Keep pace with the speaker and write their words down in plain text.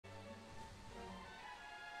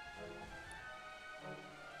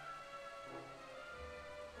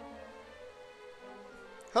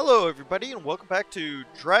Hello everybody and welcome back to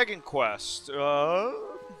Dragon Quest.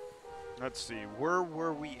 Let's see, where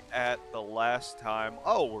were we at the last time?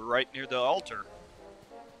 Oh, we're right near the altar.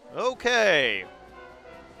 Okay,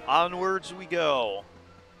 onwards we go.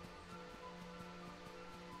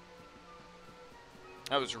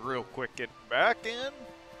 That was real quick getting back in.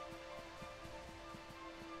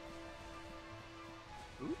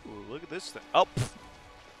 Ooh, look at this thing. Oh, pfft.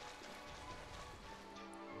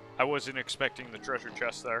 I wasn't expecting the treasure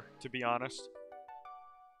chest there, to be honest.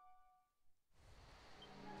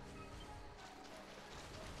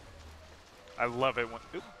 I love it when...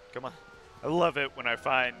 Oop, come on. I love it when I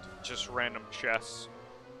find just random chests.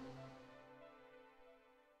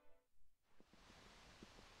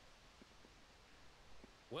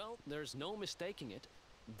 Well, there's no mistaking it.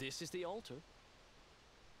 This is the altar.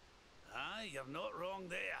 Aye, you're not wrong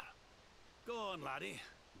there. Go on, laddie.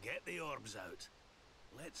 Get the orbs out.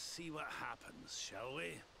 Let's see what happens, shall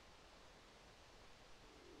we?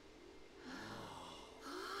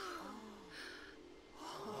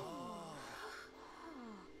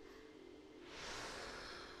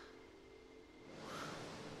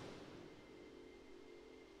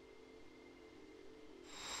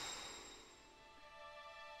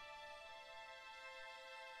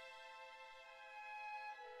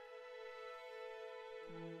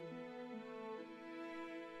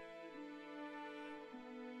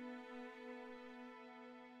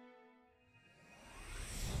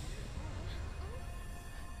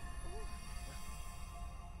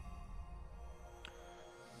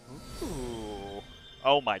 Ooh.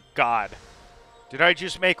 Oh my god. Did I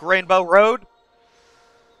just make Rainbow Road?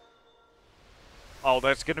 Oh,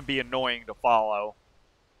 that's gonna be annoying to follow.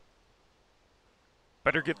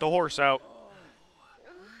 Better get the horse out.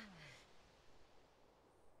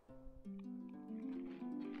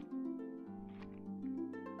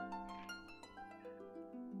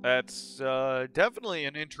 That's definitely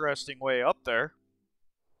an interesting way up there.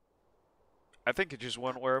 I think it just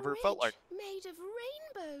went wherever it felt like. Made of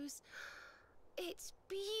rainbows. It's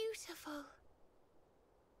beautiful.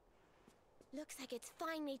 Looks like it's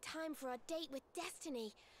finally time for our date with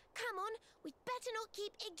Destiny. Come on, we'd better not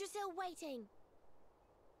keep Yggdrasil waiting.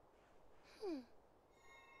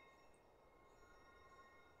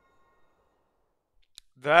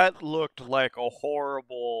 That looked like a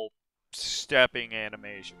horrible stepping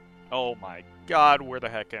animation. Oh my god, where the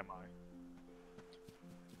heck am I?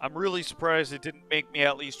 I'm really surprised it didn't make me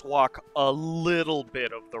at least walk a little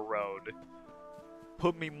bit of the road.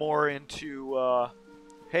 Put me more into,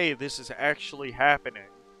 hey, this is actually happening.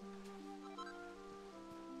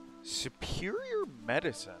 Superior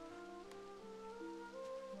medicine.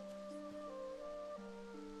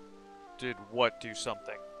 Did what do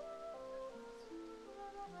something?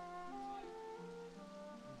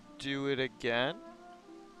 Do it again?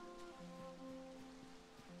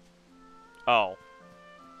 Oh.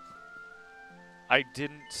 I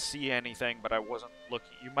didn't see anything, but I wasn't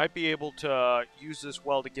looking. You might be able to use this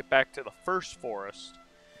well to get back to the first forest.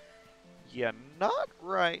 Yeah, not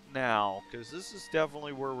right now, because this is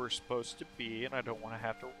definitely where we're supposed to be, and I don't want to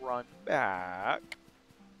have to run back.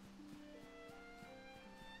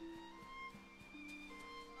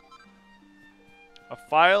 A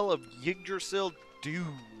file of Yggdrasil dew.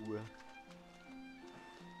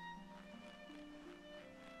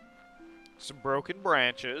 Some broken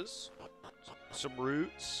branches. Some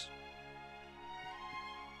roots.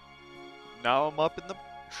 Now I'm up in the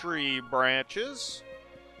tree branches.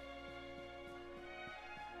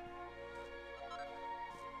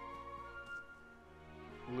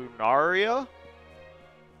 Lunaria.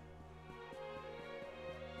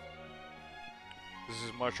 This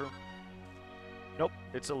is mushroom. Nope,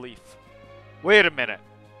 it's a leaf. Wait a minute.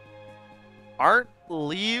 Aren't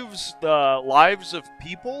leaves the lives of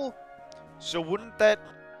people? So wouldn't that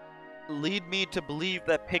lead me to believe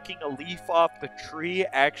that picking a leaf off the tree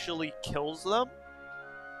actually kills them?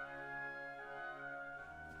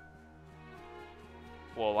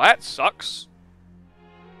 Well, that sucks.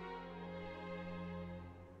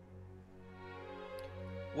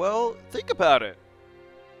 Well, think about it.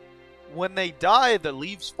 When they die, the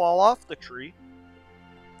leaves fall off the tree.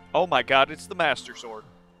 Oh my god, it's the Master Sword.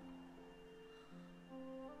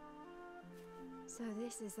 So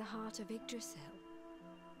this is the heart of Yggdrasil.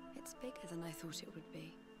 It's bigger than I thought it would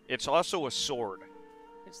be. It's also a sword.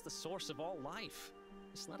 It's the source of all life.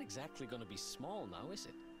 It's not exactly going to be small now, is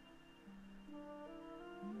it?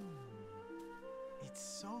 It's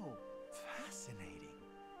so fascinating.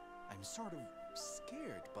 I'm sort of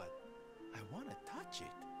scared, but I want to touch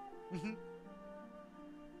it.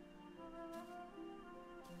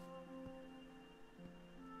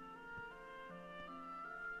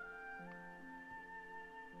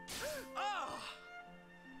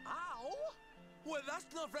 That's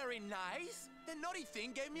not very nice. The naughty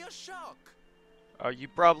thing gave me a shock. You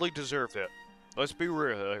probably deserved it. Let's be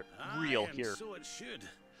real Aye, and here. so it should.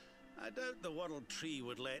 I doubt the World Tree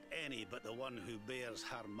would let any but the one who bears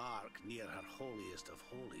her mark near her holiest of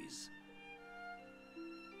holies.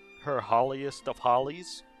 Her holliest of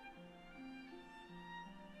hollies?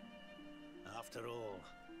 After all,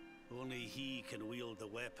 only he can wield the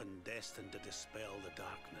weapon destined to dispel the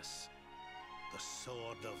darkness. The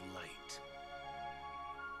Sword of Light.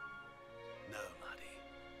 Now, laddie,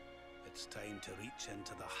 it's time to reach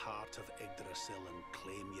into the heart of Yggdrasil and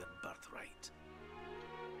claim your birthright.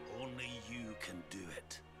 Only you can do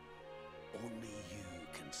it. Only you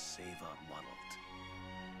can save our world.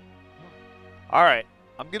 Alright,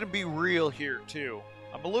 I'm gonna be real here too.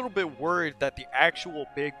 I'm a little bit worried that the actual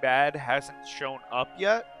big bad hasn't shown up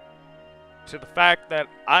yet. To the fact that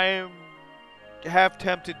I am half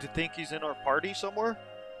tempted to think he's in our party somewhere.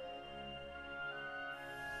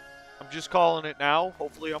 I'm just calling it now.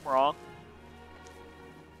 Hopefully I'm wrong.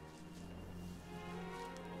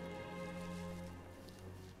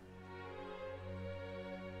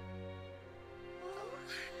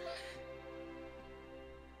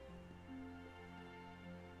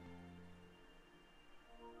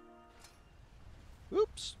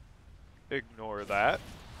 Oops. Ignore that.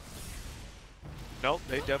 Nope,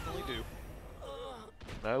 they definitely do.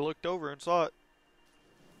 I looked over and saw it.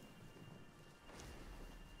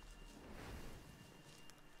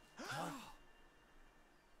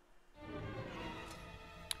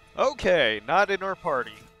 Okay, not in our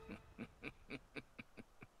party.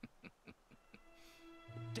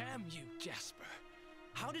 Damn you, Jasper.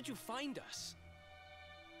 How did you find us?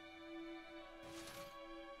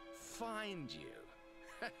 Find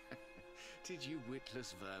you? Did you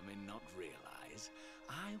witless vermin not realize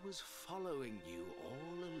I was following you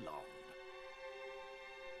all along?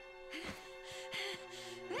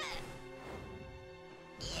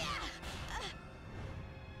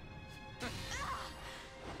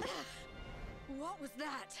 What was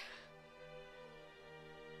that?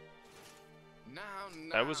 Now,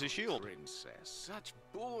 That was a shield. Princess, such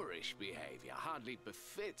boorish behavior hardly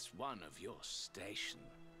befits one of your station.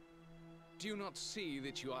 Do you not see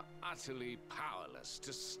that you are utterly powerless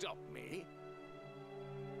to stop me?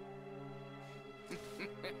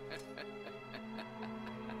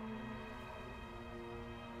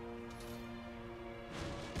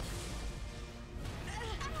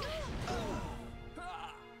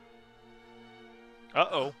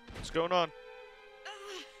 Uh-oh. What's going on?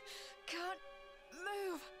 Can't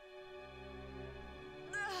move.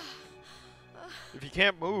 If you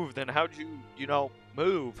can't move, then how'd you know,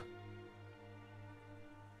 move?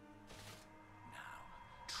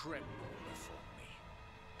 Tremble before me.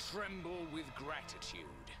 Tremble with gratitude.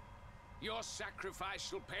 Your sacrifice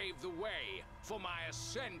shall pave the way for my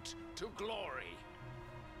ascent to glory.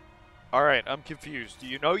 Alright, I'm confused. Do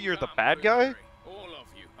you know you're the Come bad guy? quickly, all of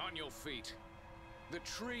you, on your feet. The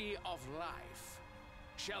tree of life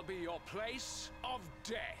shall be your place of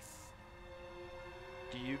death.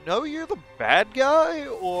 Do you know you're the bad guy,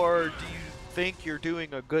 or do you think you're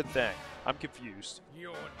doing a good thing? I'm confused.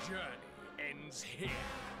 Your journey ends here.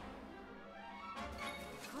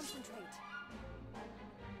 Concentrate.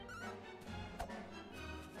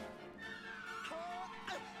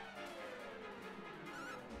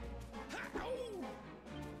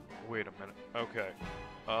 Wait a minute. Okay.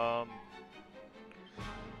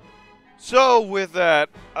 So with that,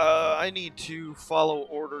 I need to follow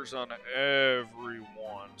orders on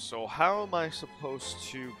everyone. So how am I supposed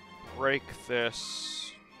to break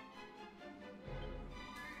this?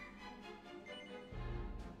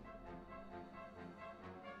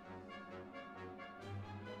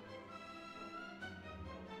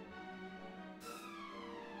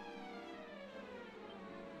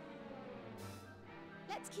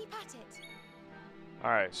 Let's keep at it.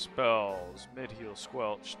 Alright, spells. Mid-heal,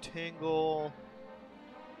 squelch, tingle.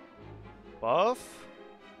 Buff?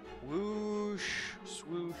 Whoosh,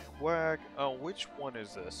 swoosh, whack. Oh, which one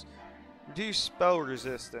is this? Reduce spell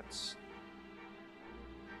resistance.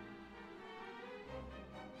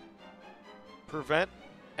 Prevent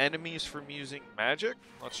enemies from using magic?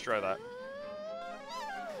 Let's try that.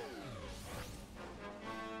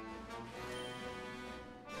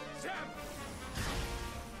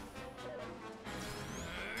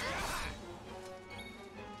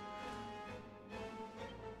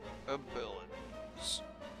 Abilities.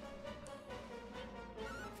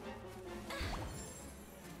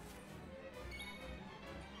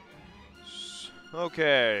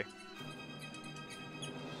 Okay.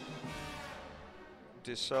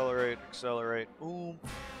 Decelerate, accelerate. Ooh.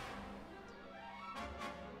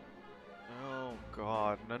 Oh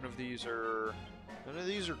God, none of these are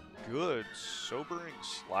good. Sobering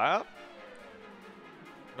slap?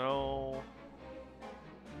 No.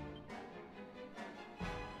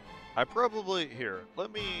 I probably, here,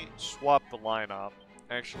 let me swap the lineup.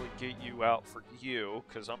 Actually get you out for you,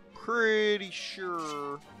 because I'm pretty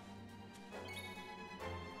sure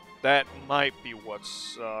that might be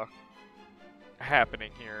what's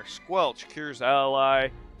happening here. Squelch cures ally,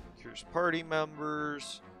 cures party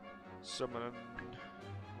members, summon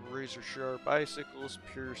razor sharp icicles,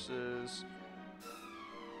 pierces,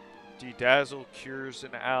 dedazzle cures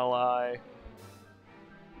an ally,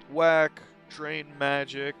 whack, drain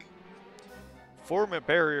magic, form a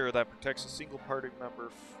barrier that protects a single party member,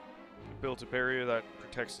 build a barrier that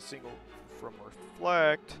protects a single from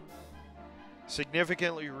reflect,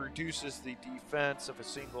 significantly reduces the defense of a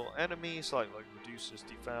single enemy, slightly reduces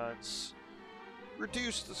defense,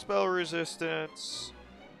 reduce the spell resistance,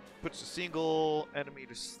 puts a single enemy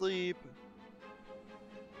to sleep.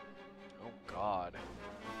 Oh god.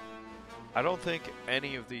 I don't think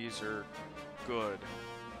any of these are good.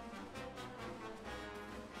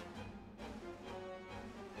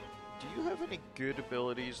 Do you have any good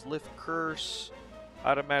abilities? Lift Curse,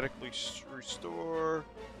 automatically restore,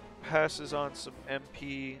 passes on some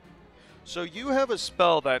MP. So you have a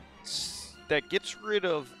spell that gets rid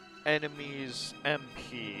of enemies'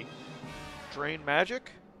 MP. Drain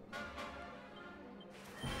magic?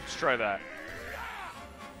 Let's try that.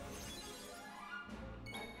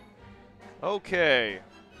 Okay,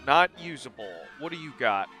 not usable. What do you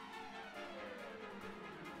got?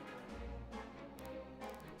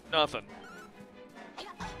 Nothing.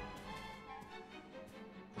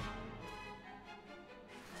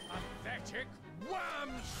 Pathetic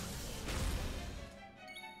worms!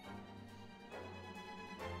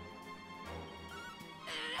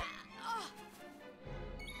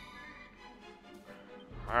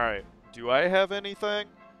 Alright, do I have anything?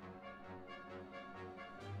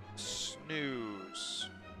 Snooze.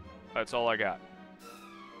 That's all I got.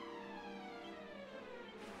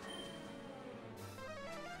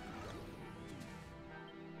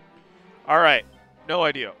 Alright, no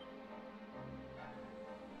idea.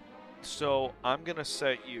 So, I'm gonna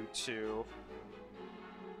set you to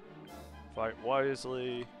fight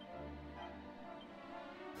wisely.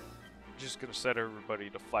 Just gonna set everybody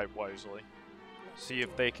to fight wisely. See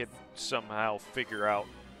if they can somehow figure out.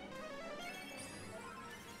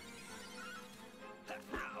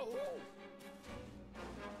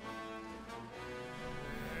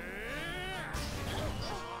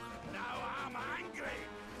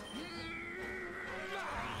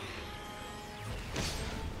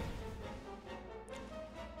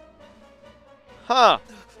 Huh.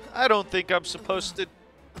 I don't think I'm supposed to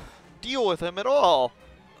deal with him at all.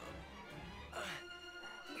 I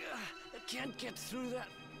can't get through that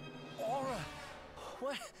aura.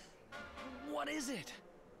 What is it?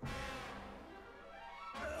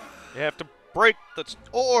 You have to break the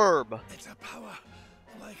orb. It's a power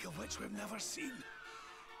like of which we've never seen.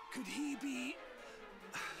 Could he be?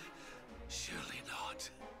 Surely not.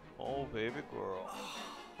 Oh, baby girl.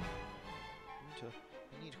 You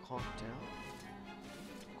need to calm down.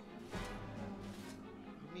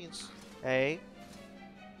 It means, hey,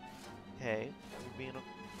 you being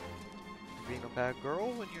a bad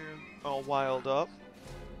girl when you're all wild up.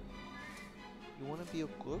 You want to be a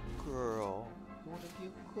good girl. You want to be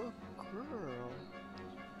a good girl.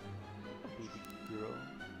 Oh, baby girl.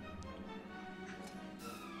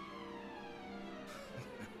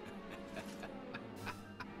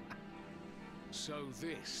 So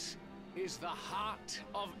this is the heart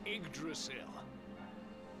of Yggdrasil.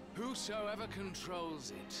 Whosoever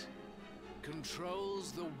controls it,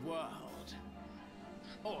 controls the world.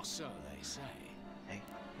 Or so they say. Hey.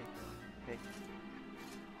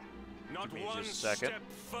 Not Give me one just a second. step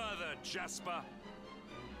further, Jasper.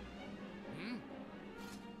 Hmm?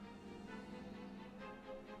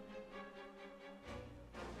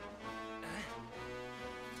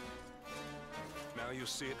 Now you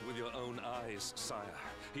see it with your own eyes, sire.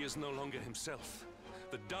 He is no longer himself.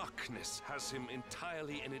 The darkness has him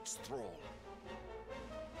entirely in its thrall.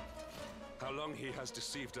 How long he has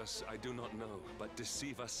deceived us, I do not know, but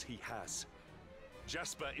deceive us he has.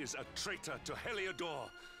 Jasper is a traitor to Heliodor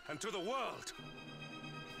and to the world.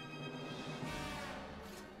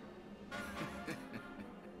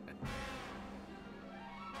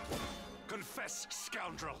 Confess,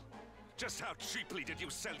 scoundrel! Just how cheaply did you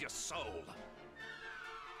sell your soul?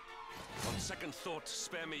 On second thought,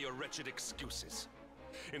 spare me your wretched excuses.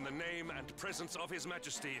 In the name and presence of His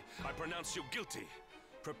Majesty, I pronounce you guilty.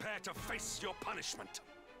 Prepare to face your punishment.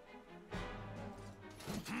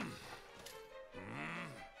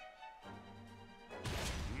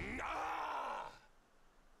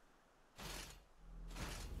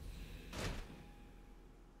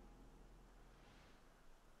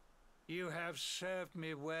 You have served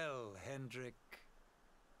me well, Hendrik.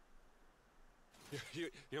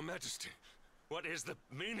 Your Majesty, what is the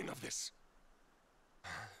meaning of this?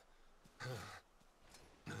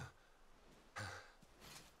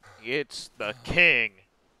 It's the king.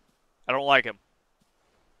 I don't like him.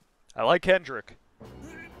 I like Hendrik.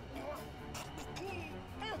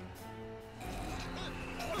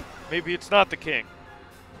 Maybe it's not the king.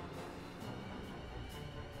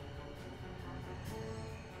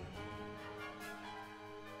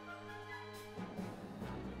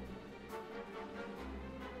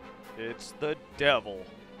 It's the devil.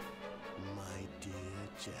 My dear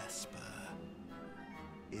Jasper,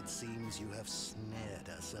 it seems you have snared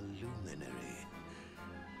us a luminary.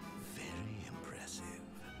 Very impressive.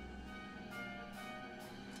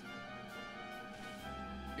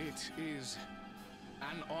 It is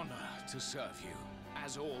an honor to serve you,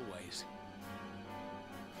 as always.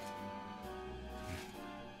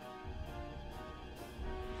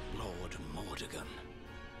 Lord Mordegon.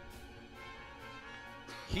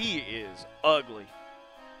 He is ugly.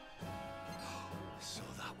 So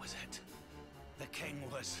that was it. The king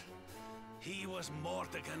was... He was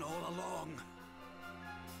Mordegon all along.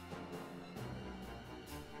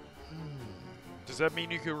 Does that mean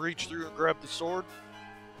you can reach through and grab the sword?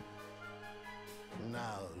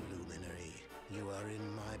 Now, Luminary, you are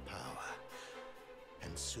in my power.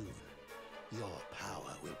 And soon, your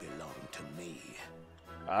power will belong to me.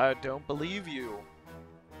 I don't believe you.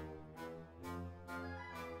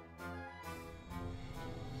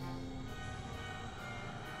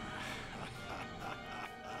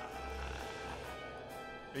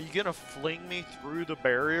 Are you gonna fling me through the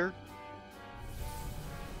barrier?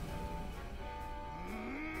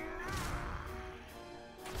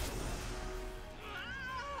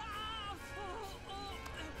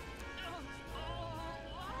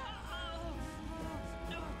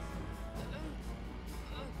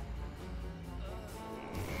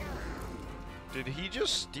 Did he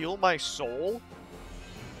just steal my soul?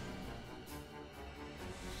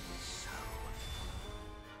 So,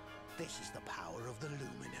 this is the power of the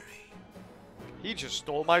Luminary. He just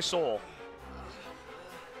stole my soul.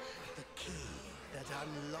 The key that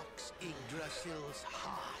unlocks Yggdrasil's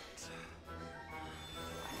heart.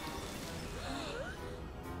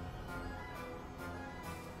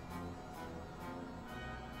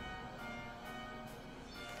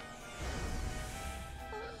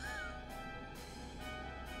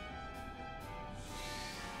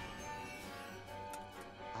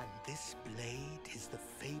 And this blade is the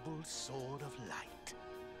fabled Sword of Light.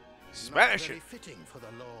 Smash Not very it! fitting for the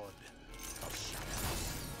Lord of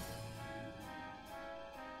Shadows.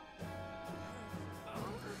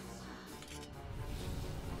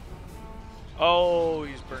 Oh,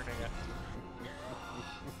 he's burning it.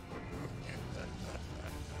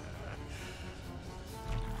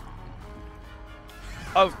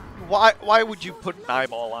 Oh, why would you put an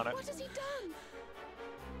eyeball on it? What has he done?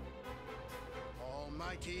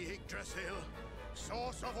 Almighty Yggdrasil,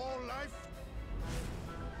 source of all life.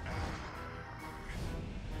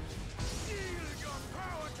 Yield your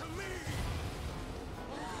power to me!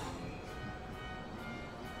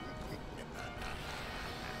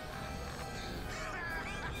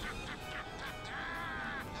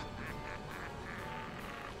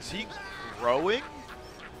 Is he growing?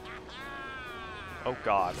 Oh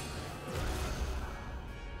god.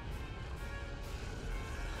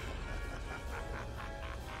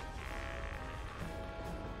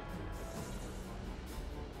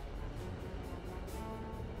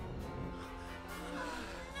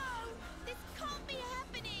 No! This can't be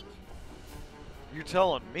happening! You're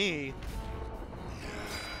telling me?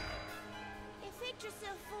 If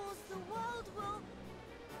Yggdrasil falls, the world will...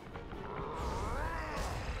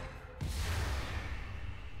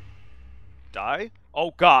 Die?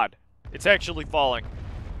 Oh god. It's actually falling.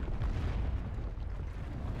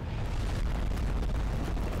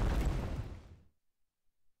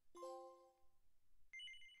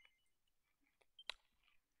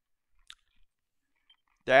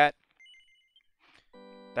 That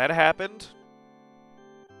happened.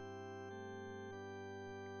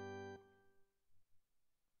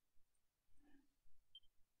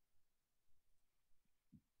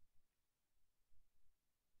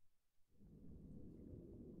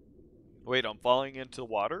 Wait, I'm falling into the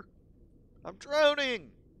water? I'm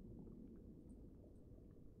drowning!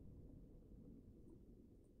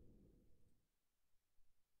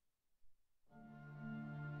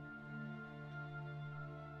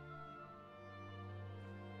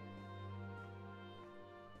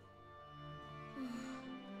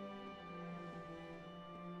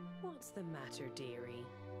 What's the matter, dearie?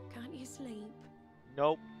 Can't you sleep?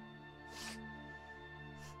 Nope.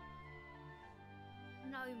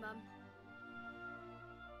 No, Mum.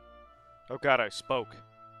 Oh god, I spoke.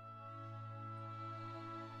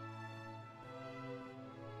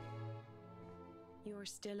 You're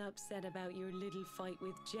still upset about your little fight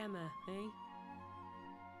with Gemma, eh?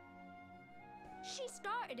 She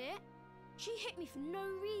started it. She hit me for no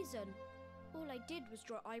reason. All I did was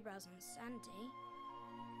draw eyebrows on Sandy.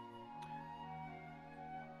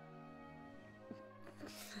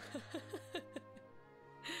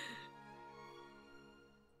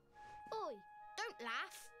 Oi, don't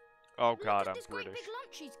laugh. Oh god, Look at I'm this great British. big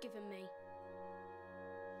lunch he's given me.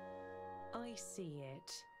 I see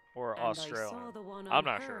it. Or And Australian. I saw the one I'm on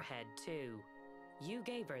not her sure. head too. You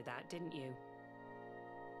gave her that, didn't you?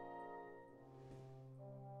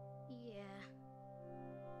 Yeah.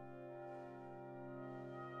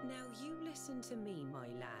 Now you listen to me, my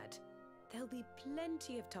lad. There'll be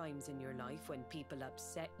plenty of times in your life when people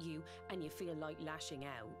upset you and you feel like lashing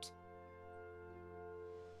out.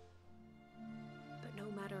 But no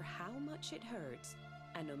matter how much it hurts,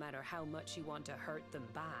 and no matter how much you want to hurt them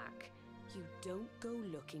back, you don't go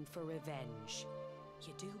looking for revenge.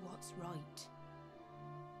 You do what's right.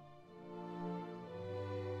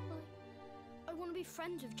 I want to be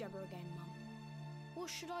friends with Gemma again, Mum. What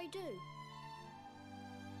should I do?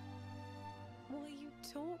 Why, you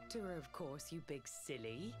talk to her, of course, you big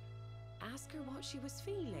silly. Ask her what she was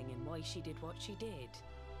feeling and why she did what she did.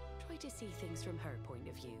 Try to see things from her point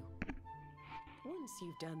of view. Once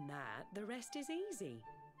you've done that, the rest is easy.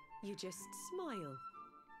 You just smile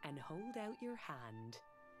and hold out your hand.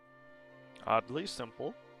 Oddly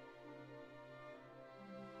simple.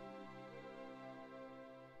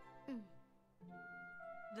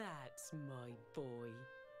 That's my boy.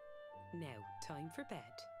 Now, time for bed.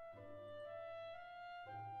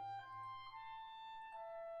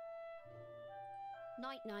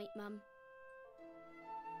 Night-night, Mum.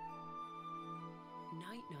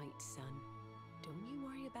 Night-night, son. Don't you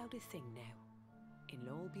worry about a thing now.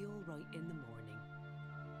 It'll all be all right in the morning.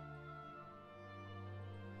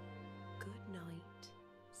 Good night.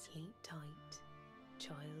 Sleep tight,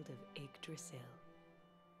 child of Yggdrasil.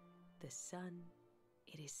 The sun,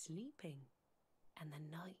 it is sleeping, and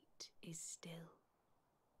the night is still.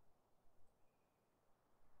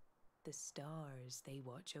 The stars, they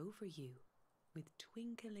watch over you with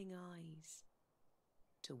twinkling eyes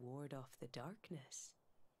to ward off the darkness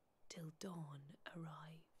till dawn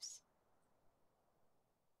arrives.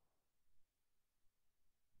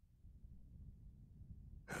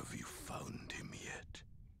 Have you found him yet?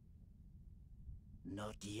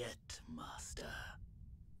 Not yet, Master.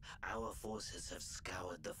 Our forces have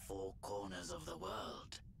scoured the four corners of the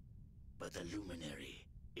world, but the luminary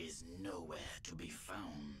is nowhere to be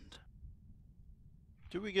found.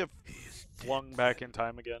 Do we get He is flung dead, back then. in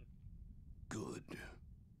time again? Good.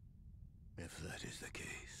 If that is the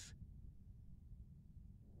case,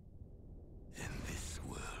 then this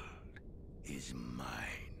world is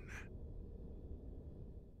mine.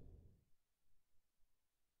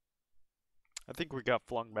 I think we got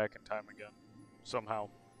flung back in time again. Somehow.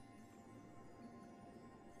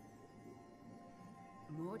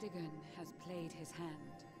 Mordegon has played his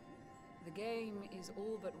hand. The game is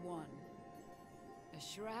all but won. A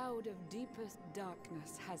shroud of deepest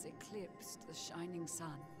darkness has eclipsed the shining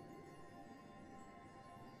sun.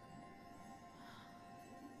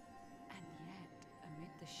 And yet, amid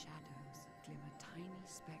the shadows glimmer tiny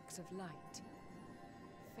specks of light.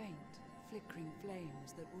 Faint, flickering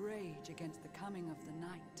flames that rage against the coming of the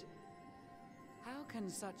night. How can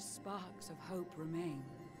such sparks of hope remain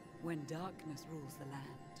when darkness rules the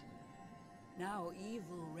land? Now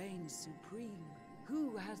evil reigns supreme.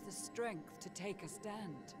 Who has the strength to take a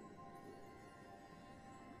stand?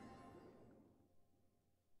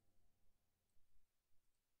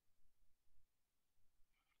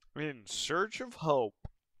 In search of hope.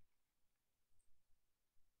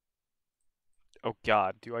 Oh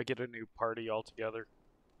god, do I get a new party altogether?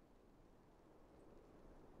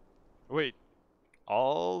 Wait,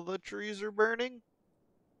 all the trees are burning?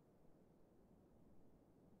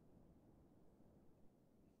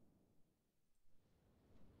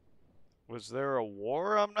 Was there a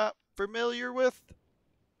war I'm not familiar with?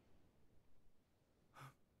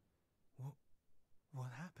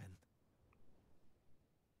 What happened?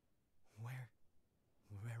 Where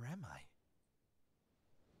am I?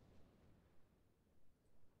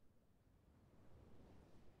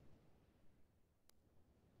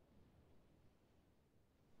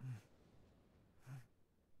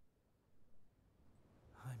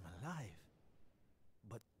 I'm alive.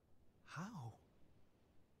 But how?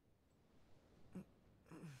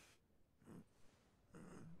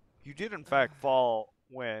 You did in fact fall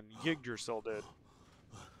when Yggdrasil did.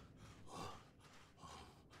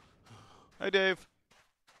 Hi, Dave.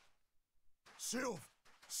 Sylv!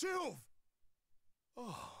 Sylv!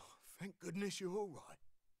 Oh, thank goodness you're all right.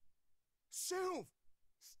 Sylv!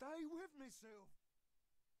 Stay with me, Sylv!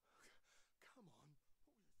 Come on.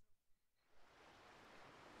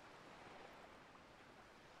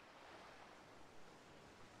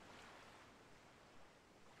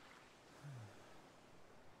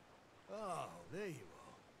 Oh, there you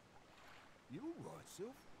are. You all right,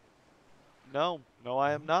 Sylv? No, no,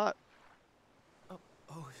 I am not.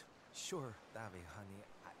 Oh, sure, Davy, honey.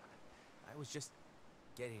 I was just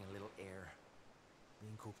getting a little air.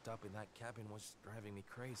 Being cooped up in that cabin was driving me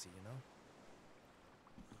crazy, you know?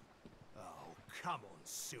 Oh, come on,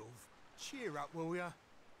 Sylv. Cheer up, will ya?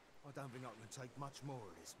 I don't think I can take much more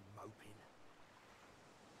of this moping.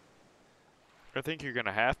 I think you're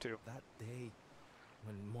gonna have to. That day,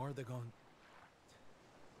 when Mordegon...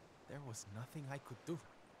 There was nothing I could do.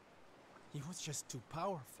 He was just too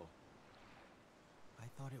powerful. I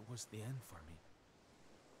thought it was the end for me.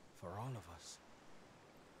 For all of us.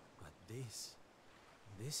 But this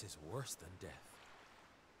is worse than death.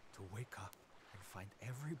 To wake up and find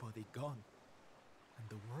everybody gone. And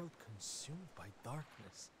the world consumed by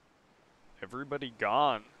darkness. Everybody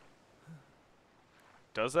gone.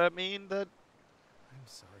 Does that mean that... I'm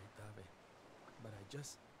sorry, Davi. But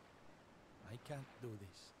I can't do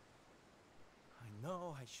this. I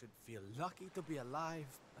know I should feel lucky to be alive.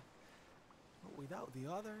 But without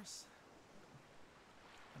the others,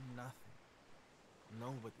 I'm nothing.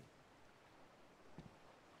 Nobody.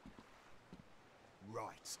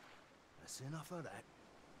 Right. That's enough of that.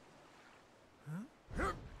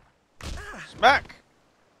 Smack!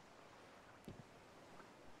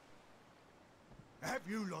 Have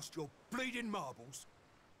you lost your bleeding marbles?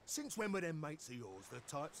 Since when were them mates of yours the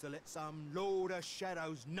types to let some Lord of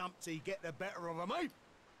Shadows numpty get the better of 'em, eh?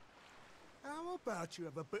 How about you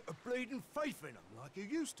have a bit of bleeding faith in 'em like you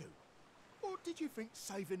used to? Or did you think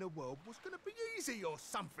saving the world was going to be easy or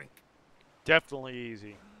something? Definitely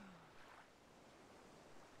easy.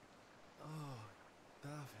 Oh,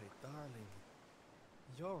 Davi, darling.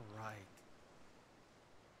 You're right.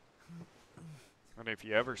 And if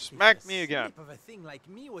you ever smack If a me again... slip of a thing like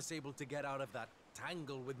me was able to get out of that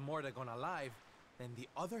tangle with Mordegon alive, then the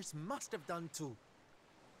others must have done too.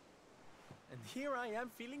 And here I am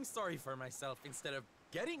feeling sorry for myself instead of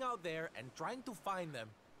getting out there and trying to find them.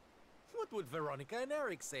 What would Veronica and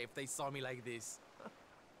Eric say if they saw me like this?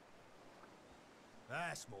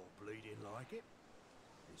 That's more bleeding like it.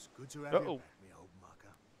 It's good to have you back, me old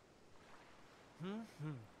mucker.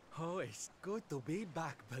 Oh, it's good to be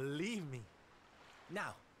back, believe me.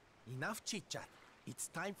 Now, enough chit-chat. It's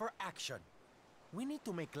time for action. We need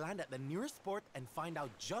to make land at the nearest port and find out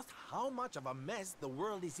just how much of a mess the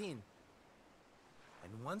world is in.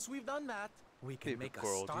 And once we've done that, we can make a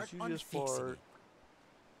start on fixing it.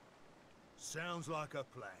 Sounds like a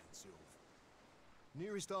plan, Sylv.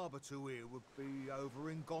 Nearest harbour to here would be over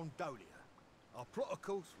in Gondolia. I'll plot a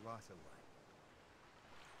course right away.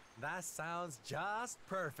 That sounds just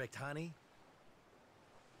perfect, honey.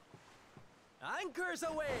 Anchors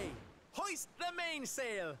away! Hoist the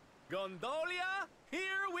mainsail! Gondolia,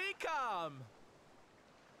 here we come!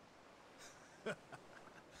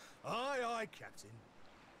 Aye, aye, Captain.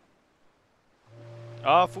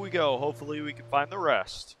 Off we go. Hopefully we can find the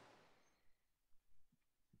rest.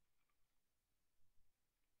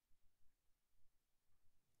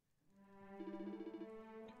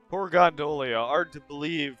 Poor Gondolia. Hard to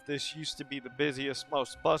believe this used to be the busiest,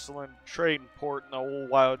 most bustling trading port in the whole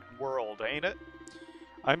wide world, ain't it?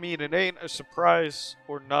 I mean, it ain't a surprise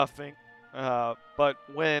or nothing, but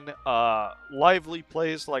when a lively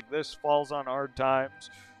place like this falls on hard times,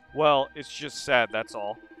 well, it's just sad, that's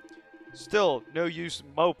all. Still, no use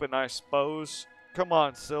moping, I suppose. Come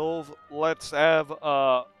on, Sylv, let's have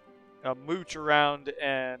a mooch around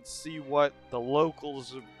and see what the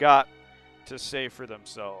locals have got to say for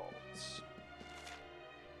themselves.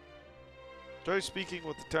 Try speaking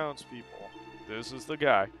with the townspeople. This is the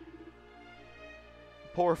guy.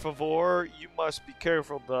 Por favor, you must be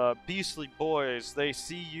careful. The beastly boys, they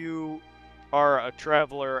see you are a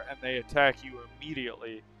traveler and they attack you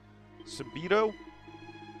immediately. Subito?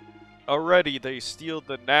 Already they steal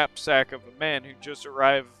the knapsack of a man who just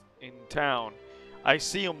arrived in town. I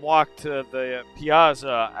see him walk to the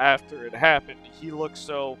piazza after it happened. He looks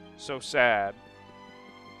so sad.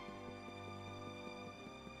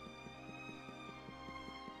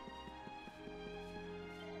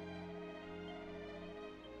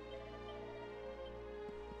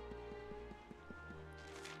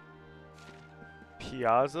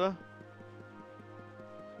 Piazza?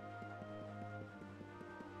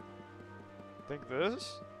 Think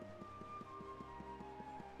this?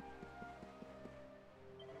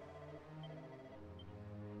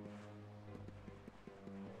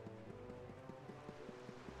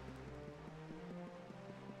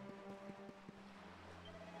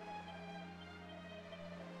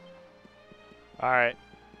 Alright.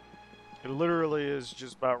 It literally is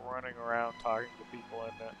just about running around talking to people,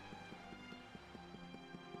 isn't it?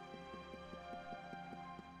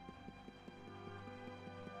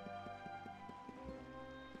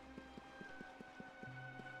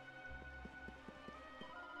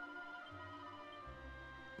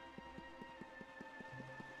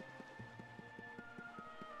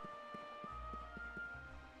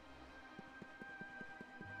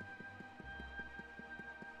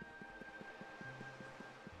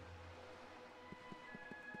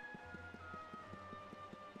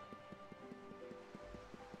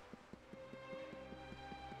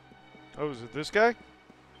 Oh, is it this guy?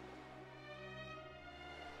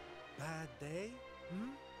 Bad day? Hmm?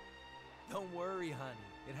 Don't worry, honey.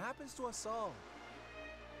 It happens to us all.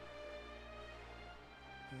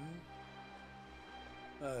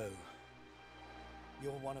 Oh.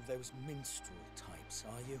 You're one of those minstrel types,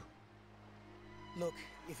 are you? Look,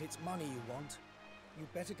 if it's money you want,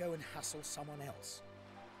 you'd better go and hassle someone else.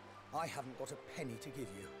 I haven't got a penny to give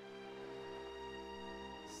you.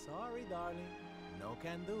 Sorry, darling. No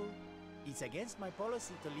can do. It's against my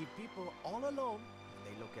policy to leave people all alone when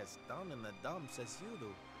they look as down in the dumps as you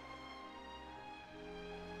do.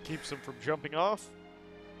 Keeps them from jumping off?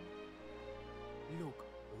 Look,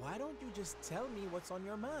 why don't you just tell me what's on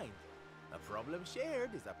your mind? A problem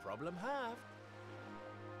shared is a problem halved.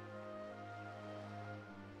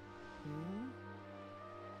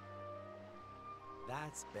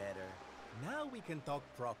 That's better. Now we can talk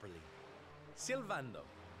properly. Silvando,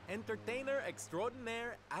 entertainer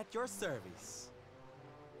extraordinaire at your service.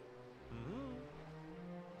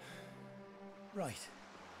 Right.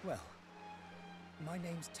 Well, my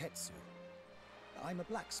name's Tetsu. I'm a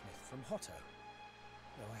blacksmith from Hotto,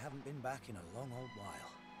 though I haven't been back in a long old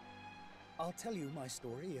while. I'll tell you my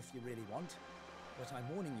story if you really want, but I'm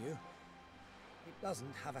warning you, it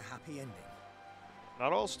doesn't have a happy ending.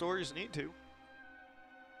 Not all stories need to.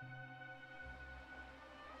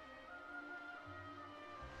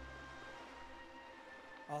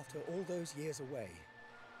 After all those years away,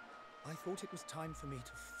 I thought it was time for me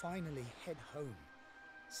to finally head home,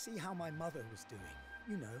 see how my mother was doing,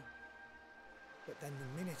 you know. But then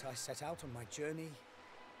the minute I set out on my journey,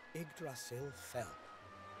 Yggdrasil fell.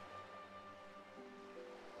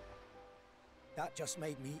 That just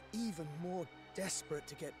made me even more desperate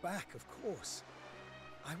to get back, of course.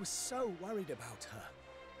 I was so worried about her.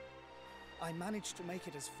 I managed to make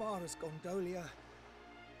it as far as Gondolia,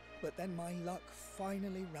 but then my luck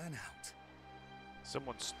finally ran out.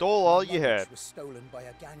 Someone stole all you had. Was stolen by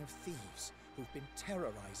a gang of thieves who've been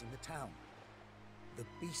terrorizing the town. The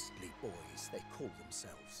Beastly Boys, they call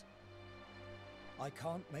themselves. I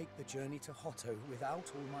can't make the journey to Hotto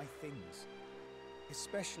without all my things.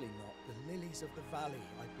 Especially not the lilies of the valley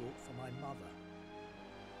I brought for my mother.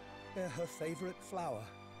 They're her favorite flower.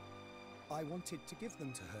 I wanted to give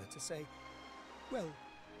them to her to say, well,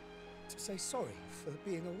 to say sorry for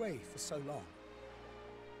being away for so long.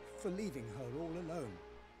 For leaving her all alone.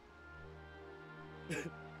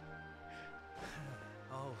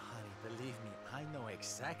 Oh, honey, believe me, I know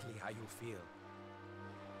exactly how you feel.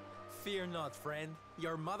 Fear not, friend.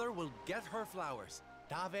 Your mother will get her flowers.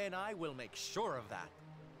 Dave and I will make sure of that.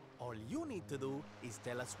 All you need to do is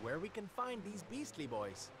tell us where we can find these Beastly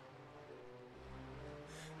Boys.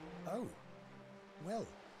 Oh, well,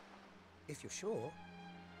 if you're sure.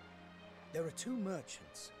 There are two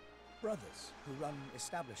merchants, brothers, who run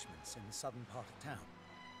establishments in the southern part of town.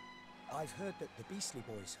 I've heard that the Beastly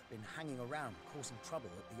Boys have been hanging around causing trouble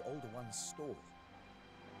at the older one's stall.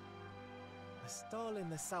 A stall in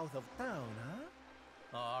the south of town, huh?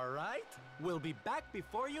 All right, we'll be back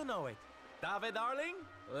before you know it. Dave, darling,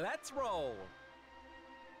 let's roll.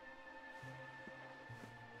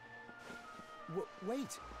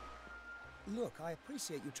 Wait. Look, I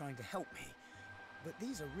appreciate you trying to help me, but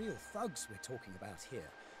these are real thugs we're talking about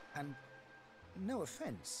here. And no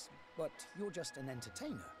offense, but you're just an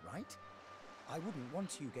entertainer, right? I wouldn't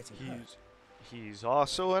want you getting hurt. He's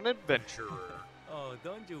also an adventurer. Oh,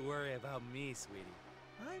 don't you worry about me, sweetie.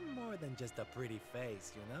 I'm more than just a pretty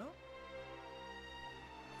face, you know?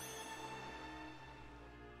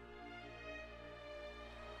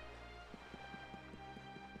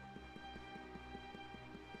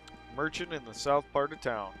 Merchant in the south part of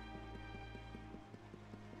town.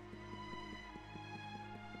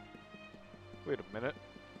 minute.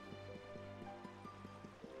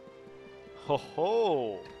 Ho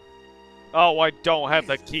ho! Oh, I don't have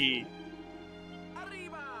the key.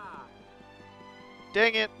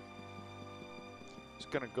 Dang it!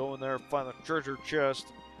 Just gonna go in there, find the treasure chest,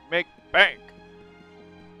 make bank.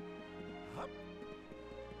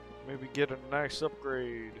 Maybe get a nice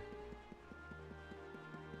upgrade.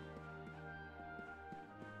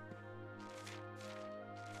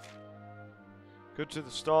 Go to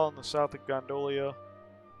the stall in the south of Gondolia.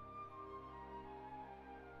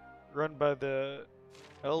 Run by the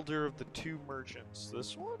elder of the two merchants.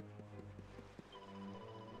 This one?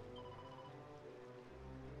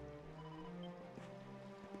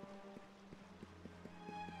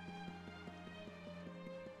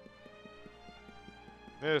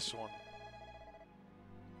 This one.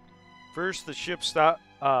 First, the ship stopped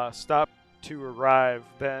to arrive.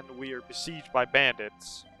 Then we are besieged by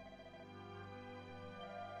bandits.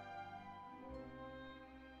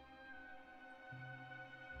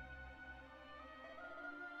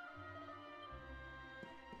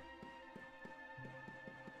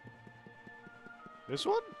 This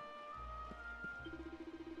one?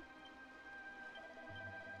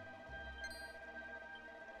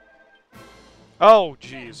 Oh,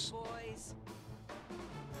 jeez.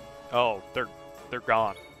 Oh, they're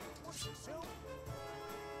gone.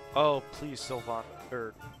 Oh, please, Sylvan.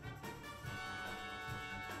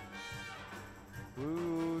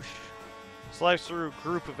 Whoosh. Slice through a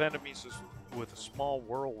group of enemies with a small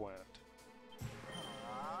whirlwind.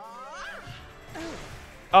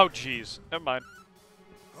 Oh, jeez. Never mind.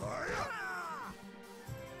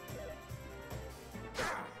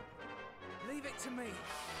 Leave it to me.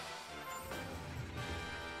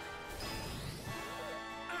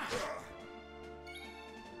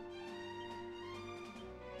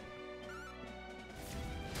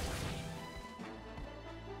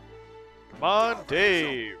 Come on,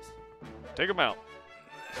 Dave. Take him out.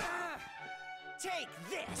 Take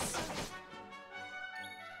this.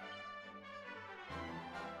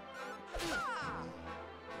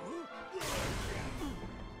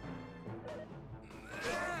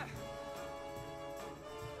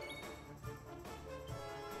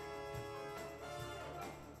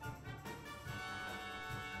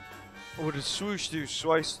 Would a swoosh through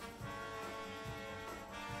twice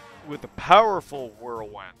with a powerful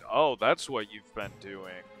whirlwind. Oh, that's what you've been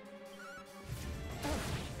doing. I'm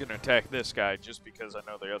gonna attack this guy just because I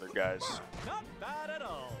know the other guy's Not bad at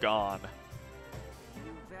all. gone.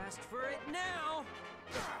 You've asked for it now.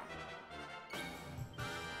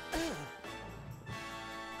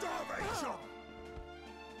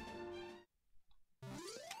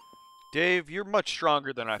 Dave, you're much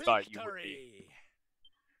stronger than I thought you would be.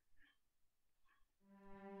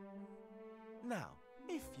 Now,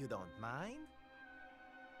 if you don't mind.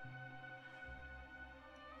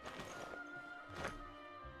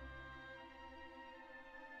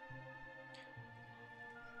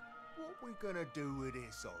 What we gonna do with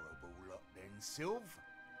this horrible lot then, Sylv?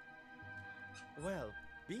 Well,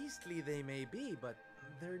 beastly they may be, but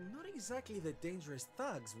they're not exactly the dangerous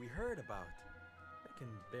thugs we heard about. They can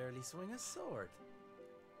barely swing a sword.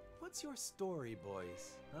 What's your story,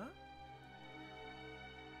 boys, huh?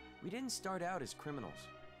 We didn't start out as criminals.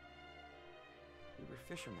 We were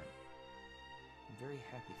fishermen. Very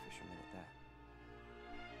happy fishermen at that.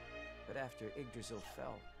 But after Yggdrasil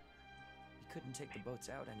fell, we couldn't take the boats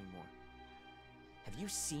out anymore. Have you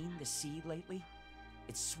seen the sea lately?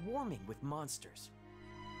 It's swarming with monsters.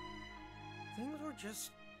 Things were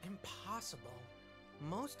just impossible.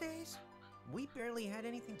 Most days, we barely had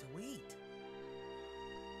anything to eat.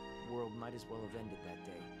 The world might as well have ended that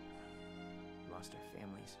day. We lost our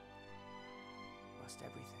families. Lost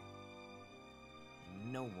everything.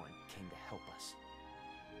 And no one came to help us.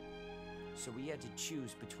 So we had to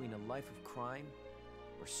choose between a life of crime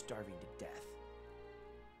or starving to death.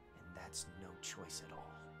 And that's no choice at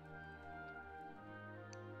all.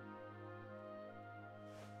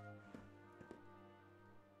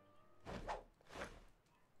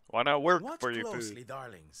 Why not work Watch for your closely, food?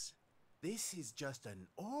 darlings. This is just an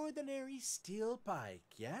ordinary steel pike,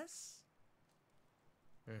 yes?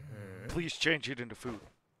 Please change it into food.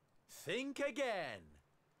 Think again.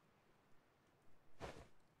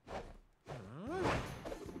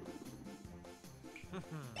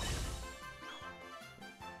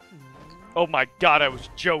 Oh my god, I was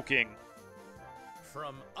joking.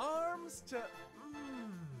 From arms to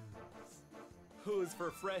who's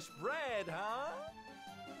for fresh bread, huh?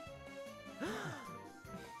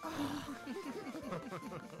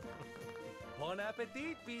 Bon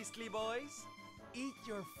appetit, beastly boys. Eat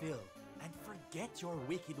your fill and forget your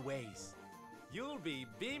wicked ways. You'll be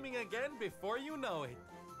beaming again before you know it.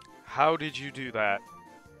 How did you do that?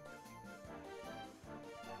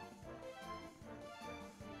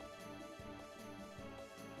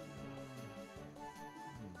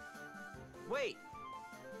 Wait!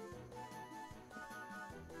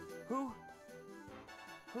 Who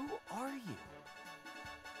are you?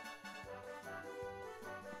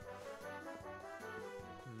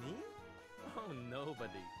 Me? Oh,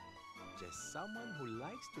 nobody. Just someone who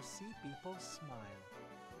likes to see people smile.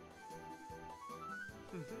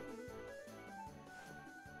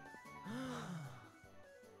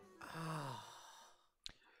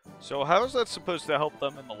 So how is that supposed to help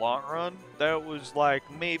them in the long run? That was like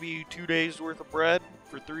maybe 2 days worth of bread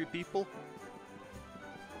for 3 people?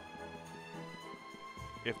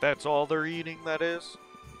 If that's all they're eating, that is.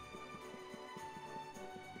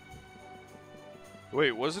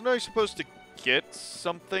 Wait, wasn't I supposed to get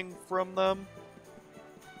something from them?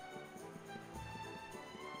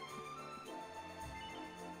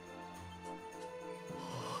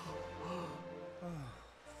 Oh,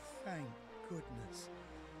 thank goodness.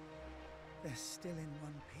 They're still in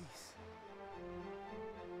one piece.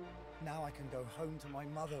 Now I can go home to my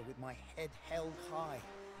mother with my head held high.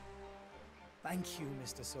 Thank you,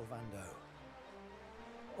 Mr. Sylvando.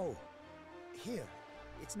 Oh, here.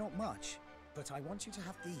 It's not much, but I want you to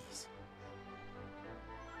have these.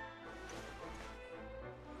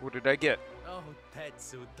 What did I get? Oh,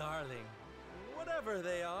 Tetsu, darling. Whatever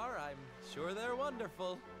they are, I'm sure they're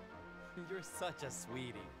wonderful. You're such a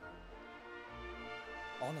sweetie.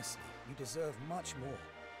 Honestly, you deserve much more.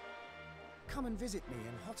 Come and visit me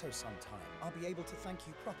in Hotto sometime. I'll be able to thank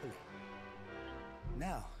you properly.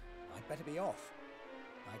 Now, I'd better be off.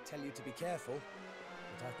 I tell you to be careful,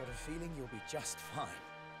 but I've got a feeling you'll be just fine.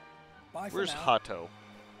 Bye for now. Where's Hotto?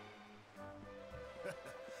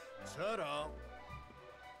 Ta-da!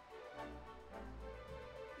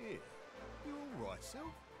 Here, you all right,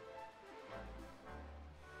 Sylv?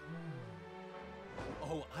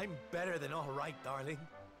 Oh, I'm better than all right, darling.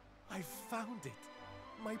 I found it.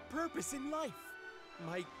 My purpose in life.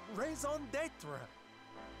 My raison d'etre.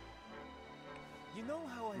 You know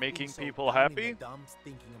how I've Making been so people down happy? in the dumps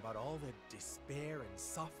thinking about all the despair and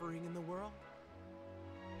suffering in the world?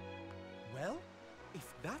 Well,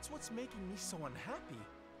 if that's what's making me so unhappy,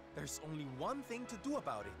 there's only one thing to do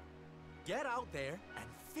about it. Get out there and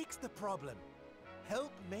fix the problem.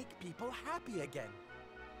 Help make people happy again.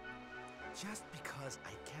 Just because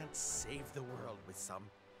I can't save the world with some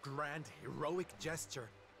grand heroic gesture,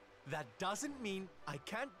 that doesn't mean I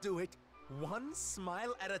can't do it one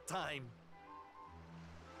smile at a time.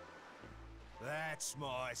 That's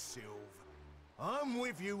my Sylv. I'm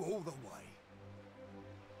with you all the way.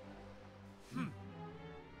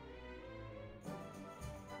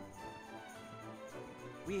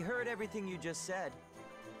 We heard everything you just said.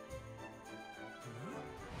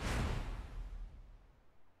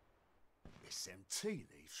 It's them tea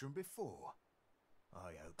leaves from before.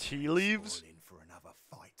 I hope Tea they ain't leaves? spoiling for another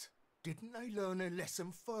fight. Didn't they learn their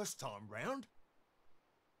lesson first time round?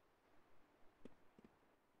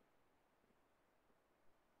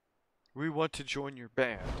 We want to join your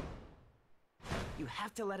band. You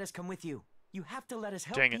have to let us come with you. You have to let us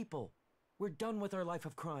help Dang it. people. We're done with our life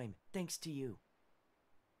of crime, thanks to you.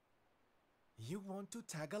 You want to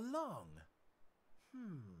tag along?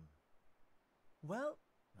 Well,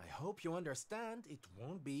 I hope you understand it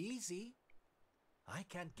won't be easy. I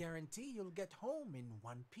can't guarantee you'll get home in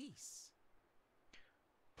one piece.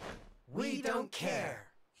 We don't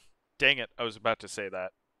care. Dang it, I was about to say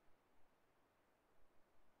that.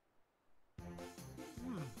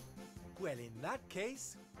 Well, in that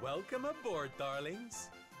case, welcome aboard, darlings.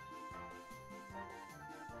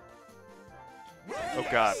 Oh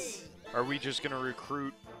god. Are we just gonna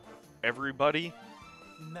recruit everybody?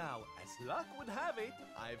 Now, as luck would have it,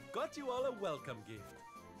 I've got you all a welcome gift.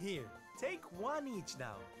 Here, take one each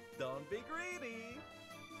now. Don't be greedy.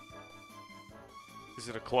 Is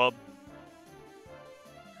it a club?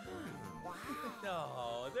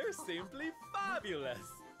 No, they're simply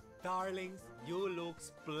fabulous. Darlings, you look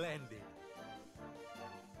splendid.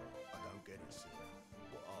 I don't get it, Sylv.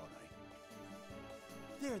 What are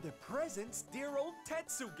they? They're the presents dear old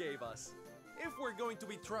Tetsu gave us. If we're going to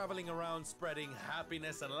be traveling around spreading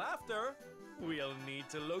happiness and laughter, we'll need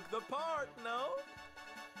to look the part, no?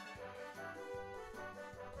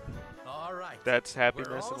 All right. That's we're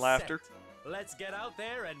happiness all and laughter. set. Let's get out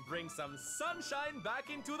there and bring some sunshine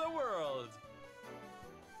back into the world.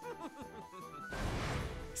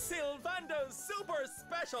 Sylvando's super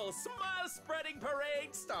special smile spreading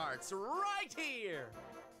parade starts right here.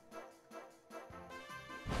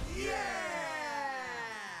 Yeah!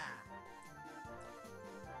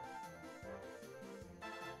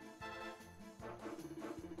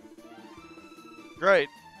 Right.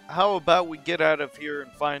 How about we get out of here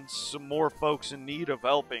and find some more folks in need of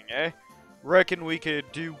helping, eh? Reckon we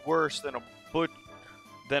could do worse than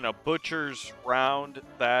a butcher's round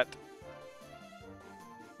that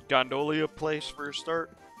Gondolia place for a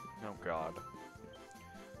start? Oh god.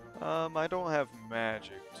 I don't have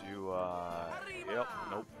magic to, yep,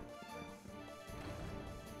 nope.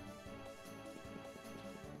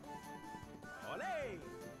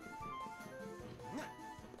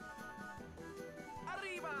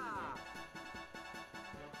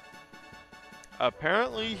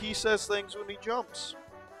 Apparently, he says things when he jumps.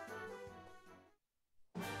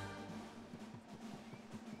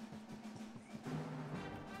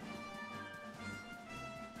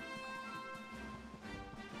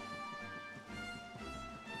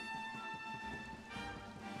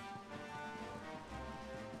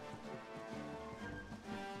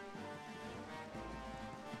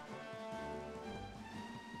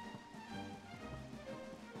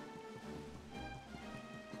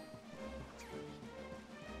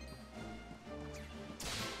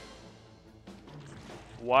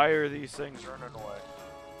 Why are these things running away?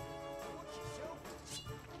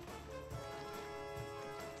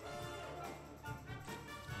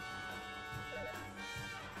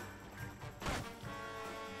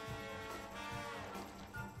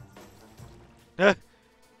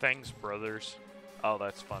 Thanks, brothers. Oh,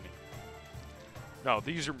 that's funny. No,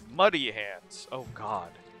 these are muddy hands. Oh,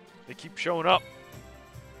 God. They keep showing up.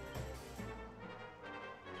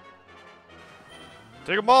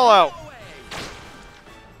 Take them all out.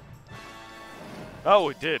 Oh,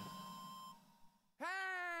 it did.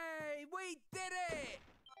 Hey, we did it!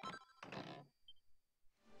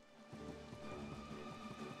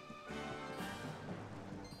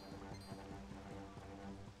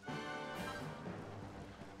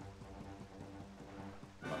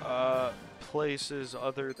 Places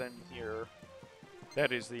other than here.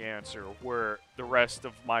 That is the answer, where the rest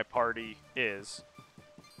of my party is.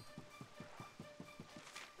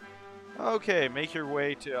 Okay, make your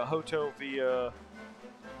way to Hoto via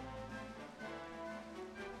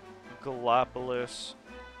Gallipolis.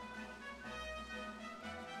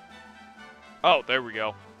 Oh, there we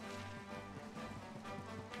go.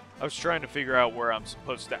 I was trying to figure out where I'm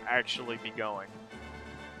supposed to actually be going.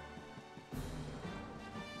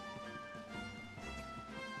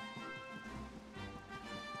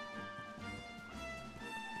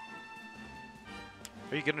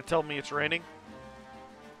 Are you gonna tell me it's raining?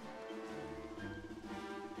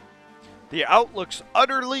 The outlook's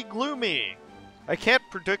utterly gloomy. I can't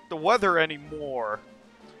predict the weather anymore.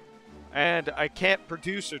 And I can't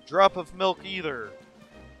produce a drop of milk either.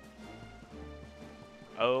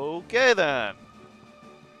 Okay then.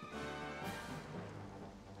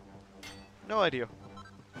 No idea.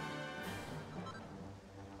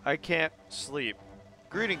 I can't sleep.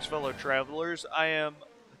 Greetings, fellow travelers. I am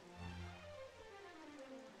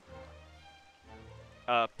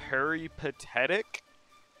a peripatetic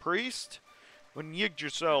priest. When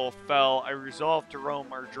Yggdrasil fell, I resolved to roam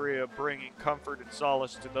Erdrea, bringing comfort and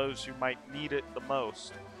solace to those who might need it the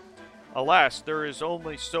most. Alas, there is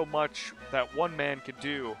only so much that one man can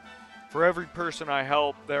do. For every person I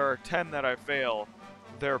help, there are 10 that I fail.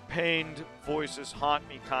 Their pained voices haunt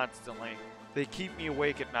me constantly. They keep me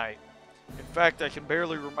awake at night. In fact, I can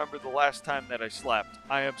barely remember the last time that I slept.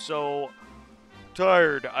 I am so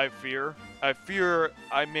tired, I fear. I fear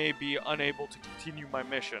I may be unable to continue my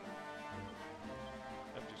mission.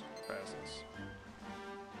 I'm just gonna pass this.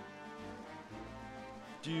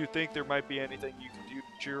 Do you think there might be anything you can do to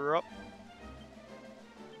cheer her up?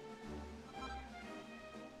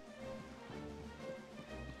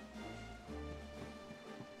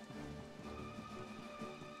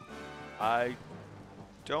 I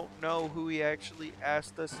don't know who he actually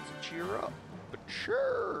asked us to cheer up, but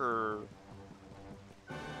sure.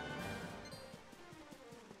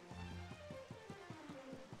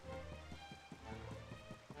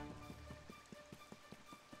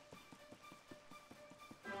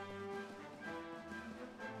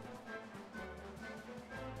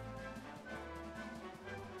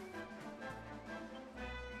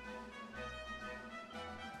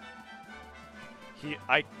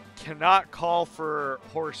 I cannot call for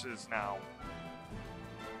horses now.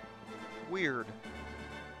 Weird.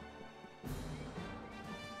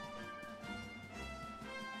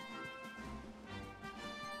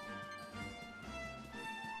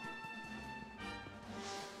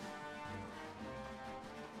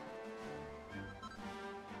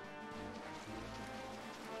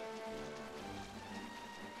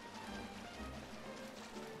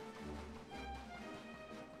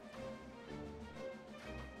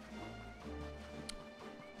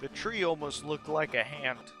 The tree almost looked like a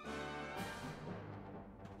hand.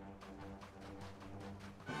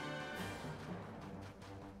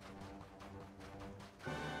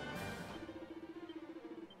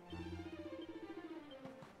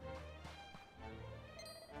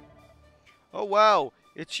 Oh wow,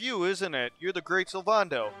 it's you, isn't it? You're the great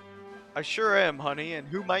Sylvando. I sure am, honey, and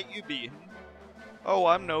who might you be? Oh,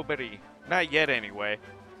 I'm nobody. Not yet, anyway.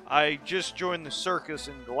 I just joined the circus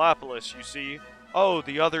in Gallipolis, you see. Oh,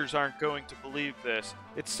 the others aren't going to believe this.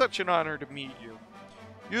 It's such an honor to meet you.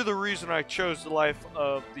 You're the reason I chose the life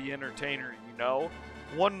of the entertainer, you know.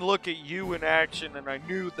 One look at you in action and I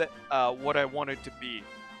knew that what I wanted to be.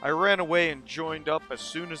 I ran away and joined up as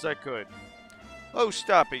soon as I could. Oh,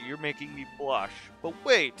 stop it, you're making me blush. But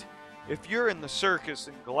wait, if you're in the circus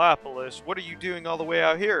in Gallipolis, what are you doing all the way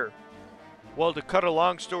out here? Well, to cut a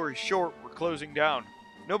long story short, we're closing down.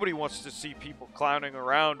 Nobody wants to see people clowning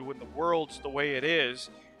around when the world's the way it is,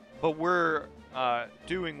 but we're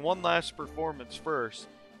doing one last performance first.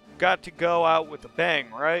 Got to go out with a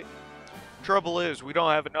bang, right? Trouble is, we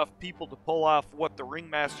don't have enough people to pull off what the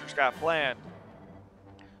ringmaster's got planned.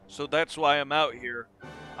 So that's why I'm out here.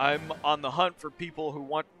 I'm on the hunt for people who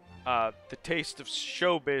want the taste of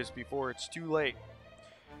showbiz before it's too late.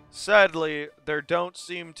 Sadly, there don't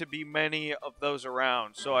seem to be many of those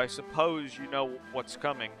around, so I suppose you know what's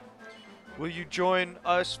coming. Will you join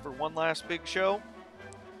us for one last big show?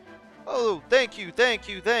 Oh, thank you, thank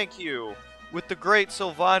you, thank you! With the great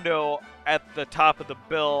Sylvando at the top of the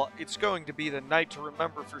bill, it's going to be the night to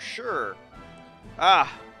remember for sure.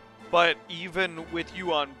 Ah, but even with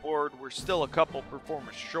you on board, we're still a couple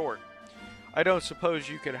performers short. I don't suppose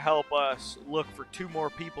you could help us look for 2 more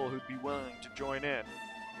people who'd be willing to join in.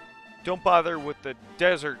 Don't bother with the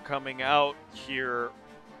desert coming out here.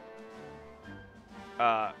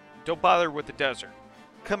 Don't bother with the desert.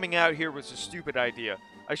 Coming out here was a stupid idea.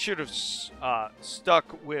 I should have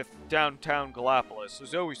stuck with downtown Gallipolis.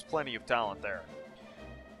 There's always plenty of talent there.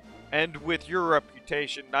 And with your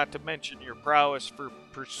reputation, not to mention your prowess for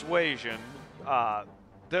persuasion,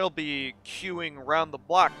 they'll be queuing around the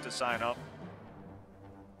block to sign up.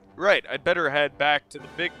 Right, I'd better head back to the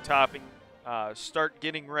big top and start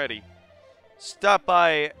getting ready. Stop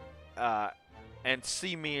by and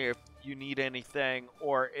see me if you need anything,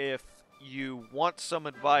 or if you want some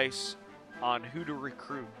advice on who to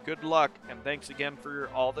recruit. Good luck, and thanks again for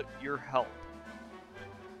all your help.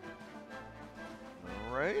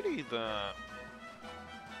 Alrighty then.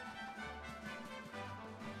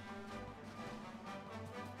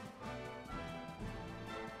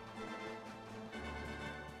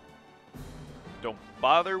 Don't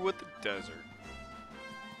bother with the desert.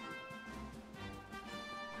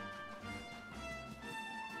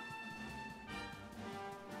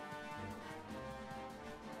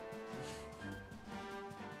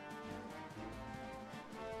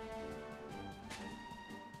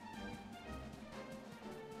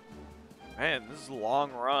 Man, this is a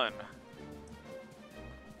long run.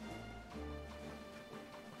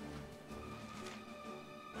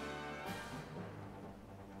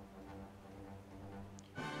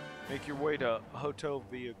 Make your way to Hoto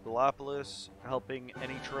via Gallipolis, helping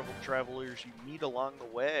any troubled travelers you meet along the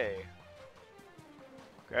way.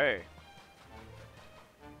 Okay.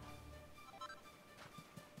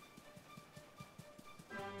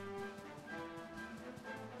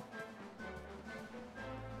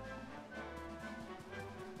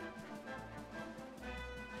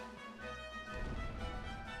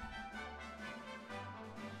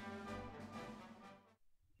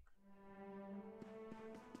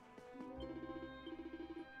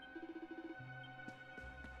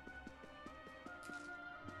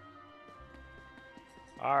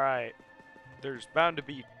 Alright, there's bound to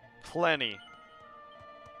be plenty.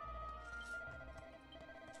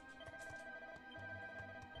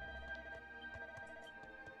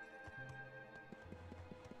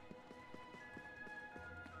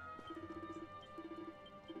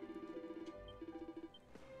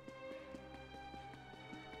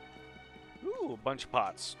 Ooh, a bunch of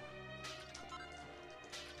pots.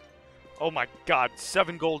 Oh my god,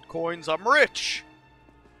 7 gold coins, I'm rich!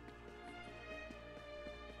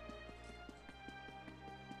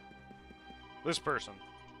 This person.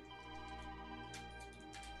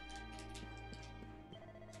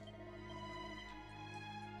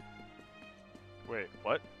 Wait,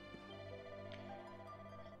 what?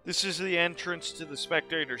 This is the entrance to the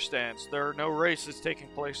spectator stands. There are no races taking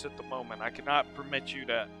place at the moment. I cannot permit you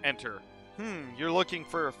to enter. You're looking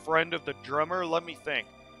for a friend of the drummer? Let me think.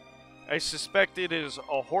 I suspect it is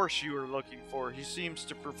a horse you are looking for. He seems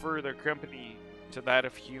to prefer their company to that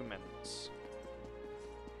of humans.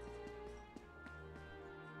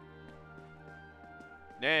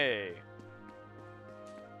 Nay.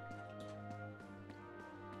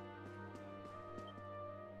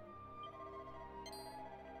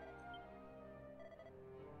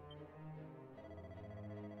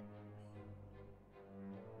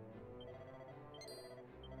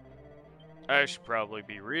 I should probably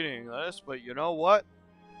be reading this, but you know what?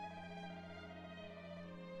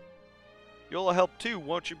 You'll help too,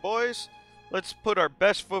 won't you, boys? Let's put our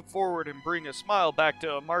best foot forward and bring a smile back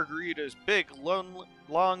to Margarita's big,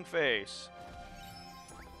 long face.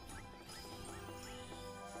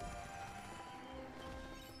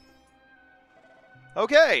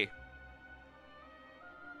 Okay.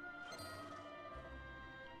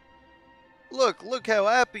 Look how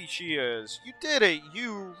happy she is. You did it.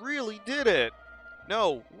 You really did it.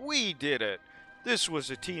 No, we did it. This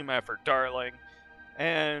was a team effort, darling.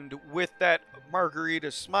 And with that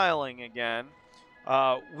Margarita smiling again,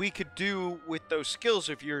 we could do with those skills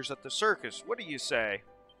of yours at the circus. What do you say?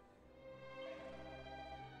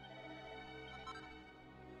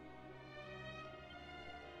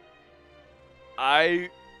 I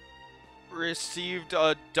received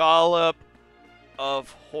a dollop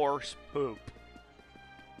of horse poop.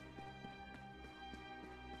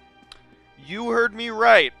 You heard me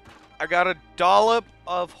right. I got a dollop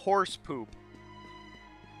of horse poop.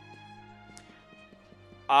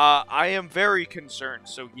 I am very concerned,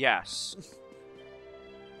 so yes.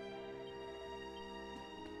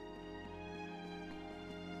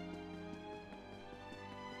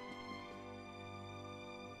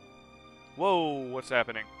 Whoa, what's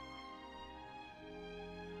happening?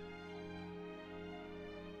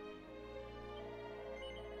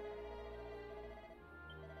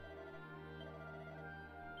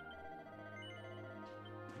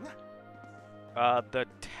 The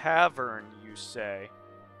tavern, you say?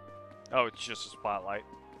 Oh, it's just a spotlight.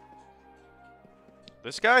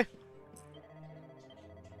 This guy?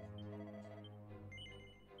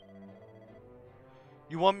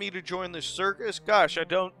 You want me to join the circus? Gosh,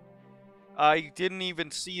 I didn't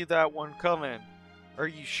even see that one coming. Are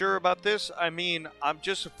you sure about this? I mean, I'm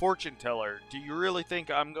just a fortune teller. Do you really think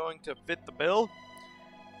I'm going to fit the bill?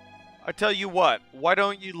 I tell you what, why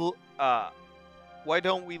don't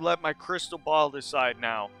we let my crystal ball decide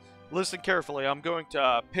now? Listen carefully, I'm going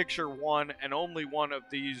to picture one and only one of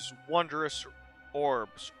these wondrous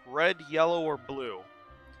orbs, red, yellow, or blue.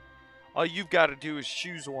 All you've got to do is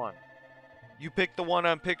choose one. You pick the one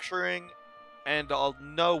I'm picturing, and I'll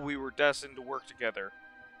know we were destined to work together.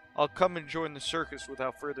 I'll come and join the circus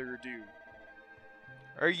without further ado.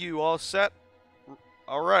 Are you all set?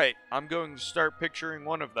 Alright, I'm going to start picturing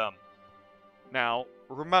one of them. Now,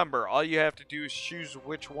 remember, all you have to do is choose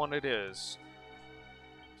which one it is.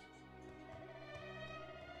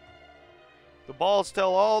 The balls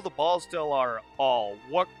tell all, the balls tell our all.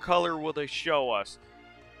 What color will they show us?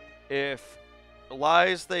 If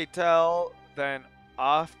lies they tell, then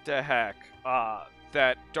off to heck.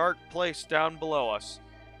 That dark place down below us.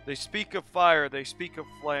 They speak of fire, they speak of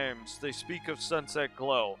flames, they speak of sunset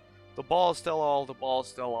glow. The balls tell all, the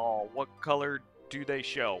balls tell all. What color do they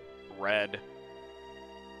show? Red.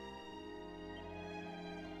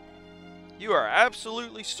 You are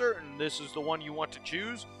absolutely certain this is the one you want to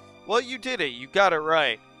choose? Well, you did it. You got it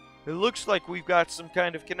right. It looks like we've got some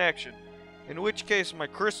kind of connection. In which case, my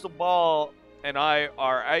crystal ball and I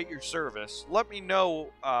are at your service. Let me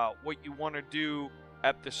know what you want to do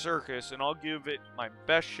at the circus, and I'll give it my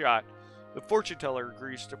best shot. The fortune teller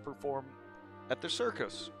agrees to perform at the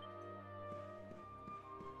circus.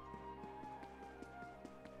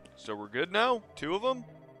 So we're good now? Two of them?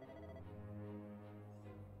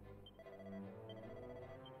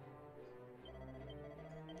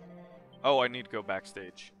 Oh, I need to go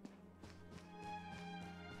backstage.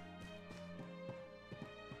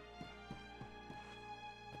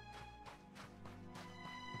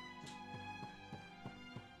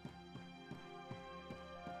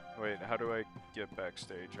 Wait, how do I get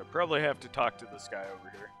backstage? I probably have to talk to this guy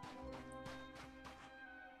over here.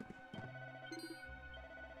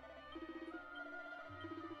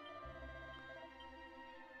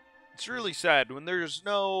 It's really sad when there's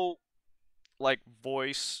no, like,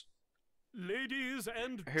 voice. Ladies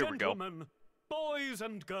and Here we go. gentlemen, boys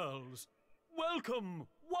and girls, welcome,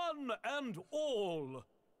 one and all.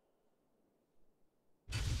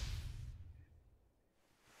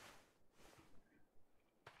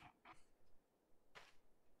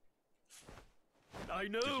 I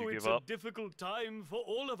know it's a difficult time for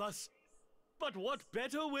all of us, but what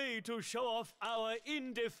better way to show off our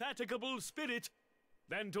indefatigable spirit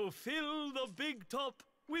than to fill the big top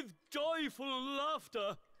with joyful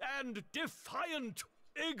laughter and defiant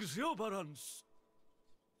exuberance?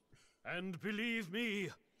 And believe me,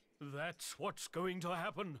 that's what's going to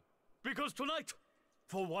happen. Because tonight,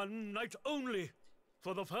 for one night only,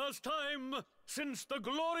 for the first time since the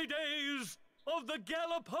glory days of the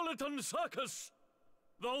Gallipolitan Circus,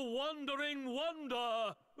 the Wandering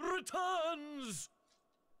Wonder returns!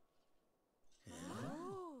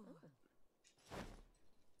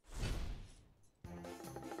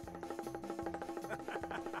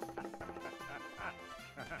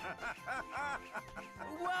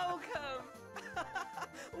 Welcome!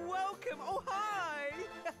 Welcome! Oh, hi!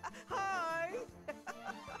 Hi!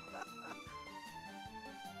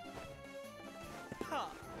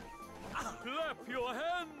 Clap your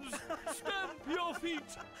hands, stamp your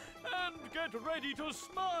feet, and get ready to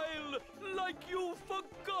smile like you've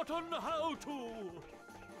forgotten how to.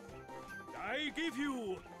 I give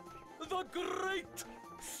you the Great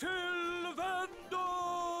Sylvando!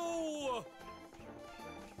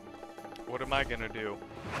 What am I gonna do?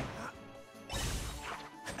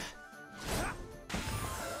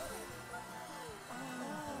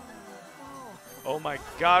 Oh my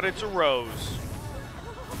god, it's a rose.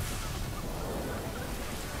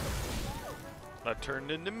 That turned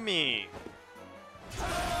into me.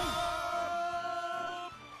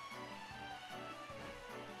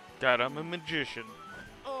 God, I'm a magician.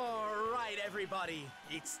 All right, everybody.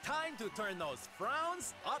 It's time to turn those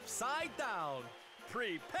frowns upside down.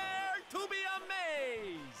 Prepare to be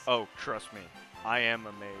amazed. Oh, trust me, I am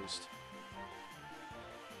amazed.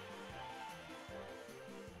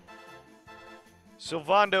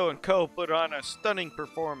 Sylvando and co. put on a stunning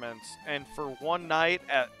performance, and for one night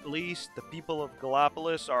at least, the people of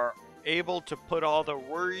Gallipolis are able to put all their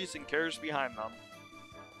worries and cares behind them.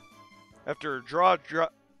 After a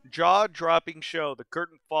jaw-dropping show, the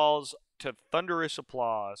curtain falls to thunderous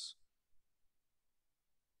applause.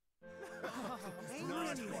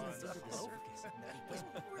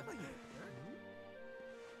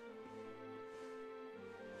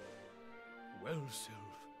 Well,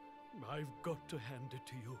 Sylv, I've got to hand it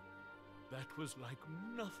to you. That was like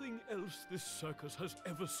nothing else this circus has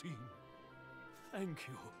ever seen. Thank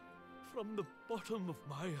you, from the bottom of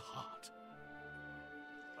my heart.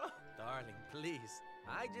 Oh, darling, please.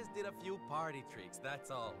 I just did a few party tricks,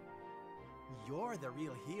 that's all. You're the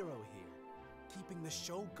real hero here. Keeping the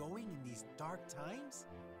show going in these dark times?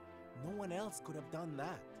 No one else could have done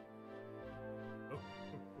that.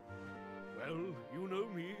 Well, you know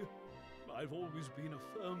me. I've always been a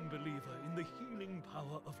firm believer in the healing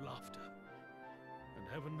power of laughter. And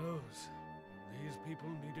heaven knows, these people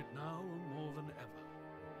need it now more than ever.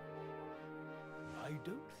 I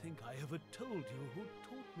don't think I ever told you who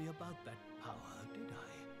taught me about that power, did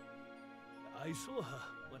I? I saw her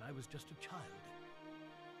when I was just a child.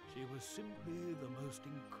 She was simply the most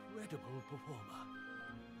incredible performer.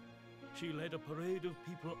 She led a parade of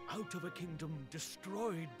people out of a kingdom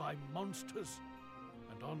destroyed by monsters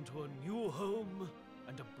and onto a new home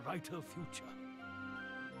and a brighter future.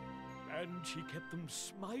 And she kept them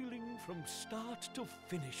smiling from start to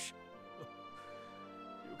finish.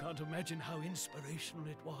 You can't imagine how inspirational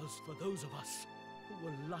it was for those of us who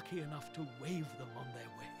were lucky enough to wave them on their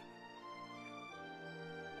way.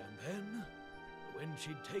 And then, when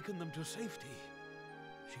she'd taken them to safety,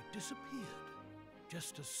 she disappeared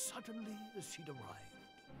just as suddenly as she'd arrived.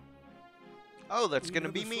 Oh, that's We gonna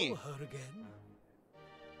never be me. saw her again.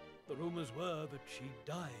 The rumors were that she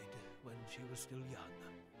died when she was still young.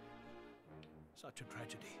 Such a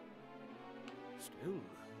tragedy. Still,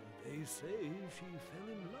 they say she fell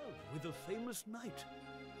in love with a famous knight,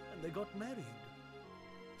 and they got married.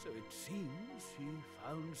 So it seems she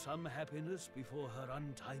found some happiness before her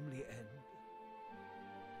untimely end.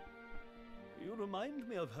 You remind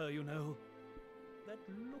me of her, you know. That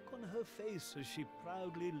look on her face as she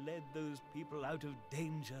proudly led those people out of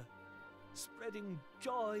danger, spreading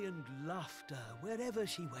joy and laughter wherever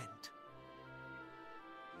she went.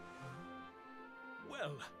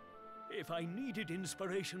 Well, if I needed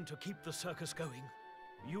inspiration to keep the circus going,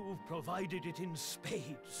 you've provided it in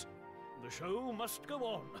spades. The show must go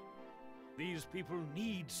on. These people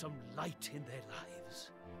need some light in their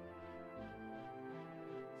lives.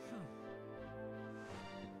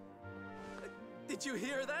 Did you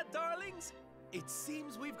hear that, darlings? It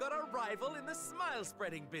seems we've got a rival in the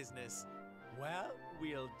smile-spreading business. Well,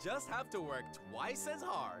 we'll just have to work twice as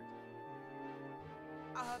hard.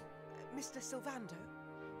 Mr. Sylvando,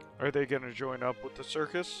 Are they gonna join up with the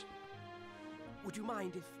circus? would you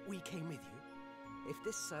mind if we came with you? If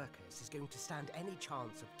this circus is going to stand any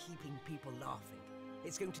chance of keeping people laughing,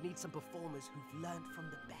 it's going to need some performers who've learned from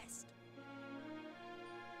the best.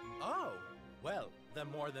 Oh, well, the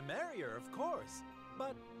more the merrier, of course.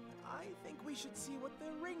 But I think we should see what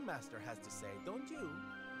the ringmaster has to say, don't you?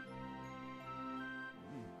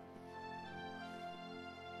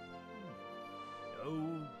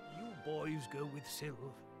 Oh, you boys go with Sylv.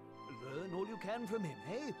 Learn all you can from him,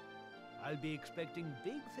 eh? I'll be expecting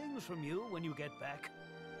big things from you when you get back.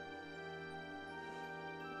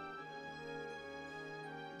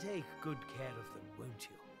 Take good care of them, won't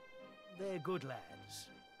you? They're good lads,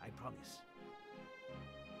 I promise.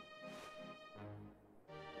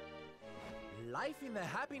 Life in the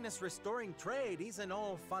happiness-restoring trade isn't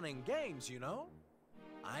all fun and games, you know?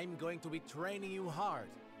 I'm going to be training you hard,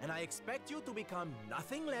 and I expect you to become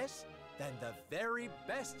nothing less than the very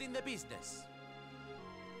best in the business.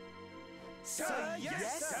 Sir,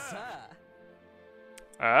 yes, sir.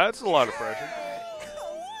 That's a lot of pressure.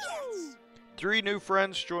 3 new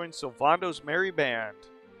friends join Sylvando's merry band.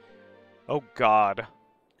 Oh god.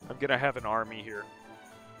 I'm gonna have an army here.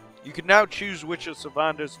 You can now choose which of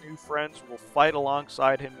Sylvando's new friends will fight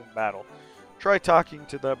alongside him in battle. Try talking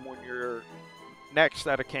to them when you're next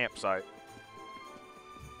at a campsite.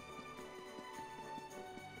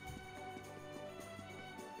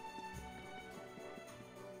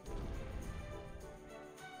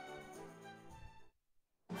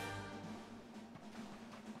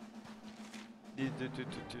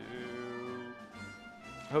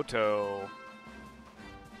 Hotel.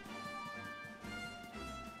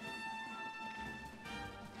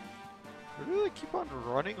 Where do they keep on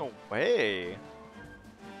running away?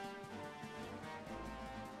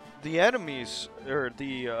 The enemies, or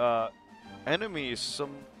the enemies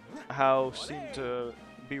somehow seem to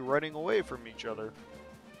be running away from each other.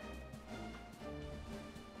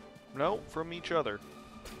 No, from each other.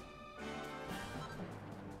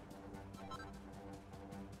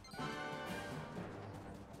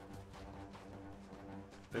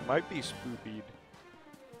 They might be spoopied.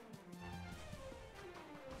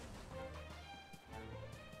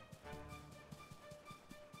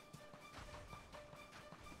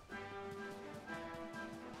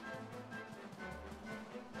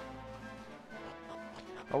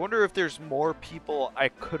 I wonder if there's more people I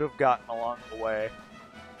could have gotten along the way.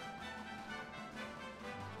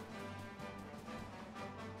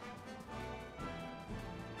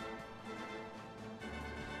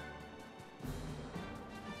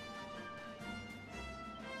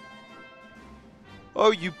 Oh,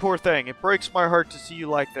 you poor thing. It breaks my heart to see you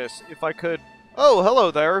like this. If I could... Oh, hello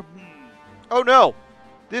there. Oh, no.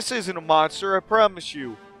 This isn't a monster, I promise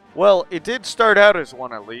you. Well, it did start out as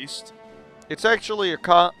one, at least. It's actually a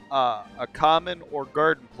common or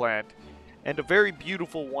garden plant, and a very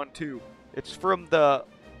beautiful one, too. It's from the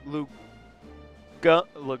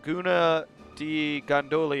Laguna di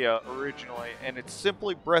Gondolia originally, and it's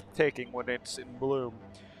simply breathtaking when it's in bloom.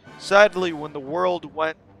 Sadly, when the world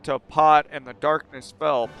went to pot and the darkness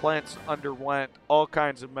fell, plants underwent all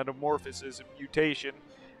kinds of metamorphosis and mutation,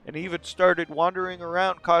 and even started wandering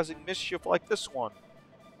around causing mischief like this one.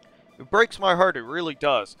 It breaks my heart, it really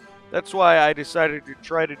does. That's why I decided to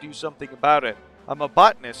try to do something about it. I'm a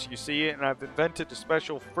botanist, you see, and I've invented a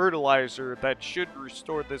special fertilizer that should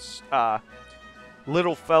restore this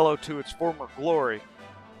little fellow to its former glory.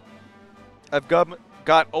 I've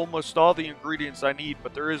got almost all the ingredients I need,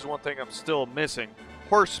 but there is one thing I'm still missing.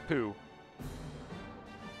 Horse poo.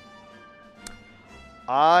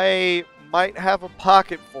 I might have a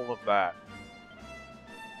pocket full of that.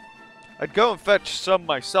 I'd go and fetch some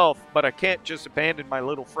myself, but I can't just abandon my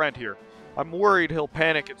little friend here. I'm worried he'll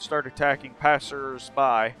panic and start attacking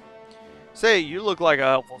passers-by. Say, you look like a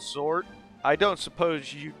helpful sort. I don't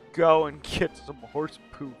suppose you'd go and get some horse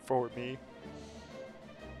poo for me.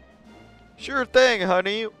 Sure thing,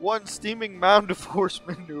 honey. One steaming mound of horse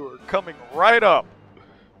manure coming right up.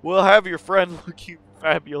 We'll have your friend looking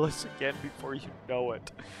fabulous again before you know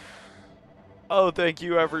it. Oh, thank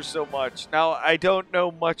you ever so much. Now, I don't know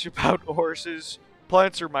much about horses.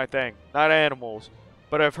 Plants are my thing, not animals.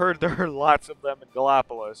 But I've heard there are lots of them in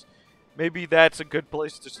Gallipolis. Maybe that's a good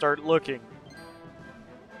place to start looking.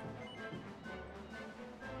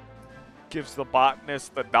 Gives the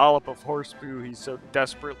botanist the dollop of horse poo he so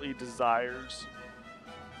desperately desires.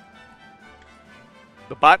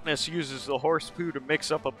 The botanist uses the horse poo to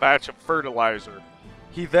mix up a batch of fertilizer.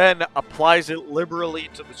 He then applies it liberally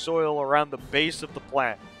to the soil around the base of the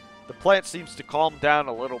plant. The plant seems to calm down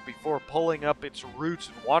a little before pulling up its roots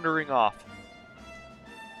and wandering off.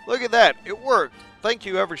 Look at that! It worked! Thank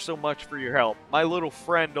you ever so much for your help. My little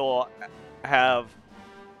friend will have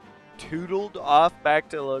tootled off back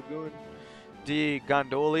to Laguna di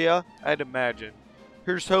Gondolia, I'd imagine.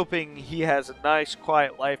 Here's hoping he has a nice,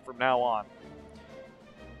 quiet life from now on.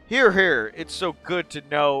 Here, here, it's so good to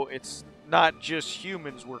know it's not just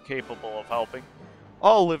humans were capable of helping.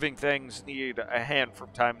 All living things need a hand from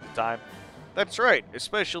time to time. That's right,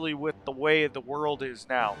 especially with the way the world is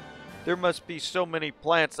now. There must be so many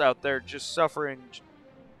plants out there suffering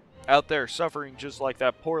just like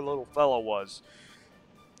that poor little fellow was.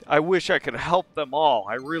 I wish I could help them all,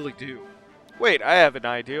 I really do. Wait, I have an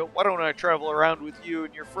idea. Why don't I travel around with you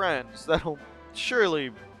and your friends? That's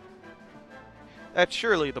surely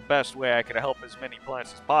the best way I could help as many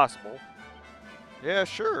plants as possible. Yeah,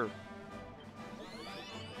 sure.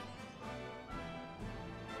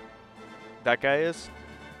 That guy is?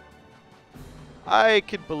 I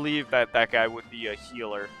could believe that guy would be a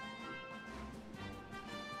healer.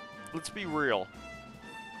 Let's be real.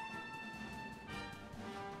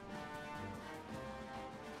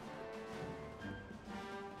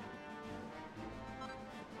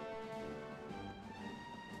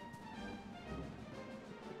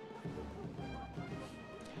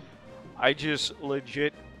 I just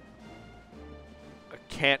legit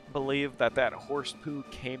can't believe that horse poo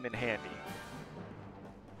came in handy.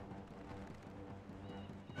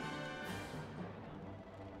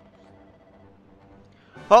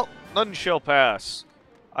 Well, none shall pass.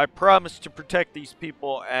 I promise to protect these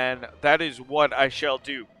people, and that is what I shall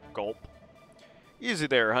do. Gulp. Easy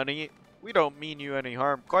there, honey. We don't mean you any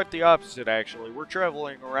harm. Quite the opposite, actually. We're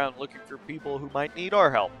traveling around looking for people who might need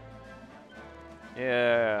our help.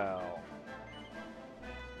 Yeah.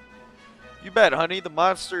 You bet, honey. The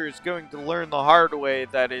monster is going to learn the hard way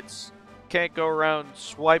that it's can't go around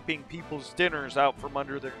swiping people's dinners out from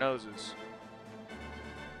under their noses.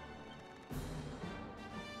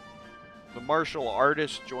 The martial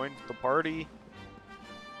artist joined the party.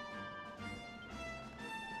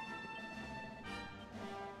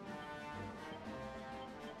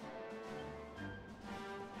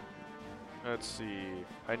 Let's see.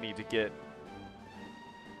 I need to get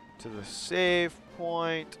to the save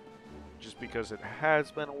point just because it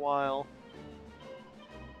has been a while.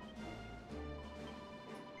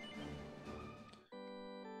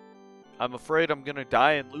 I'm afraid I'm gonna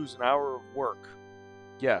die and lose an hour of work.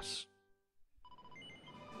 Yes.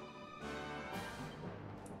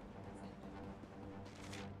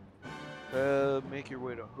 Make your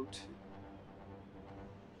way to hotel.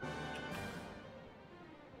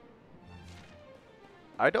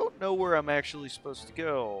 I don't know where I'm actually supposed to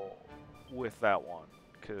go with that one,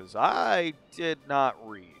 because I did not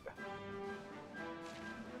read.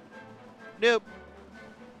 Nope.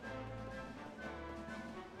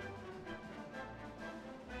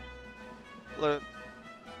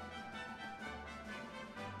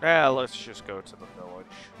 Let's just go to the village.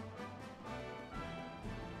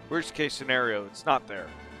 Worst case scenario, it's not there.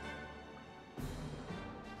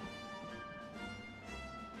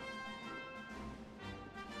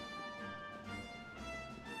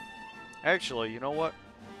 Actually, you know what?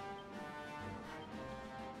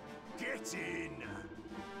 Get in!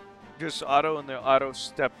 Just auto and the auto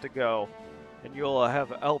step to go. And you'll have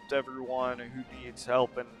helped everyone who needs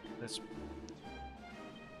help in this.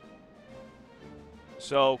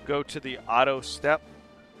 So, go to the auto step.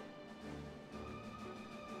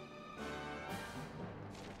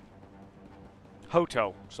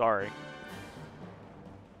 Hoto, sorry.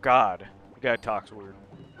 God, the guy talks weird.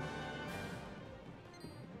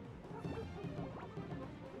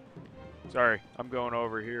 Sorry, I'm going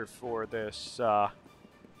over here for this, the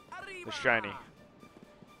shiny.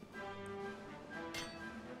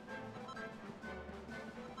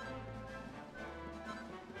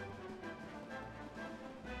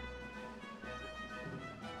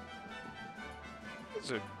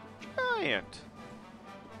 It's a giant.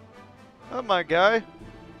 Oh, my guy.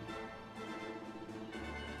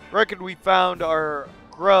 Reckon we found our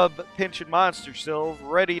grub pinching monster Sylve,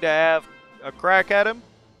 ready to have a crack at him.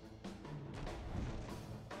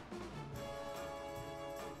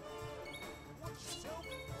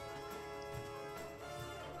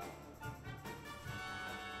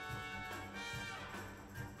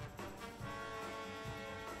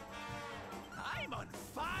 I'm on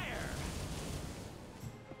fire!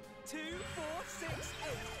 2, 4, 6, 8.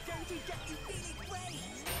 Going to get you feeling great!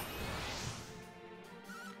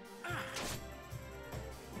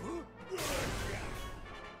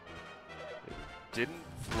 Didn't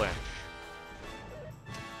flinch.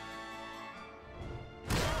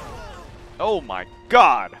 Oh my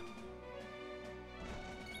god!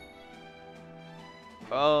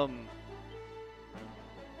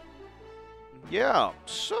 Yeah,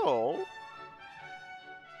 so...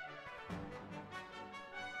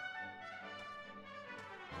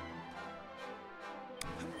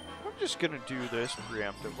 I'm just gonna do this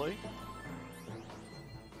preemptively.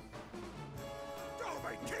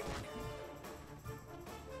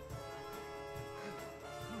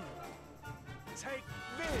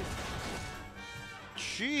 this!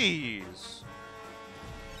 Jeez.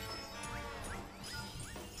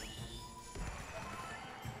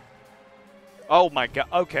 Oh my god.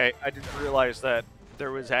 Okay, I didn't realize that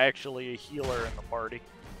there was actually a healer in the party.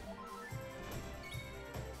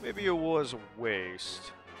 Maybe it was a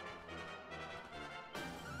waste.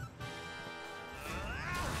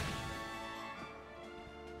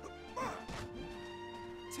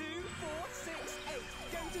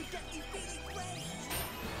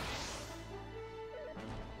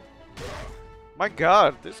 My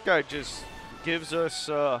god, this guy just gives us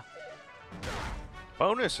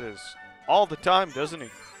bonuses all the time, doesn't he?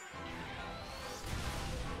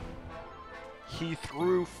 He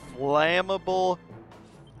threw flammable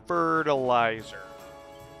fertilizer.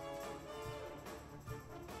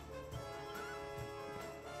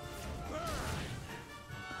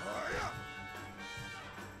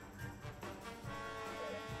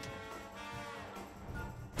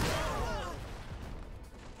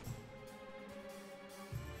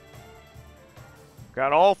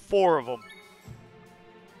 Got all 4 of them.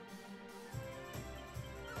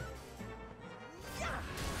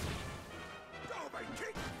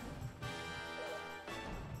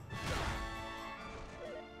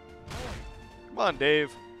 Come on,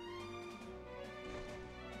 Dave.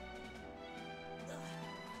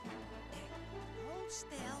 Hold still.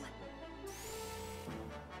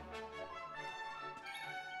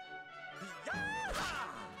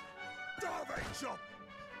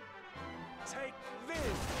 Take this.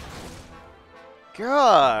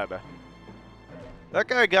 God. That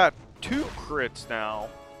guy got 2 crits now.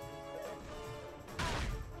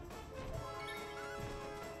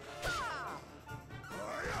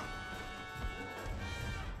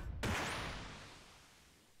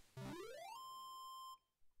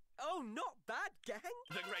 Oh, not bad, gang.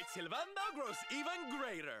 The great Sylvando grows even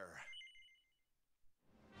greater.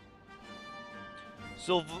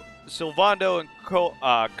 Sylvando and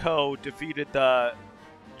Co defeated the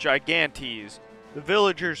Gigantes. The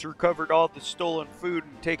villagers recovered all the stolen food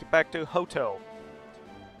and take it back to Hoto.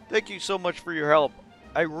 Thank you so much for your help.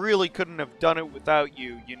 I really couldn't have done it without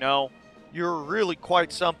you, you know? You're really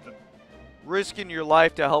quite something. Risking your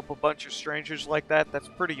life to help a bunch of strangers like that, that's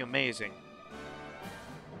pretty amazing.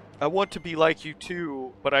 I want to be like you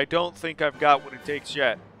too, but I don't think I've got what it takes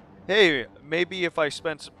yet. Hey, maybe if I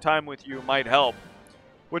spend some time with you, it might help.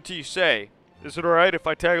 What do you say? Is it alright if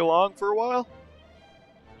I tag along for a while?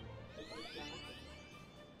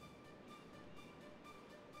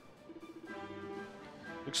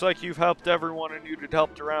 Looks like you've helped everyone and you'd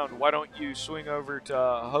helped around. Why don't you swing over to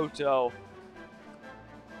Hotel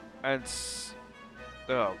and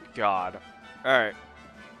oh god. Alright.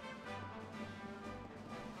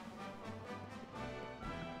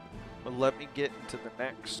 But let me get into the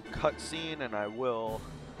next cutscene and I will.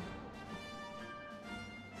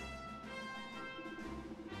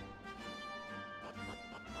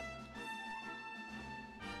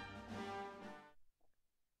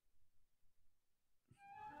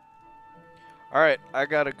 Alright, I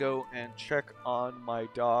gotta go and check on my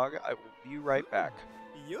dog. I will be right back.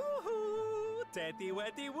 Yoo-hoo! Teddy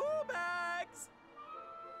Weddy Woobags!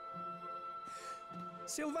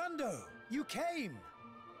 Sylvando, you came!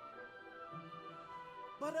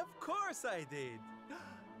 But of course I did.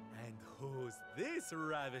 And who's this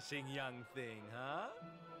ravishing young thing, huh?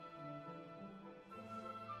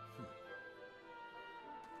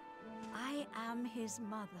 I am his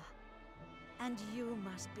mother, and you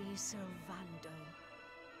must be Sylvando.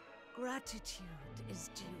 Gratitude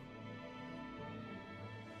is due.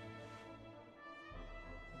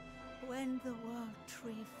 When the World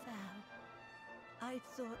Tree fell, I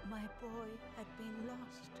thought my boy had been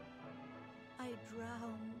lost. I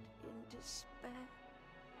drowned in despair.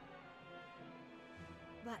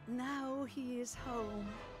 But now he is home.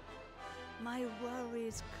 My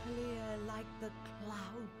worries clear like the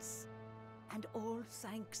clouds, and all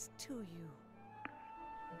thanks to you.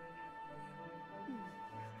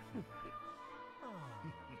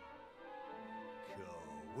 God,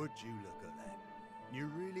 would you look at that? You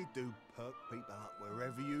really do perk people up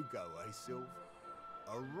wherever you go, eh, Sylv?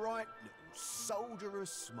 A right little soldier of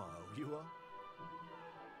smile, you are.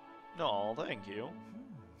 No, thank you.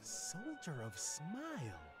 Soldier of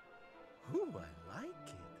smile. Ooh, I like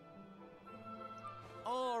it.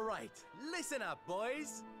 All right, listen up,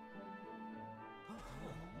 boys.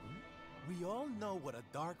 We all know what a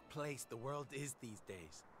dark place the world is these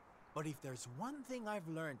days. But if there's one thing I've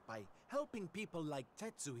learned by helping people like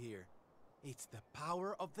Tetsu here, it's the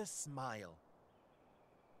power of the smile.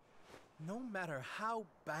 No matter how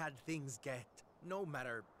bad things get, no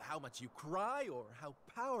matter how much you cry or how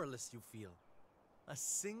powerless you feel, A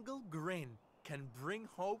single grin can bring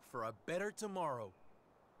hope for a better tomorrow.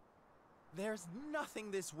 There's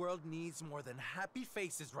nothing this world needs more than happy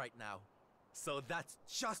faces right now. So that's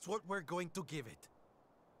just what we're going to give it.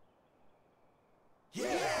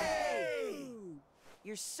 Yay!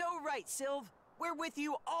 You're so right, Sylv. We're with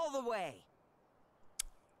you all the way.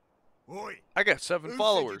 Oi! I got 7 who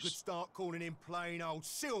followers. Said you could start calling him plain old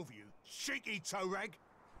Sylv, you cheeky toe rag?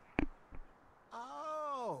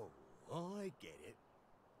 Oh, I get it.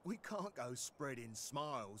 We can't go spreading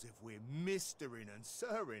smiles if we're mistering and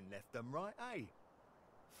sirring left and right, eh?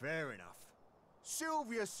 Fair enough.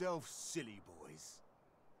 Sylv yourself, silly boys.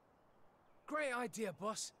 Great idea,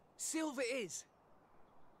 boss. Sylv it is.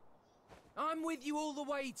 I'm with you all the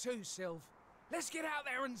way too, Sylv. Let's get out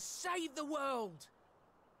there and save the world.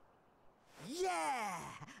 Yeah!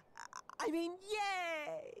 I mean,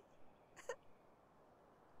 yay!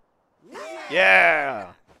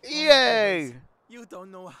 Yeah! Yay! You don't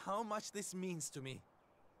know how much this means to me.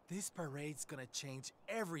 This parade's gonna change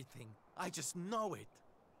everything. I just know it.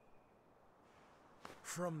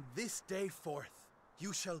 From this day forth,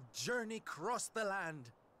 you shall journey across the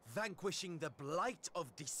land, vanquishing the blight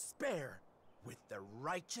of despair with the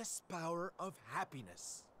righteous power of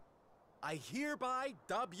happiness. I hereby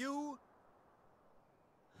dub you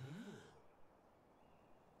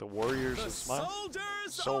The Warriors the of Smile?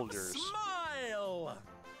 Soldiers of Smile!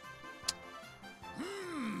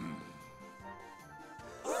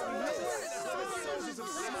 Soldiers of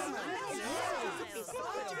Smile!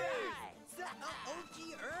 The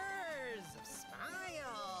OGers of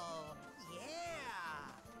Smile! Yeah!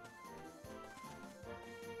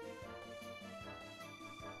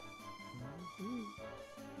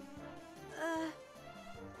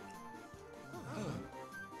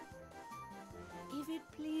 If it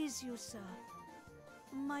please you, sir,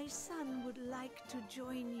 my son would like to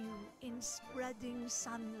join you in spreading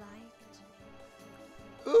sunlight.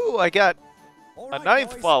 Ooh, I got All a right,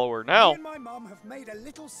 9th boys. follower Me now. and my mum have made a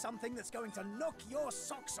little something that's going to knock your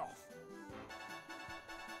socks off.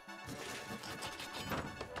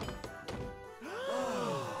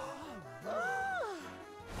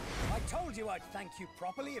 I told you I'd thank you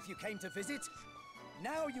properly if you came to visit.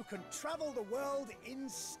 Now you can travel the world in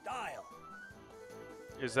style.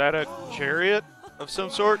 Is that a chariot of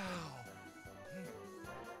some sort?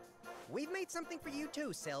 We've made something for you too,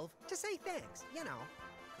 Sylv, to say thanks, you know.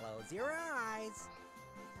 Close your eyes.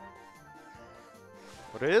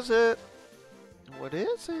 What is it? What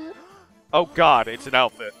is it? Oh god, it's an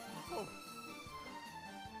outfit.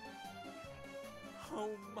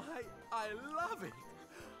 Oh my, I love it!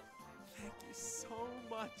 Thank you so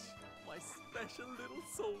much, my special little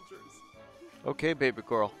soldiers. Okay, baby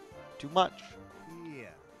girl. Too much.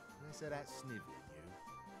 Yeah, less of that snivelling, you.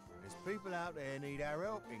 There's people out there need our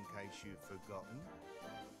help, in case you've forgotten.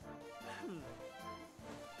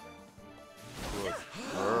 Good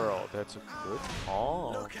girl. That's a good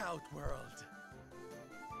call. Look out, world.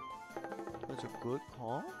 That's a good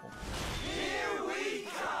call. Here we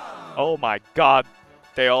come! Oh my god.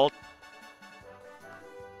 They all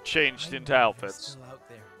changed into outfits. Still out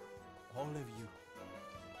there, all of you.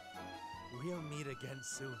 We'll meet again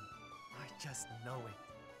soon. I just know it.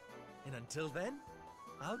 And until then,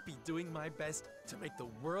 I'll be doing my best to make the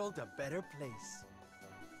world a better place.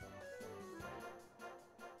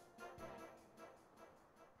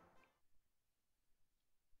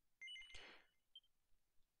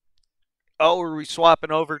 Oh, are we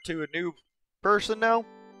swapping over to a new person now?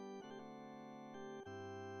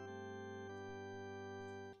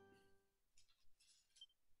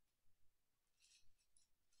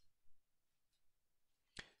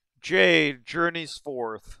 Jade journeys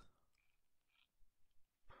forth.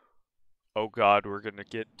 Oh god, we're gonna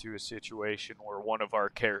get into a situation where one of our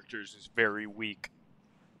characters is very weak.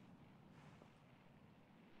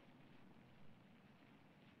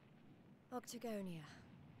 Octagonia.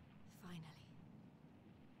 Finally.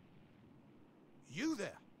 You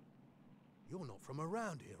there? You're not from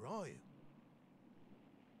around here, are you?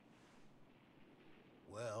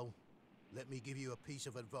 Well, let me give you a piece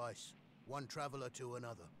of advice. One traveller to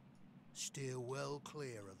another. Steer well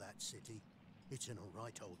clear of that city. It's in a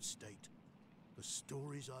right old state. The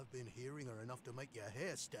stories I've been hearing are enough to make your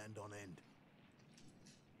hair stand on end.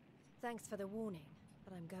 Thanks for the warning,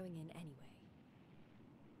 but I'm going in anyway.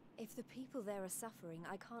 If the people there are suffering,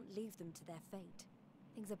 I can't leave them to their fate.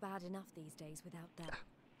 Things are bad enough these days without them.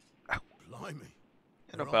 Blimey.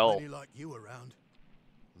 And There a aren't bell. many like you around.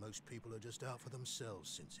 Most people are just out for themselves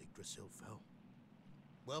since Yggdrasil fell.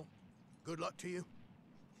 Well, good luck to you.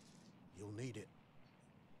 You'll need it.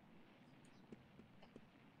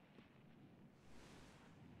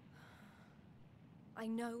 I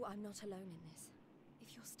know I'm not alone in this.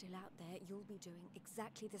 If you're still out there, you'll be doing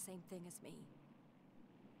exactly the same thing as me.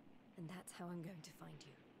 And that's how I'm going to find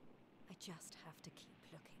you. I just have to keep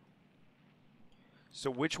looking. So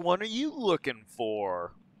which one are you looking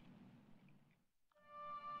for?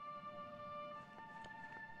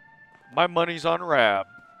 My money's on Rab.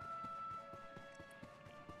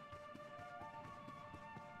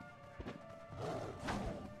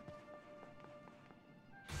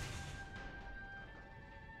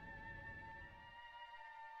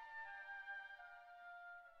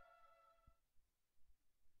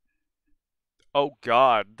 Oh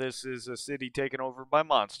god, this is a city taken over by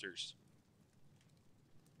monsters.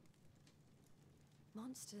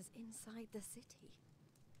 Monsters inside the city.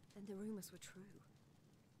 Then the rumors were true.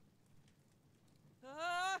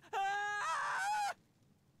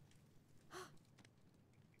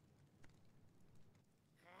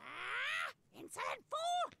 Insolent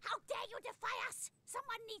fool! How dare you defy us!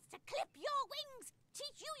 Someone needs to clip your wings!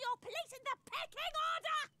 Teach you your place in the pecking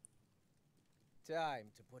order!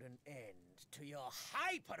 Time to put an end to your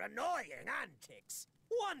hyper-annoying antics,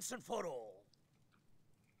 once and for all.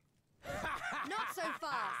 Not so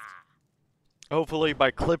fast! Hopefully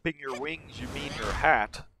by clipping your wings you mean your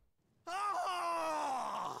hat. What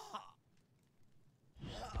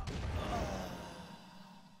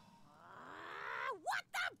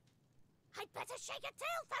the? I'd better shake a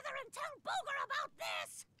tail feather and tell Boger about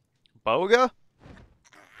this! Boga?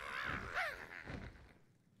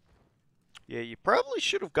 Yeah, you probably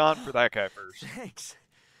should have gone for that guy first. Thanks.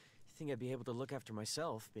 You think I'd be able to look after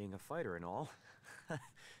myself, being a fighter and all?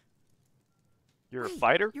 You're Wait, a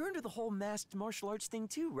fighter? You're into the whole masked martial arts thing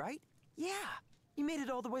too, right? Yeah. You made it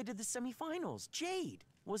all the way to the semifinals. Jade,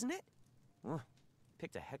 wasn't it? Well,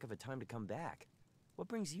 picked a heck of a time to come back. What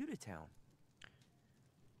brings you to town?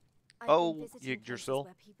 I've been visiting places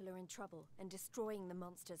where people are in trouble and destroying the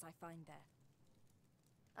monsters I find there.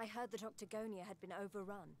 I heard that Octagonia had been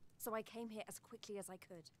overrun, so I came here as quickly as I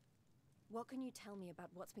could. What can you tell me about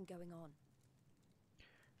what's been going on?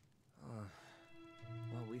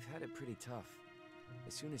 Well, we've had it pretty tough.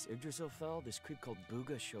 As soon as Yggdrasil fell, this creep called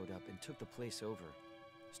Booga showed up and took the place over.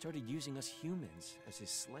 Started using us humans as his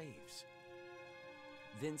slaves.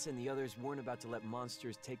 Vince and the others weren't about to let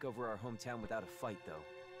monsters take over our hometown without a fight, though.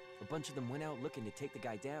 A bunch of them went out looking to take the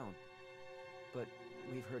guy down. But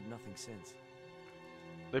we've heard nothing since.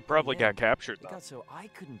 They probably got captured, though. It got so I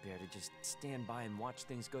couldn't bear to just stand by and watch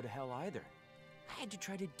things go to hell either. I had to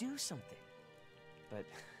try to do something. But,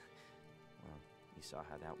 well, you saw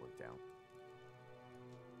how that worked out.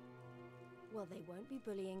 Well, they won't be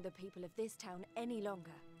bullying the people of this town any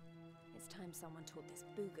longer. It's time someone taught this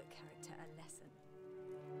Booga character a lesson.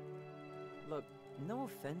 Look, no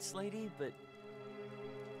offense, lady, but...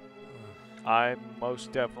 I'm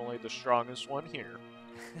most definitely the strongest one here.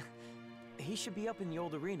 He should be up in the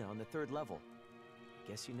old arena on the 3rd level.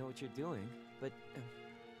 Guess you know what you're doing, but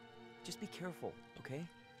just be careful, okay?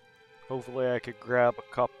 Hopefully I could grab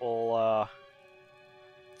a couple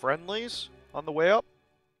friendlies on the way up.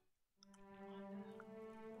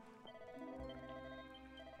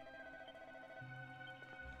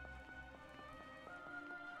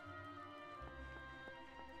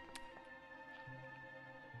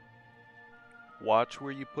 Watch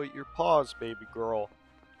where you put your paws, baby girl.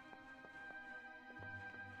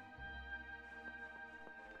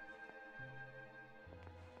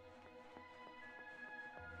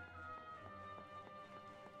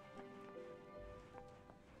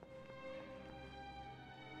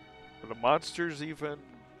 Are the monsters even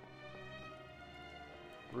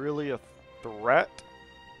really a threat?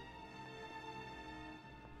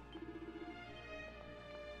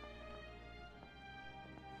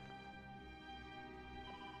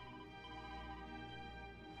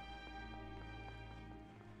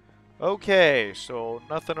 Okay, so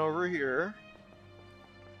nothing over here.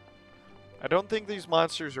 I don't think these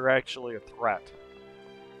monsters are actually a threat.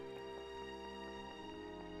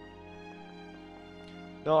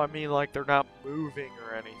 No, I mean like they're not moving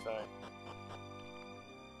or anything.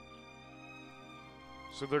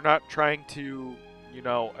 So they're not trying to, you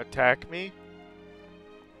know, attack me.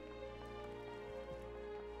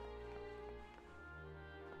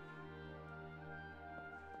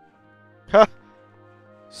 Huh.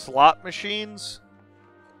 Slot machines?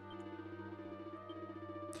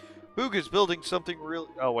 Booga's building something real.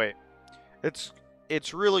 Oh wait, it's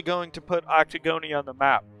really going to put Octagonia on the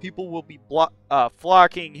map. People will be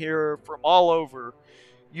flocking here from all over.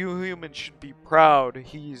 You humans should be proud.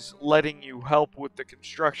 He's letting you help with the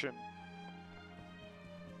construction.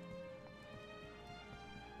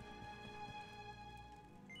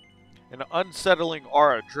 An unsettling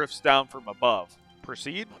aura drifts down from above.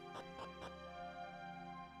 Proceed.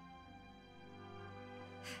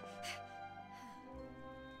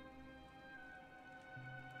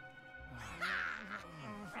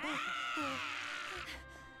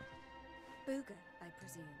 Booger, I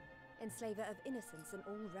presume. Enslaver of innocence and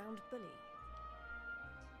all-round bully.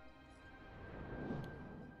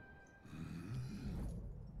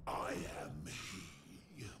 I am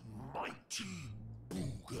he, mighty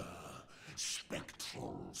Booger,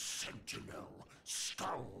 spectral sentinel,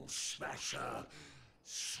 skull smasher,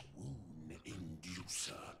 swoon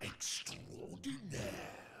inducer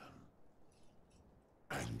extraordinaire.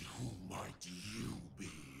 And who might you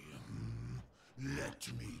be? Let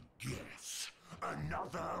me guess.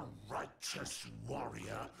 Another righteous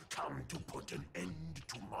warrior come to put an end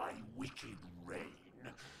to my wicked reign.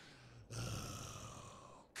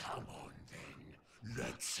 Come on then,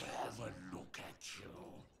 let's have a look at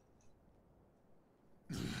you.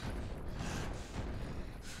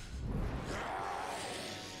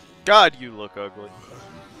 God, you look ugly.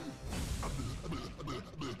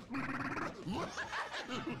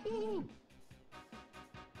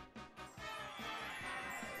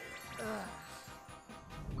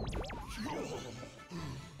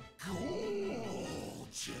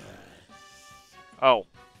 Oh,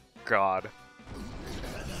 God.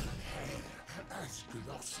 As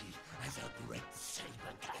glossy as a great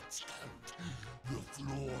saber cat's coat, the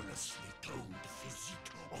flawlessly toned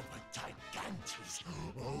physique of a gigantis.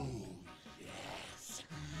 Oh, yes,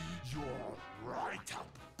 you're right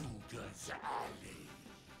up Booger's alley.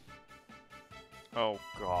 Oh,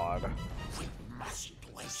 God. We mustn't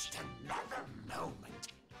waste another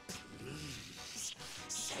moment. Please,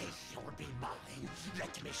 say you'll be mine.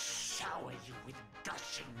 Let me shower you with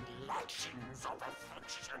gushing lashings of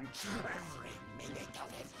affection every minute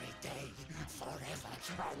of every day, forever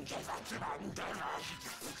and ever and ever.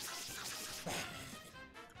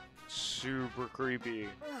 Super creepy.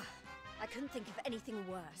 I couldn't think of anything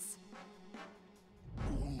worse.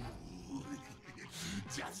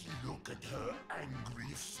 Just look at her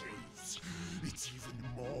angry face. It's even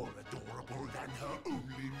more adorable than her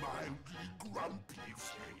only mildly grumpy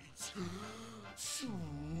face.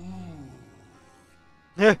 Swoon.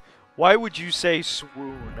 Why would you say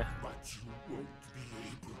swoon? But you won't be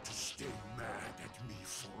able to stay mad at me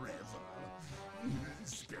forever.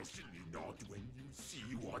 Especially not when you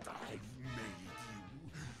see what I've made you.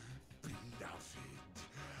 Beloved,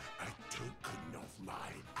 a token of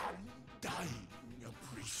my undying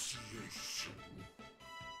appreciation.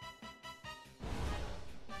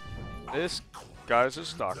 This guy's a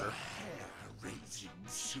stalker. The hair-raising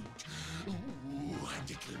suit. Ooh,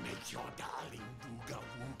 and it'll make your darling Booga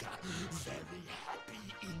Wooga very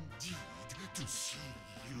happy indeed to see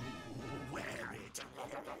you wear it.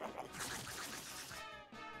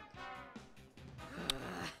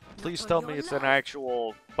 Please tell me it's an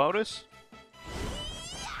actual bonus.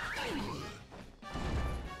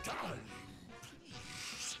 Darling,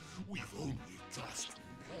 please. We've only just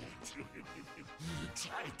met.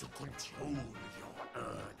 Try to control your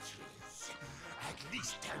urges. At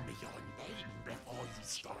least tell me your name before you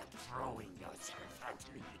start throwing yourself at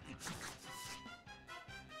me.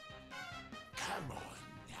 Come on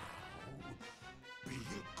now. Be a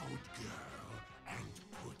good girl and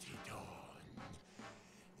put it on.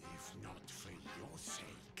 If not for your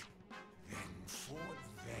sake, then for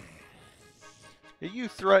theirs. Are you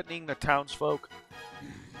threatening the townsfolk?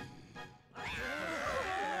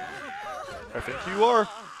 I think you are. I've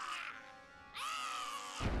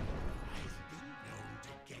been known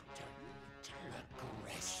to get a little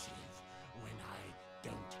aggressive when I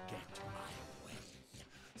don't get my way.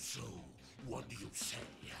 So, what do you say,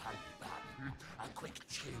 honey bun? A quick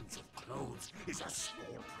change of clothes is a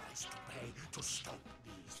small price to pay to stop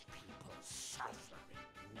these people suffering,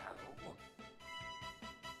 no?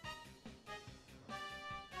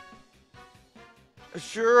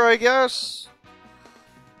 Sure, I guess.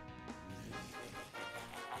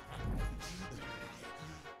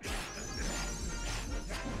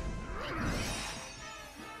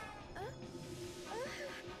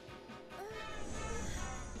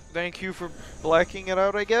 Thank you for blacking it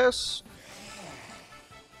out, I guess.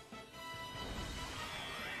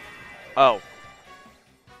 Oh.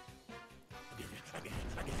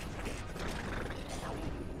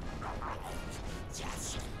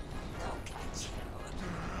 Just look at you.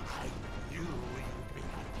 I knew you'd be a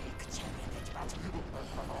picture in it, but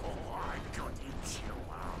oh, I could eat you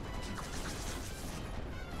up.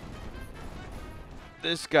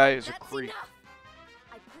 This guy is a That's creep. enough!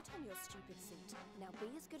 I put on your stupid suit. Now be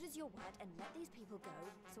as good as your word and let these people go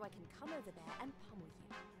so I can come over there and pummel you.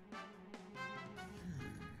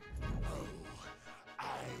 Oh,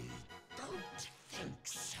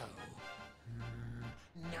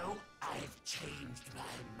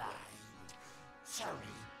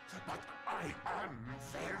 sorry, but I am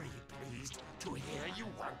very pleased to hear you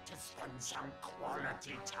want to spend some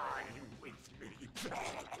quality time with me.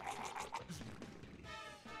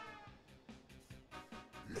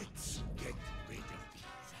 Let's get rid of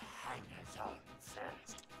these hangers-on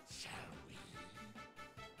first, shall we?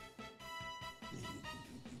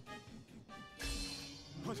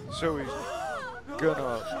 So he's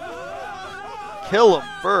gonna kill him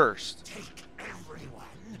first. Take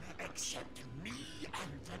everyone except me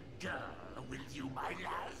and the girl with you, my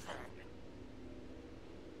love.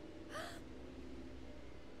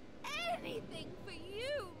 Anything for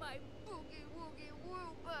you, my boogie woogie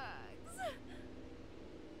woo bugs.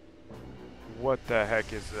 What the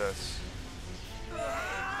heck is this?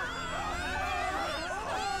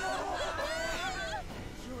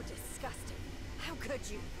 You're disgusting. How could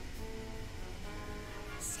you?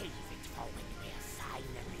 Save it for when we're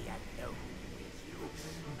finally alone with you,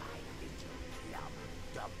 my little plum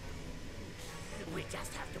dumpling. We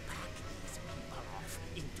just have to pack these people off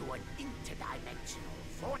into an interdimensional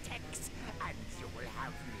vortex, and you will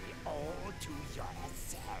have me all to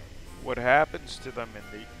yourself. What happens to them in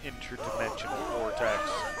the interdimensional vortex?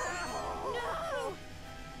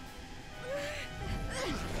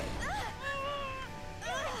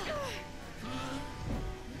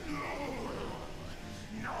 No!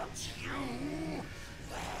 Not you!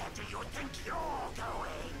 Where do you think you're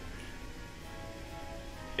going?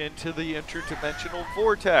 Into the interdimensional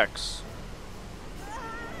vortex.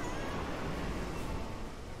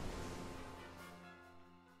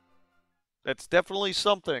 That's definitely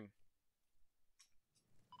something.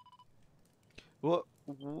 What?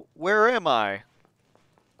 Where am I?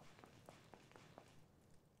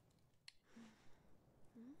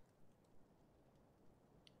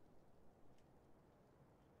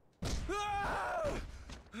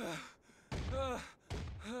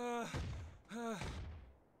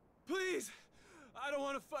 Please, I don't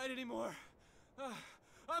want to fight anymore.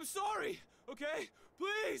 I'm sorry, okay?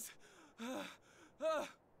 Please.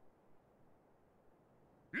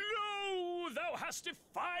 Lo, thou hast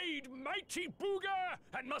defied mighty Booga,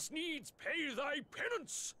 and must needs pay thy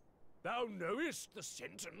penance. Thou knowest the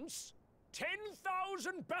sentence.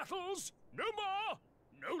 10,000 battles, no more,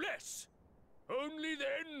 no less. Only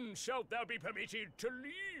then shalt thou be permitted to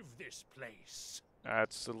leave this place.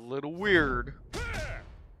 That's a little weird.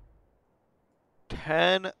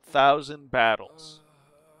 10,000 battles.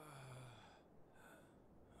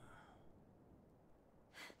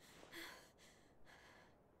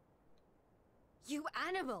 You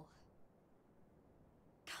animal!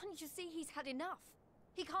 Can't you see he's had enough?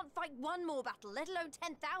 He can't fight one more battle, let alone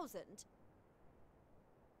 10,000.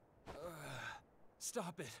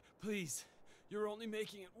 Stop it, please. You're only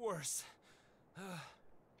making it worse.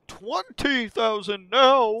 20,000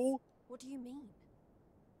 now! What do you mean?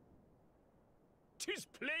 'Tis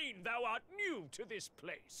plain thou art new to this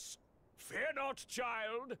place. Fear not,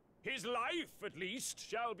 child. His life, at least,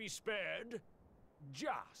 shall be spared.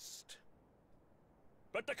 Just.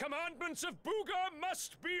 But the commandments of Booga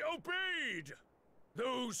must be obeyed.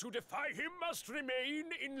 Those who defy him must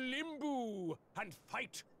remain in limbo and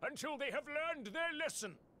fight until they have learned their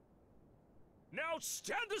lesson. Now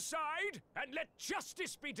stand aside and let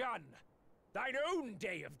justice be done. Thine own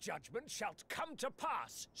day of judgment shalt come to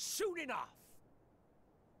pass soon enough.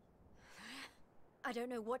 I don't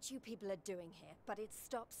know what you people are doing here, but it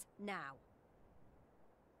stops now.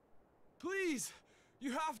 Please,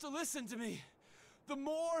 you have to listen to me. The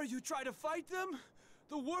more you try to fight them,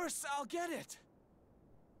 the worse I'll get it.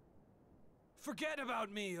 Forget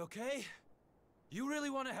about me, okay? You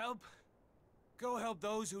really want to help? Go help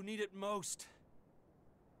those who need it most.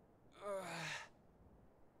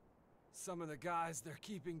 Some of the guys they're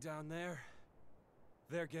keeping down there,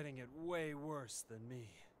 they're getting it way worse than me.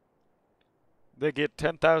 They get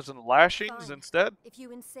 10,000 lashings Fine, instead? if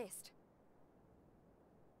you insist.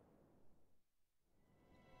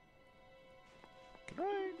 Can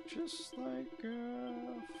I just, like,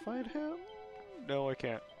 fight him? No, I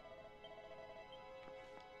can't.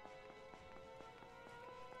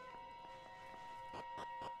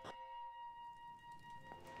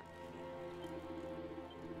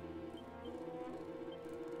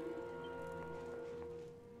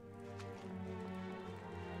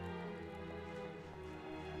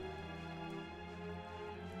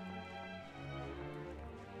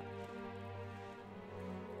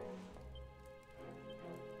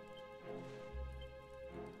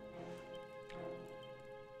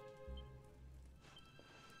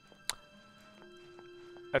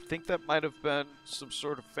 I think that might have been some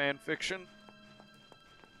sort of fan fiction.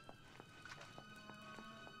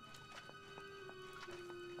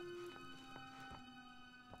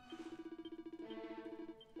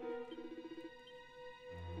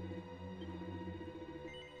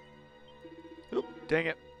 Dang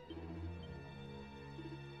it.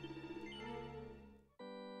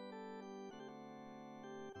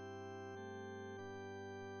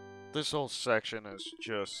 This whole section is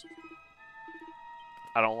just...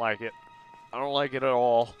 I don't like it. I don't like it at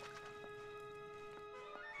all.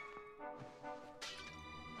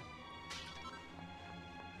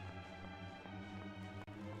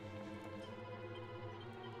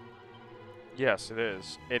 Yes, it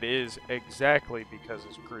is. It is exactly because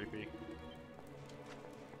it's creepy.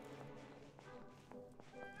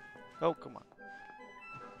 Oh, come on.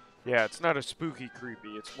 Yeah, it's not a spooky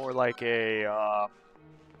creepy. It's more like a,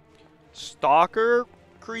 stalker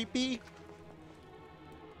creepy?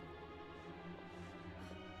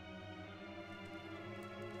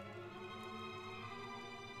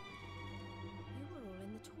 You were all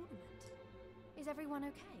in the tournament. Is everyone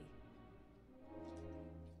okay?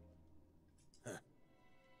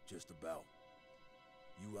 Just about.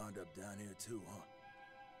 You wound up down here too, huh?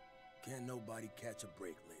 Can't nobody catch a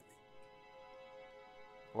break lately.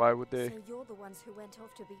 Why would they? So you're the ones who went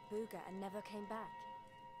off to beat Booga and never came back.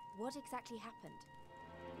 What exactly happened?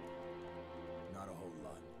 Not a whole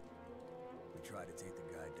lot. We tried to take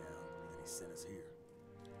the guy down, and then he sent us here.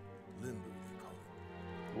 Limbo,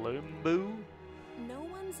 they call it. Limbo? No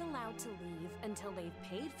one's allowed to leave until they've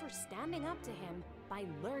paid for standing up to him by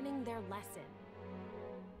learning their lesson.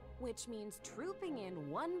 Which means trooping in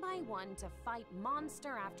one by one to fight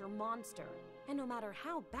monster after monster. And no matter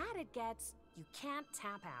how bad it gets, you can't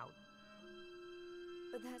tap out.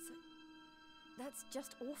 But that's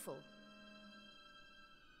just awful.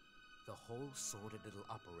 The whole sordid little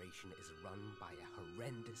operation is run by a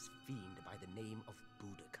horrendous fiend by the name of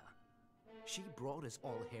Boudica. She brought us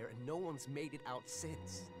all here and no one's made it out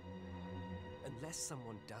since. Unless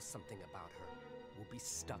someone does something about her, we'll be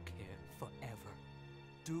stuck here forever.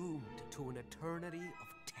 Doomed to an eternity of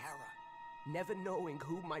terror, never knowing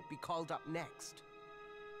who might be called up next.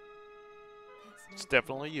 It's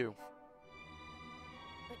definitely you.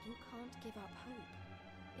 But you can't give up hope.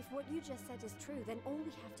 If what you just said is true, then all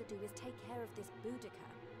we have to do is take care of this Boudica,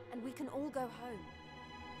 and we can all go home.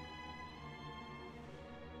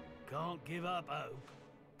 Can't give up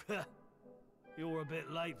hope? You're a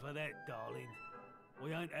bit late for that, darling.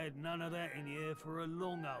 We ain't had none of that in here for a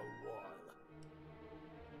long old while.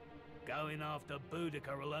 Going after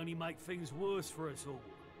Boudica will only make things worse for us all.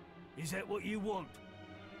 Is that what you want?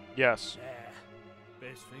 Yes. Nah.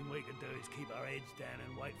 Best thing we can do is keep our heads down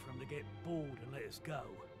and wait for him to get bored and let us go.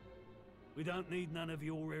 We don't need none of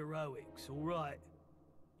your heroics, all right?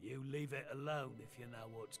 You leave it alone if you know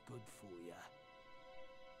what's good for you.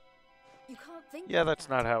 You can't think Yeah, like that's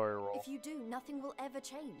that. not how I roll. If you do, nothing will ever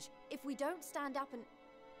change. If we don't stand up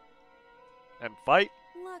And fight?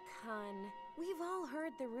 Look, hun, we've all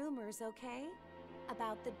heard the rumors, okay?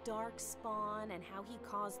 About the Dark Spawn and how he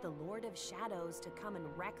caused the Lord of Shadows to come and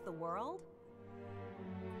wreck the world?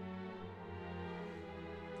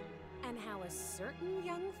 And how a certain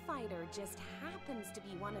young fighter just happens to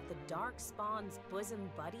be one of the Dark Spawn's bosom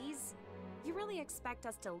buddies? You really expect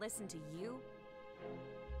us to listen to you?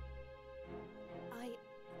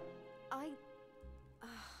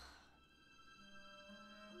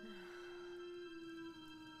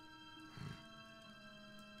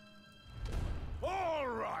 All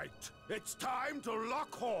right, it's time to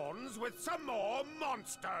lock horns with some more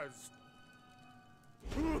monsters.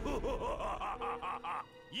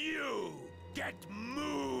 You get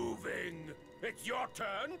moving. It's your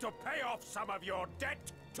turn to pay off some of your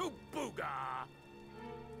debt to Booga.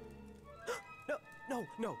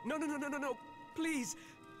 No. Please.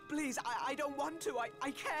 Please, I don't want to.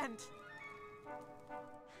 I can't.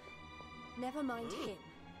 never mind him.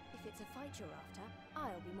 If it's a fight you're after,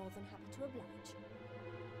 I'll be more than happy to oblige.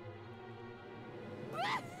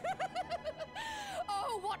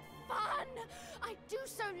 Oh, what fun! I do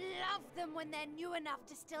so love them when they're new enough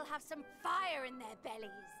to still have some fire in their bellies.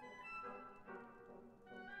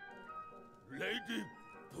 Lady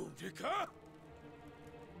Boudica?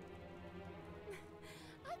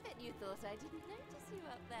 I bet you thought I didn't notice you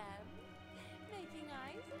up there, making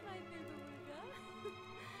eyes at my booga-wooga.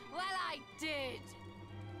 Well, I did!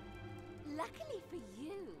 Luckily for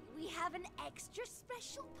you, we have an extra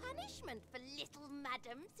special punishment for little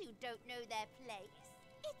madams who don't know their place.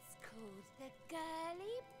 It's called the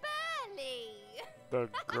Girly Burly. The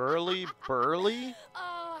Girly Burly?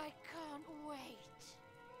 Oh, I can't wait.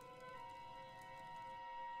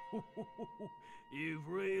 You've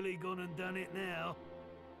really gone and done it now.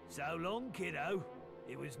 So long, kiddo.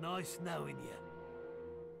 It was nice knowing you.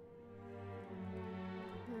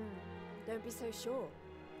 Don't be so sure.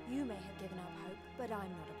 You may have given up hope, but I'm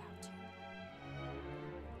not about to.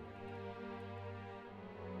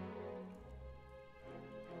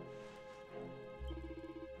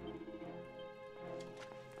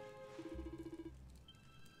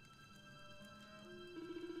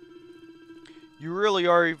 You really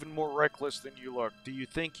are even more reckless than you look. Do you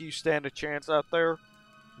think you stand a chance out there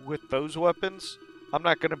with those weapons? I'm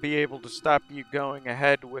not going to be able to stop you going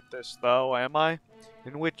ahead with this, though, am I?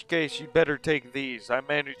 In which case, you'd better take these. I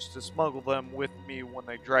managed to smuggle them with me when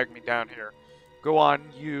they dragged me down here. Go on,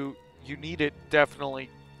 you need it definitely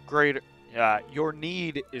greater. Your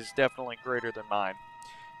need is definitely greater than mine.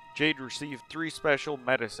 Jade received 3 special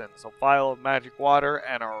medicines, a vial of magic water,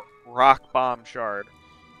 and a rock bomb shard.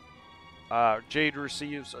 Jade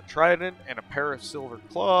receives a trident and a pair of silver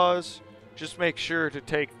claws. Just make sure to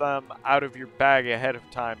take them out of your bag ahead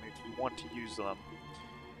of time if you want to use them.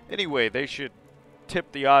 Anyway, they should tip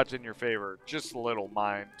the odds in your favor. Just a little,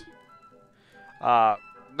 mind.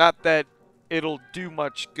 Not that it'll do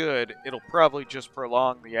much good. It'll probably just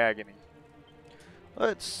prolong the agony.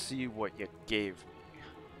 Let's see what you gave me.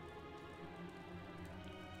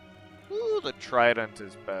 Ooh, the trident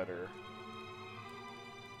is better.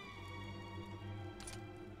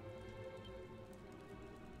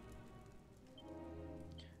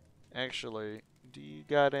 Actually, do you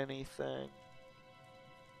got anything?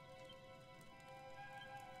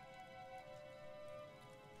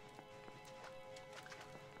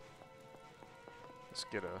 Let's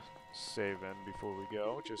get a save in before we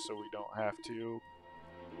go, just so we don't have to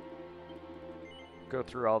go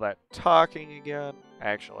through all that talking again.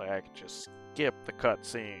 Actually, I could just skip the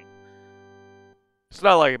cutscene. It's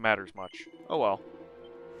not like it matters much. Oh well.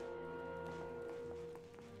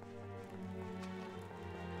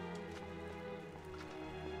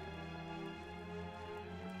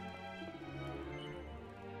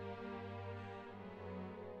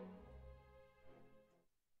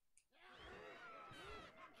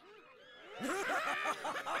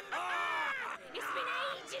 It's been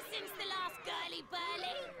ages since the last girly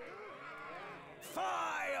burly.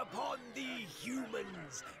 Fie upon thee,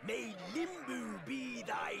 humans! May Limbu be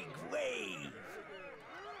thy grave!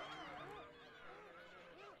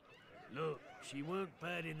 Look, she weren't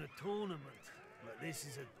bad in the tournament, but this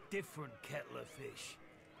is a different kettle of fish.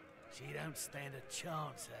 She don't stand a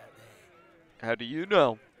chance out there. How do you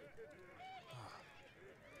know?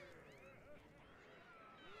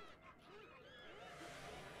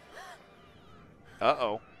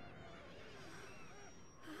 Uh-oh.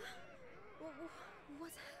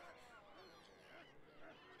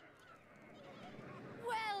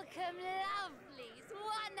 Welcome, lovelies,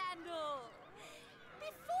 one and all.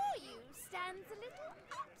 Before you stands a little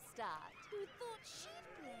upstart who thought she'd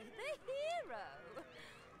play the hero.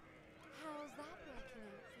 How's that working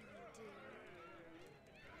out for you, dear?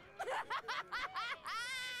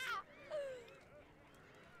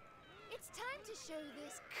 It's time to show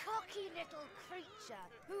this cocky little creature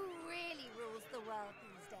who really rules the world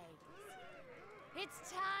these days.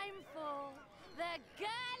 It's time for the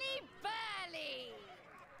Girly Burly!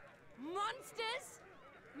 Monsters,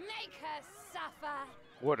 make her suffer!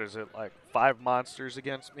 What is it, like 5 monsters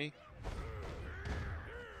against me?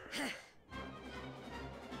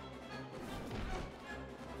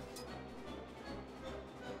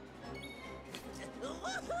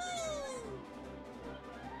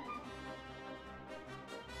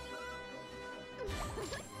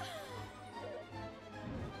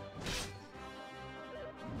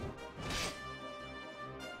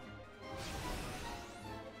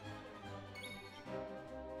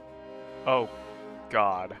 Oh,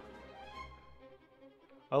 God.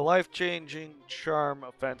 A life-changing charm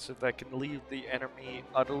offensive that can leave the enemy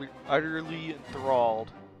utterly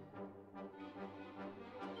enthralled.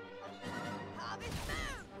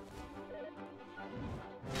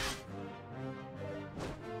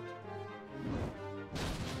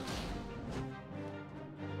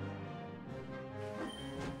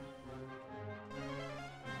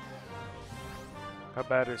 How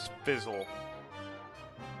bad is Fizzle?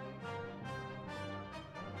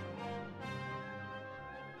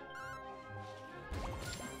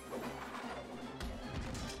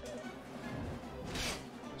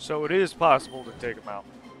 So it is possible to take him out.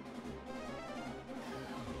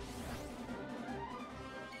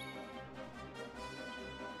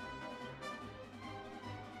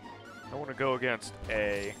 I want to go against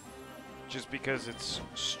A, just because it's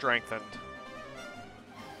strengthened.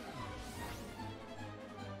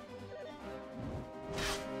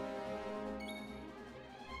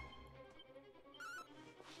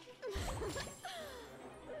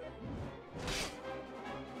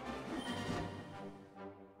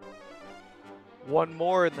 One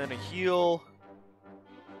more and then a heal.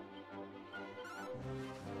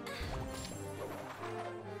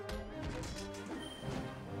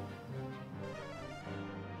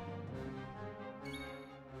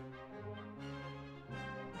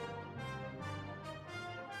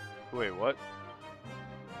 Wait, what?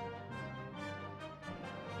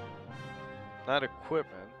 Not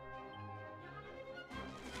equipment.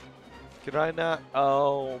 Could I not?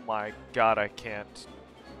 Oh my god, I can't.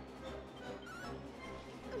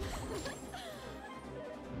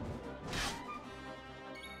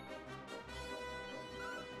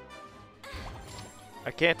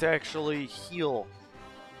 I can't actually heal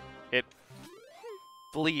it.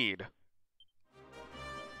 Bleed.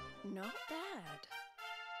 Not bad.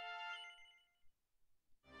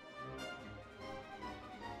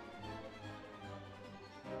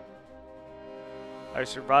 I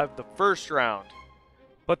survived the first round,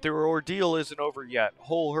 but their ordeal isn't over yet.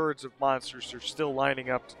 Whole herds of monsters are still lining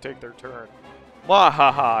up to take their turn.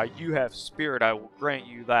 Mwahaha, you have spirit, I will grant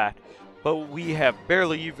you that, but we have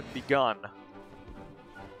barely even begun.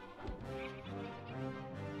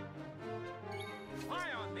 Fly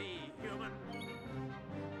on me, human!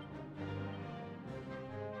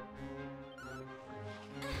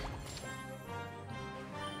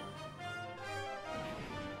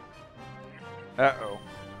 Uh-oh.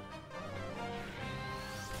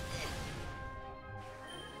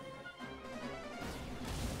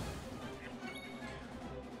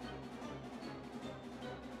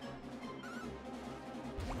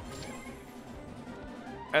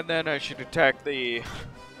 And then I should attack the...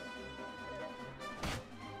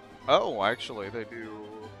 Oh, actually, they do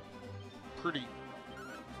pretty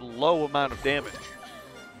low amount of damage.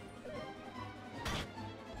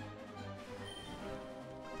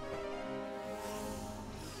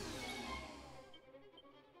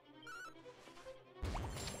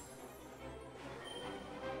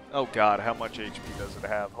 Oh god, how much HP does it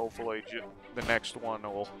have? Hopefully the next one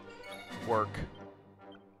will work.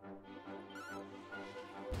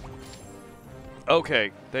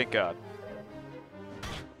 Okay, thank god.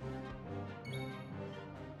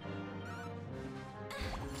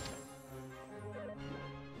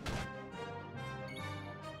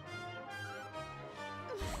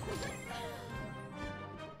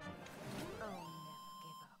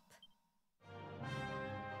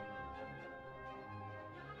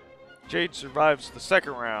 Jade survives the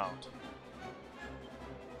second round.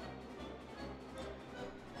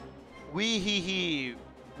 We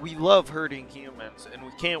love hurting humans, and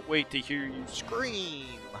we can't wait to hear you scream.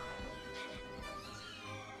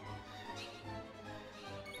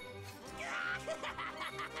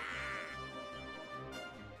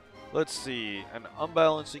 Let's see, an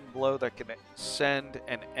unbalancing blow that can send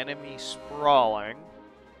an enemy sprawling.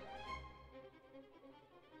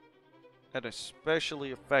 And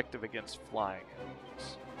especially effective against flying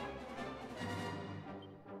enemies.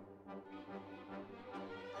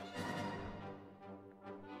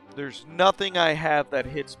 There's nothing I have that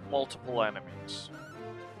hits multiple enemies.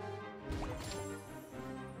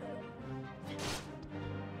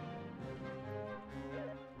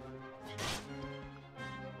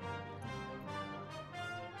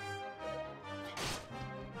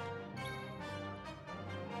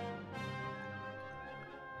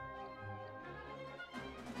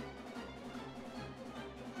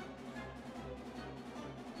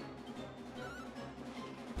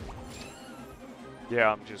 Yeah,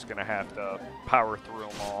 I'm just gonna have to power through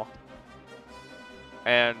them all.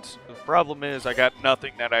 And the problem is, I got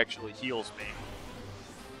nothing that actually heals me.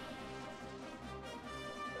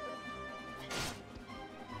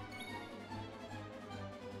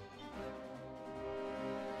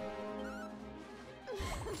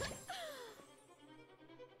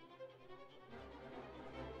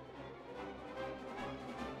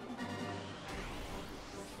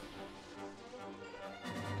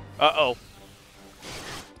 Uh-oh.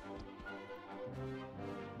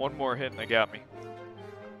 One more hit and they got me.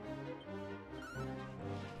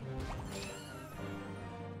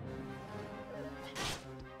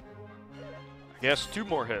 I guess 2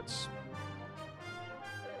 more hits.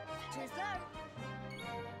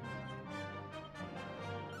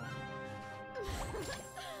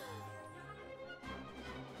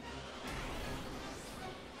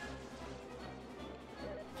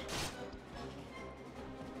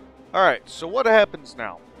 Alright, so what happens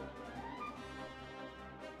now?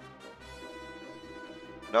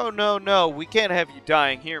 No, no, no, we can't have you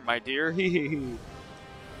dying here, my dear.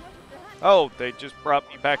 Oh, they just brought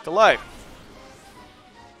me back to life.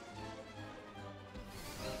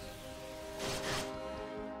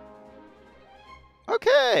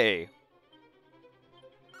 Okay.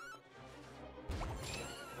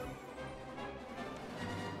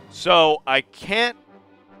 So, I can't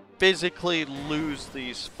physically lose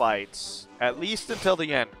these fights, at least until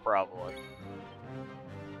the end, probably.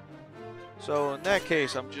 So in that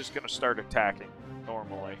case, I'm just going to start attacking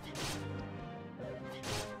normally.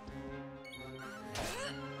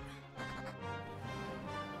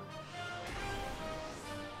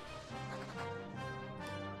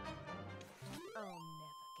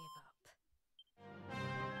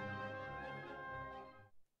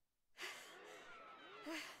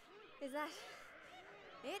 Is that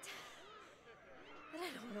it? I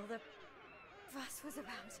don't know what all the fuss was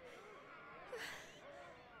about.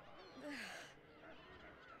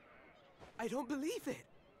 I don't believe it.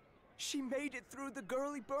 She made it through the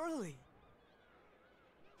girly-burly.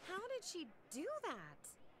 How did she do that?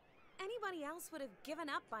 Anybody else would have given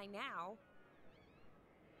up by now.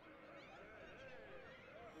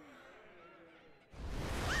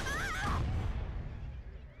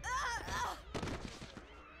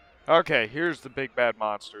 Okay, here's the big bad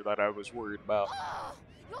monster that I was worried about. Oh,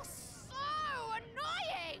 you're so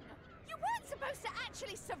annoying! You weren't supposed to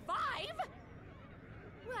actually survive!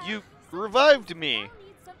 Well, You revived me! Sarah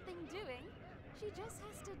needs something doing. She just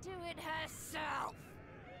has to do it herself.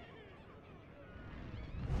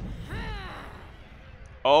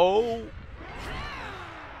 Oh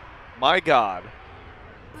my god.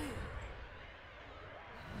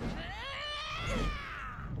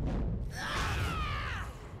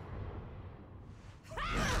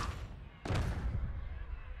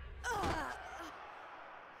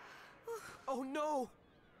 Oh no!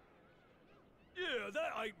 Yeah,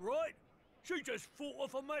 that ain't right. She just fought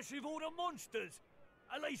off a massive horde of monsters.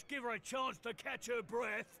 At least give her a chance to catch her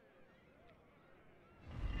breath.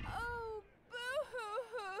 Oh,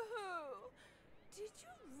 boo-hoo-hoo-hoo! Did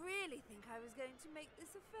you really think I was going to make this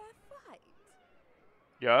a fair fight?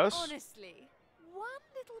 Yes? Honestly, one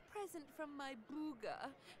little present from my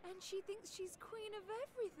booga, and she thinks she's queen of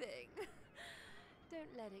everything.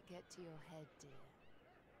 Don't let it get to your head, dear.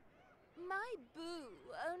 My boo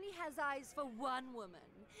only has eyes for one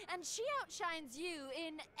woman, and she outshines you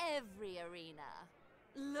in every arena.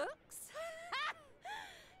 Looks?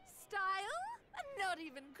 Style? Not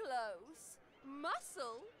even close.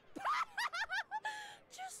 Muscle?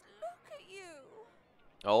 Just look at you.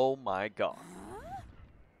 Oh my god.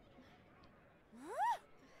 Huh?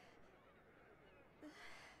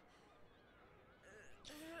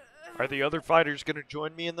 Are the other fighters gonna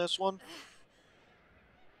join me in this one?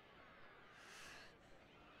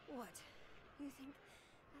 What? You think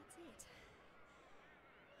that's it?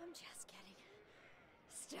 I'm just getting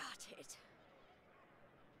started.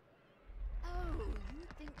 Oh, you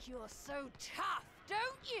think you're so tough,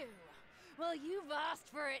 don't you? Well, you've asked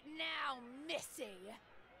for it now, Missy.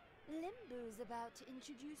 Limbo's about to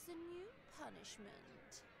introduce a new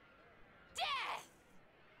punishment. Death!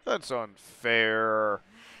 That's unfair.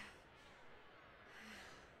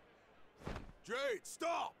 Jade,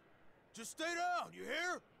 stop! Just stay down, you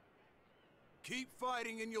hear? Keep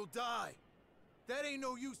fighting and you'll die. That ain't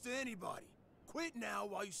no use to anybody. Quit now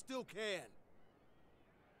while you still can.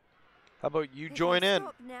 How about you If join I in?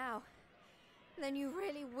 Stop now, then you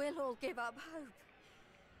really will all give up hope.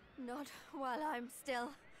 Not while I'm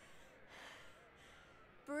still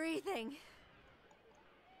breathing.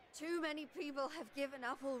 Too many people have given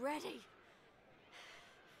up already.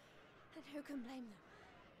 And who can blame them?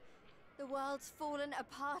 The world's fallen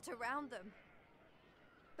apart around them.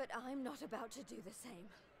 But I'm not about to do the same.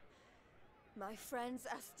 My friends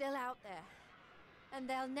are still out there, and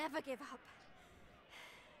they'll never give up.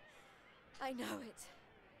 I know it.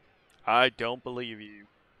 I don't believe you.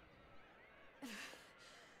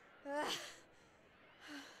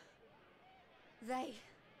 They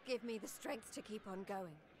give me the strength to keep on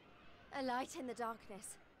going. A light in the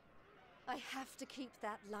darkness. I have to keep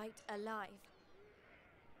that light alive.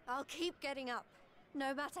 I'll keep getting up,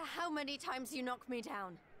 no matter how many times you knock me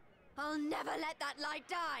down. I'll never let that light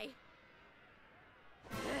die!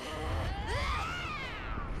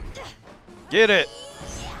 Get it!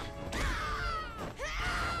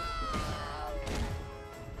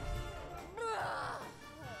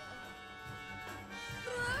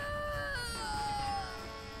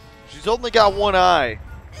 She's only got one eye.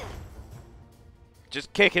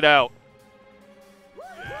 Just kick it out.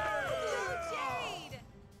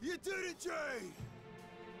 You did it, Jade!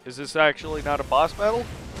 Is this actually not a boss battle?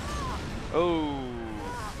 Oh.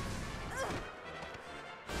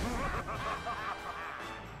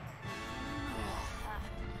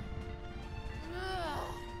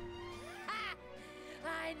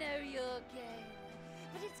 I know your game,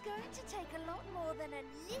 but it's going to take a lot more than a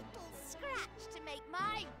little scratch to make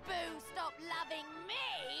my boo stop loving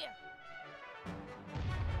me!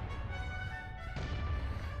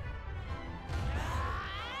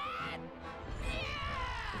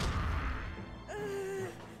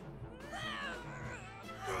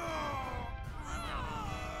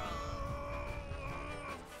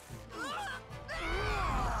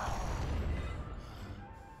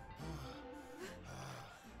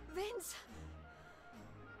 Vince!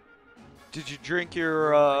 Did you drink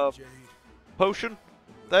your potion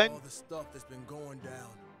thing? All the stuff that's been going down.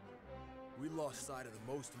 We lost sight of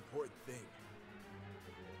the most important thing.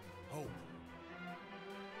 Hope.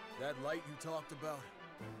 That light you talked about,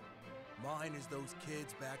 mine is those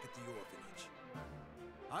kids back at the orphanage.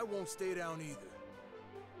 I won't stay down either.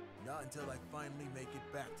 Not until I finally make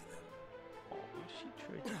it back to them. Oh, she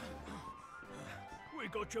tried to... We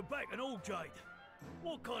got your back and all, Jade.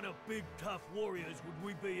 What kind of big, tough warriors would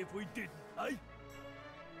we be if we didn't, eh?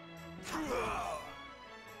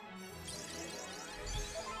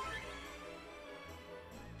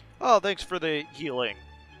 Oh, thanks for the healing.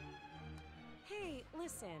 Hey,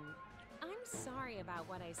 listen. I'm sorry about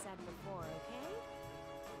what I said before, okay?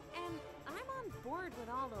 And I'm on board with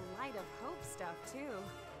all the Light of Hope stuff, too.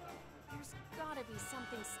 There's gotta be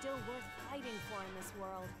something still worth fighting for in this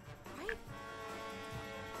world, right?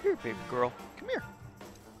 Here, baby girl. Come here.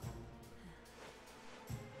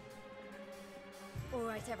 All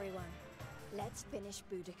right, everyone. Let's finish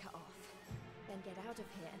Boudica off. Then get out of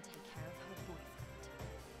here and take care of her boyfriend.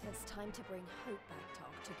 It's time to bring hope back to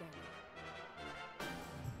Octagonia.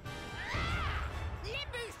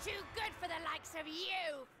 Limbu's too good for the likes of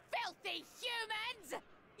you, filthy humans!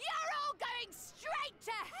 You're all going straight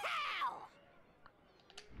to hell!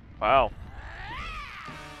 Wow.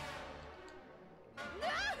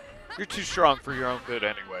 You're too strong for your own good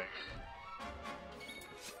anyway.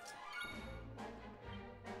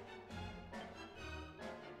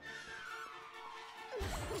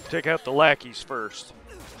 Take out the lackeys first.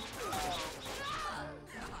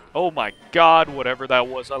 Oh my god, whatever that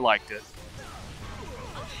was, I liked it.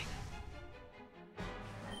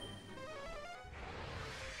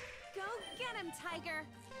 Go get him, Tiger!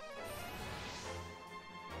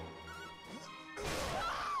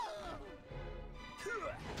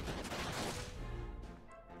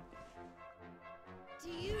 Do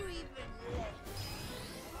you even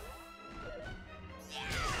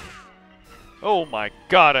Oh my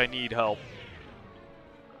god, I need help.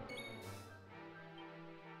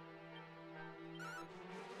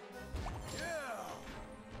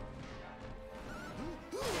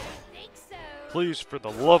 think so? Please, for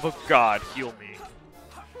the love of God, heal me.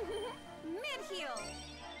 Mid-heal!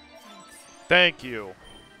 Thank you.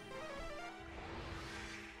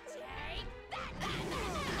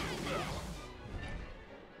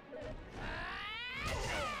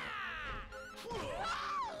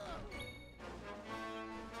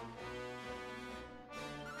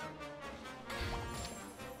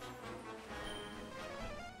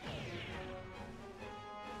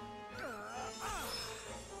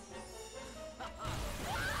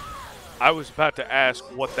 I was about to ask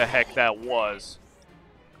what the heck that was.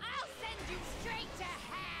 I'll send you straight to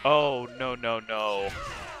hell! Oh, no, no, no.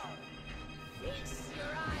 Feast your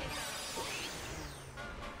eyes.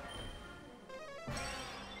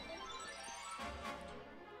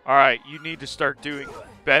 Alright, you need to start doing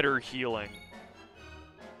better healing.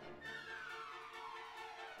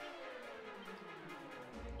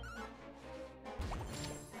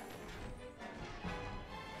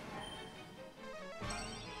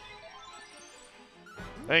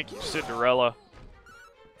 Thank you, Cinderella.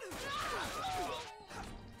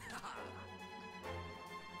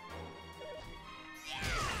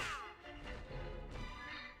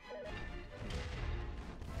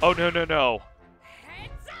 Oh, no, no, no.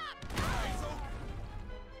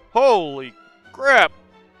 Holy crap!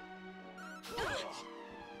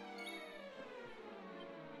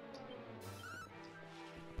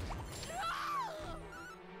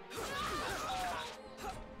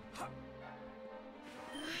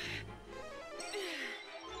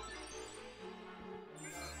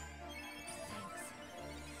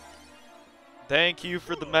 Thank you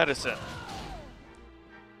for the medicine.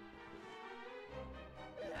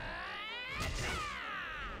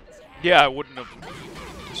 Yeah, I wouldn't have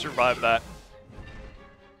survived that.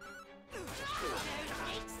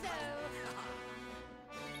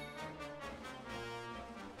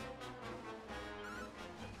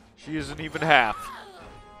 She isn't even half.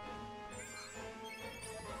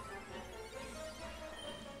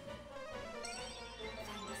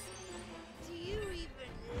 Do you even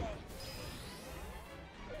live?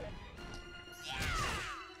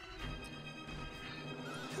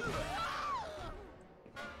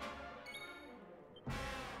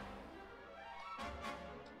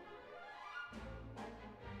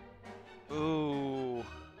 Ooh.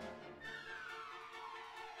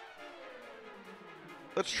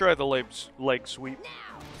 Let's try the leg sweep.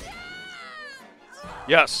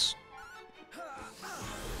 Yes.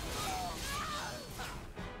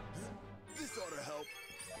 This ought to help.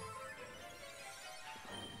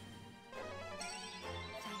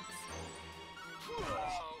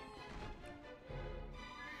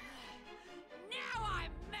 Now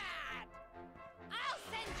I'm mad!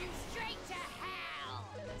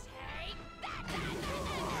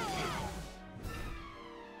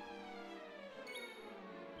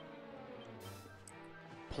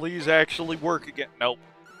 please actually work again. Nope.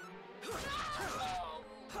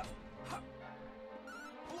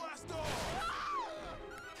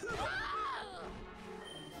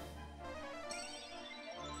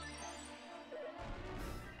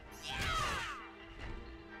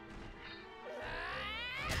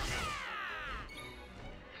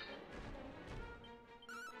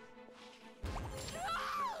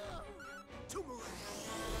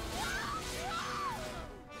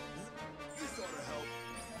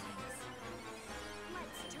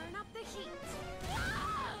 Let's turn up the heat.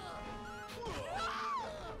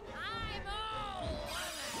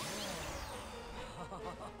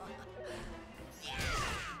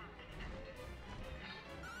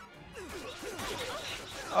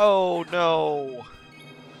 Oh no.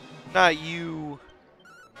 Not you.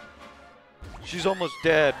 She's almost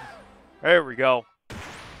dead. There we go.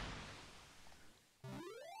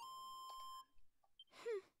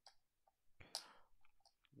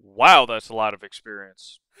 Wow, that's a lot of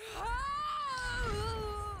experience.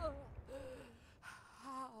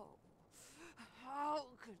 How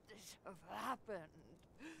could this have happened?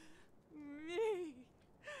 Me,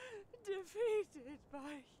 defeated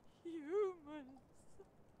by humans.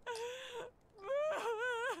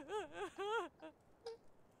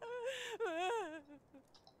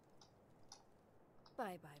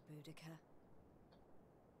 Bye-bye, Boudica.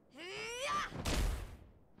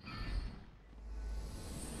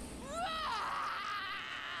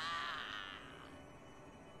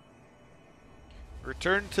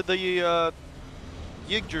 Return to the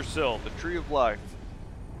Yggdrasil, the Tree of Life.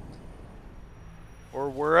 Or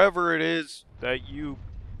wherever it is that you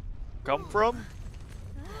come from.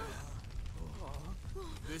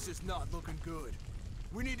 This is not looking good.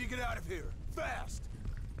 We need to get out of here, fast!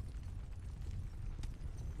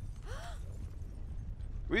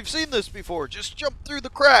 We've seen this before. Just jump through the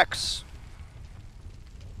cracks.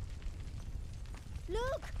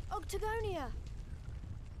 Look! Octagonia!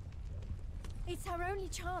 It's our only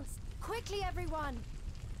chance. Quickly, everyone!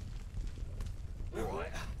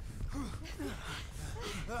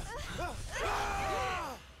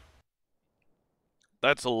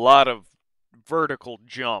 That's a lot of vertical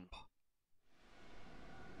jump.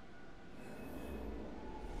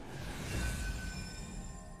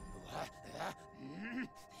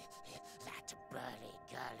 That burly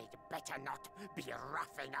girl'd better not be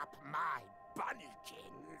roughing up my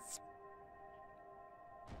bunnykins.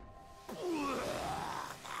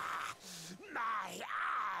 My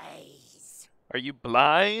eyes! Are you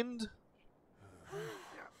blind?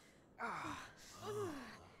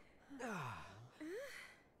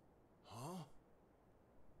 Huh?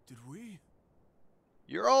 Did we?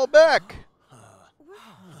 You're all back.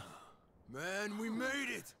 Man, we made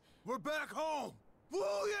it! We're back home! Woo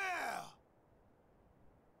yeah!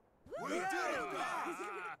 We did it, guys!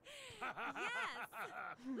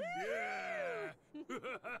 Yeah!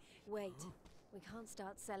 Wait, we can't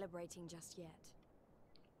start celebrating just yet.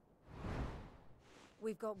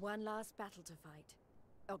 We've got one last battle to fight.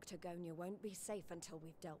 Octagonia won't be safe until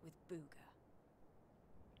we've dealt with Booga.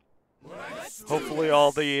 Hopefully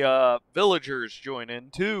all the villagers join in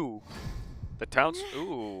too. The town's...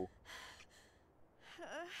 Ooh.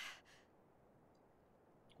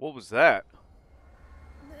 What was that?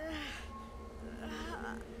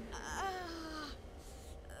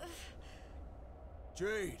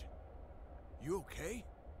 Jade, you okay?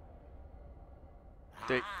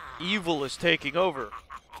 The evil is taking over.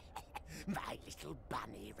 My little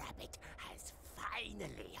bunny rabbit has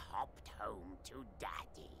finally hopped home to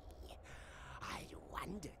Daddy. I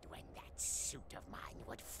wondered when that suit of mine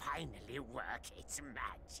would finally work its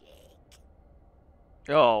magic.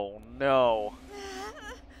 Oh no.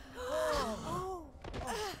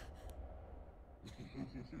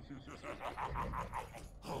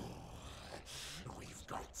 We've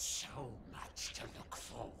got so much to look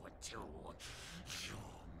forward to. You're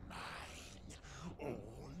mine,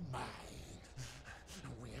 all mine.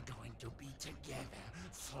 We're going to be together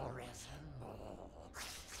forevermore.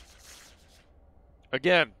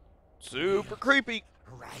 Again, super creepy.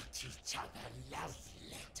 Write each other love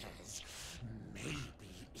letters. Maybe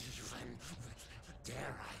even,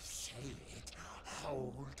 dare I say it,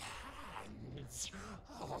 hold hands.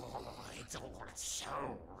 Oh, it's all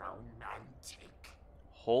so romantic.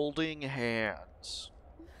 Holding hands.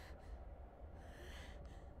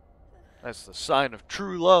 That's the sign of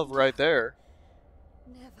true love right there.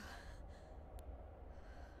 Never.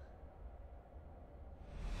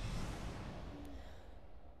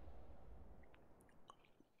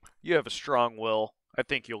 You have a strong will. I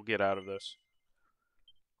think you'll get out of this.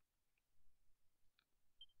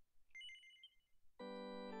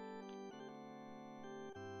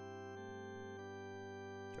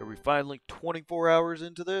 Are we finally 24 hours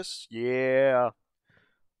into this? Yeah.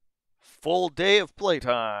 Full day of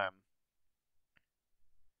playtime.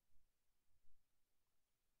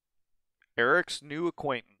 Eric's new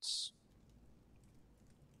acquaintance.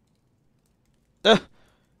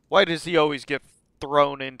 Why does he always get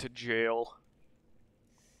thrown into jail?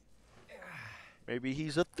 Maybe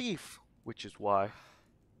he's a thief, which is why.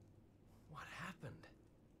 What happened?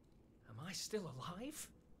 Am I still alive?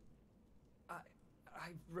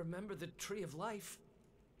 I remember the Tree of Life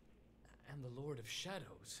and the Lord of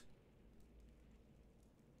Shadows.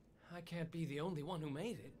 I can't be the only one who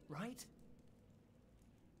made it, right?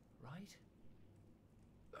 Right?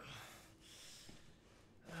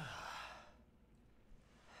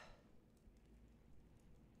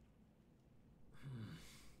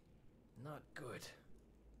 Not good.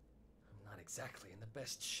 I'm not exactly in the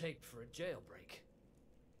best shape for a jailbreak.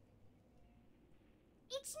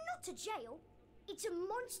 It's not a jail. It's a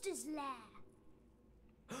monster's lair.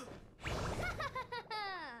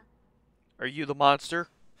 Are you the monster?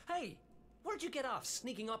 Hey! Where'd you get off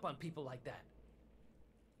sneaking up on people like that?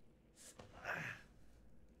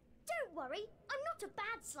 Don't worry, I'm not a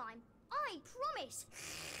bad slime. I promise.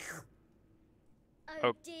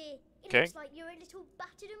 Oh dear, it looks like you're a little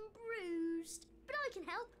battered and bruised. But I can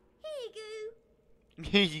help.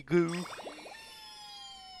 Here you go. Here you go.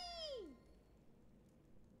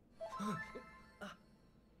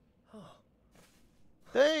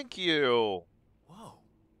 Thank you. Whoa.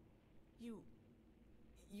 You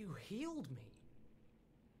healed me.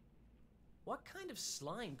 What kind of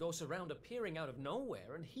slime goes around appearing out of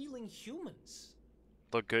nowhere and healing humans?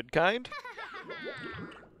 The good kind?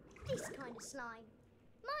 This kind of slime.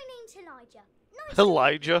 My name's Elijah. Nice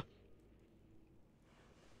Elijah?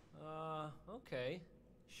 Okay.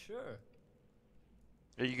 Sure.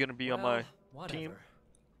 Are you gonna be on my whatever. team?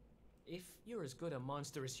 If you're as good a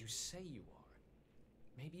monster as you say you are,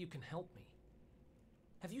 maybe you can help me.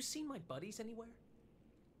 Have you seen my buddies anywhere?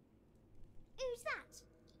 Who's that?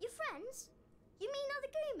 Your friends? You mean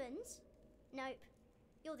other Goomans? Nope.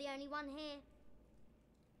 You're the only one here.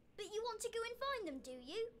 But you want to go and find them, do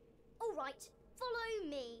you? All right, follow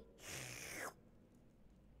me.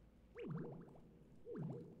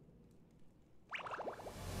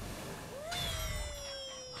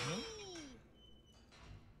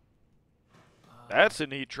 That's a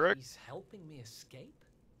neat trick. He's helping me escape?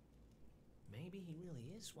 Maybe he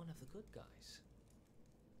really is one of the good guys.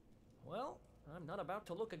 Well, I'm not about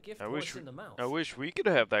to look a gift horse in the mouth. I wish we could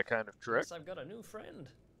have that kind of trick. Guess I've got a new friend.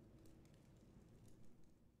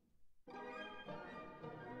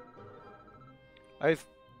 I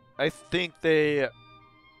think they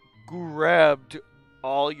grabbed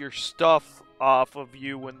all your stuff off of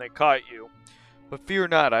you when they caught you. But fear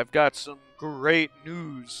not, I've got some great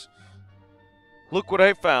news. Look what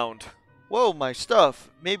I found. Whoa, my stuff.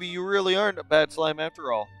 Maybe you really aren't a bad slime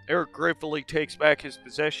after all. Eric gratefully takes back his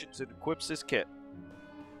possessions and equips his kit.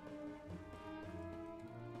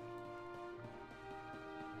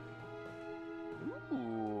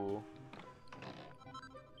 Ooh.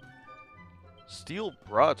 Steel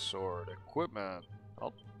broadsword equipment.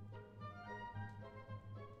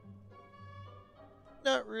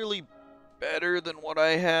 Not really better than what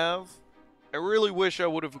I have. I really wish I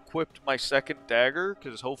would have equipped my second dagger,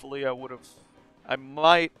 because hopefully I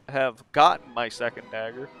might have gotten my second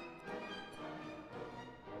dagger.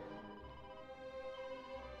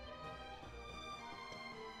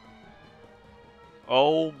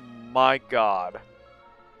 Oh my god.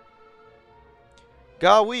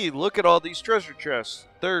 Golly, look at all these treasure chests.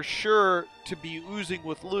 They're sure to be oozing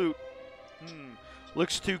with loot.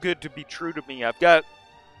 Looks too good to be true to me. I've got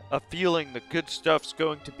a feeling the good stuff's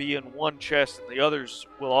going to be in one chest and the others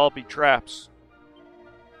will all be traps.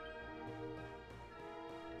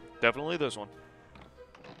 Definitely this one.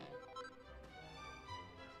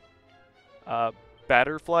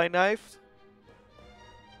 Batterfly knife.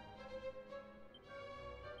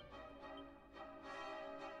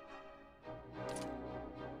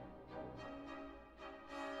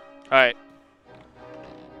 Alright.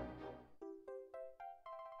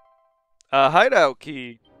 Hideout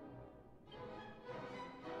key.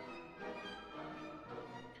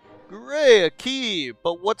 Hooray, a key!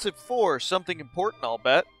 But what's it for? Something important, I'll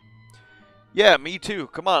bet. Yeah, me too.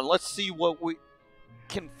 Come on, let's see what we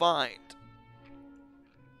can find.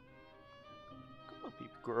 Come on,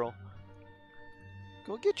 people girl.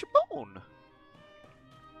 Go get your bone.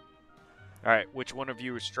 Alright, which one of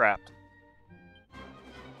you is trapped?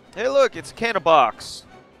 Hey look, it's a canna box.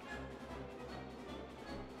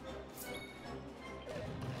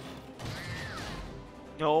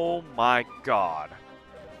 Oh my god.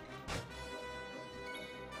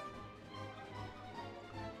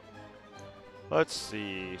 Let's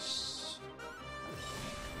see.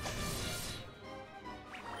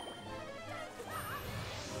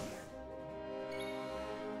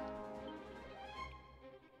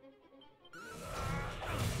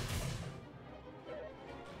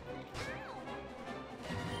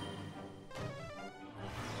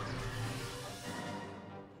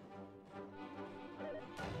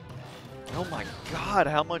 Oh my god,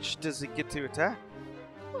 how much does it get to attack?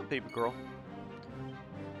 Come on, baby girl.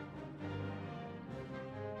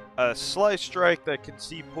 A slice strike that can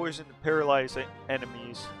see poison and paralyze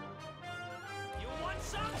enemies. You want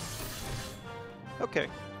some? Okay.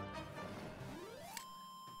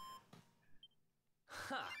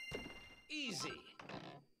 Ha! Easy.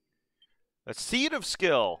 A Seed of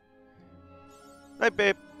Skill. Hey,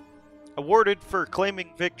 babe. Awarded for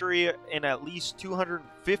claiming victory in at least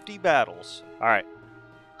 250 battles. Alright.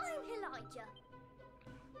 I'm Elijah.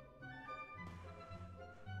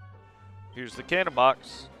 Here's the cannon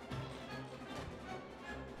box.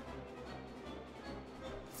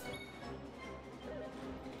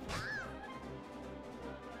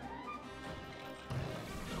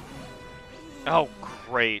 Oh,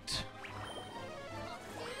 great.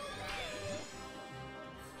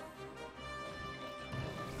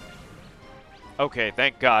 Okay,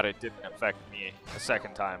 thank God it didn't affect me a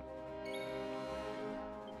second time.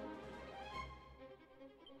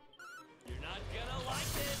 You're not gonna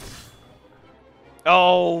like this.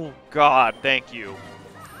 Oh, God, thank you.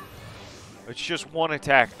 It's just one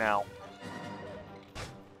attack now.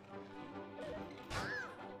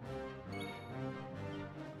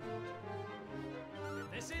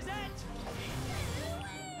 This is it.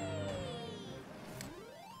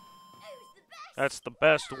 That's the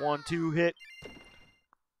best 1-2 hit.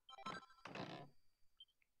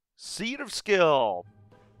 Seed of Skill.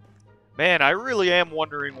 Man, I really am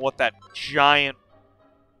wondering what that giant...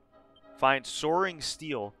 Find Soaring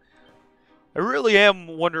Steel. I really am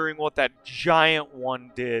wondering what that giant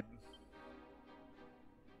one did.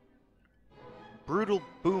 Brutal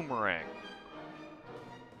Boomerang.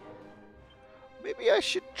 Maybe I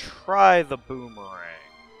should try the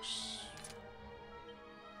boomerangs.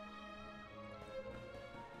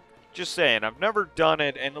 Just saying, I've never done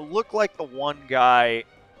it, and it looked like the one guy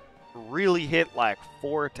really hit like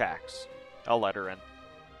 4 attacks. I'll let her in.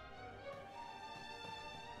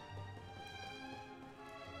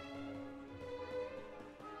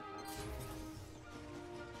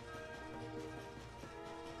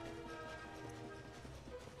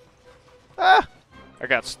 Ah! I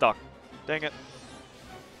got stuck. Dang it.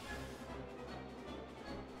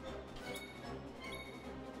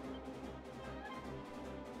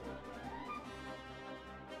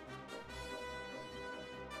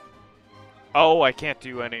 Oh, I can't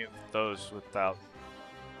do any of those without...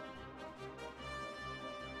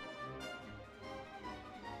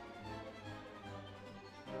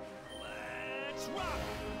 Let's rock.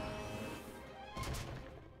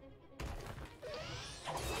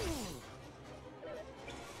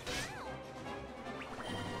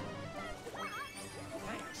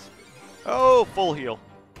 Thanks. Oh, full heal.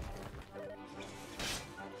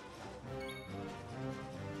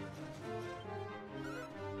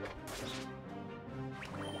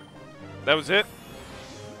 That was it?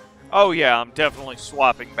 Oh yeah, I'm definitely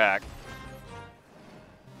swapping back.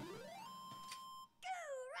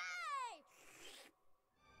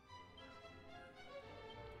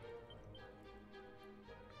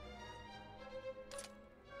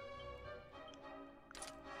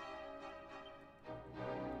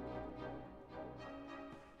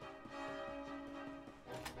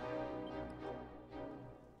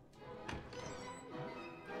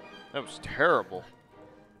 That was terrible.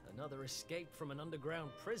 Another escape from an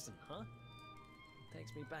underground prison, huh?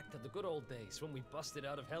 Takes me back to the good old days when we busted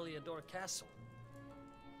out of Heliodor Castle.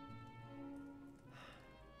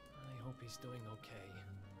 I hope he's doing okay,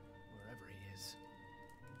 wherever he is.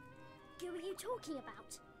 Who are you talking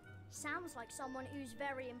about? Sounds like someone who's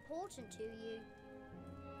very important to you.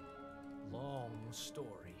 Long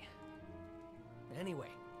story.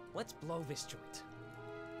 Anyway, let's blow this joint.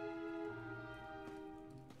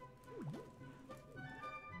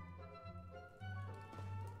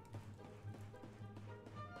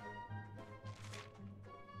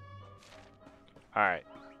 Alright.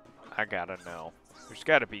 I gotta know. There's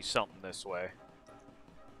gotta be something this way.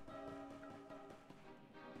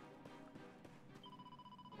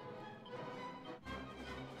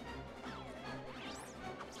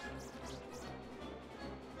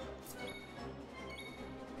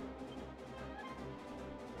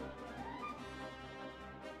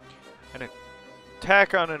 An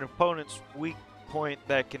attack on an opponent's weak point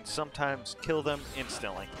that can sometimes kill them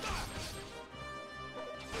instantly.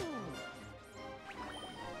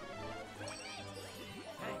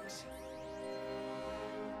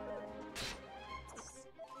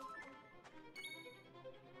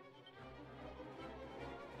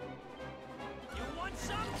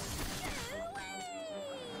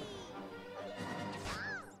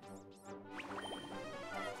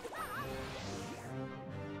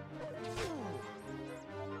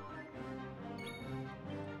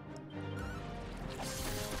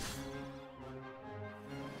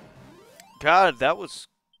 God, that was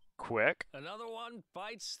quick. Another one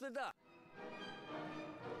bites the dust.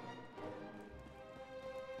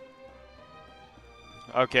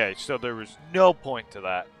 Okay, so there was no point to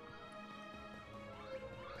that.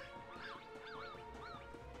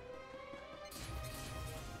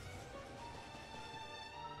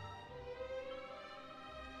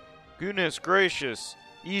 Goodness gracious.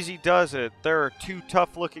 Easy does it. There are two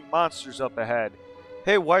tough-looking monsters up ahead.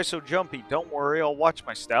 Hey, why so jumpy? Don't worry, I'll watch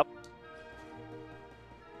my step.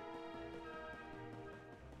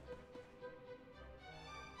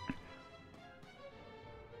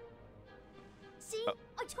 See?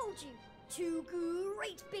 I told you. Two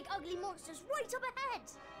great big ugly monsters right up ahead.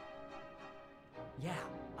 Yeah,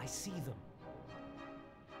 I see them.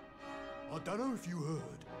 I don't know if you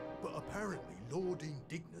heard, but apparently Lord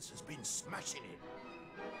Indignus has been smashing it.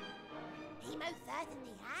 He most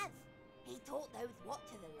certainly has. He taught those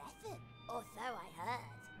Watchers a lesson, or so I heard.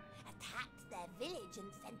 Attacked their village and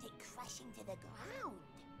sent it crashing to the ground.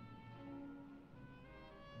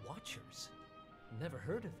 Watchers? Never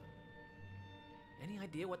heard of them. Any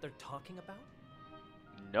idea what they're talking about?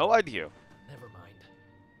 No idea. Never mind.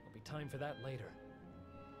 There'll be time for that later.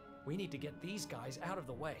 We need to get these guys out of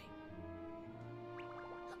the way.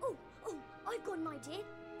 Oh, I've got an idea.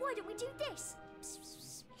 Why don't we do this?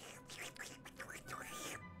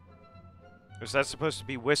 Is that supposed to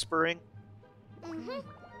be whispering? Mm-hmm.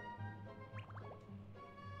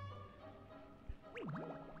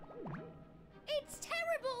 It's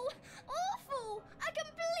terrible! Awful! A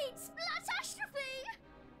complete splatastrophe!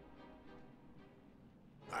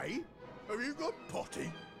 Hey, have you got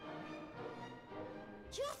potty?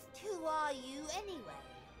 Just who are you anyway?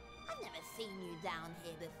 I've never seen you down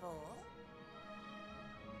here before.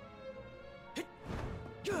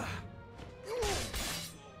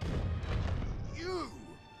 You!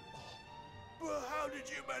 But how did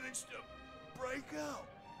you manage to break out?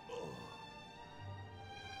 Oh.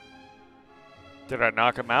 Did I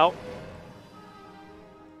knock him out?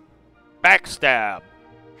 Backstab!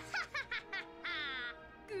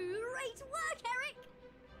 Great work, Eric!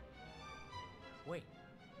 Wait,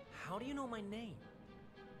 how do you know my name?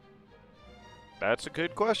 That's a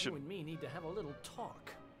good question. You and me need to have a little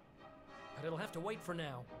talk. But it'll have to wait for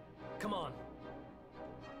now. Come on.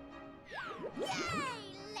 Yay!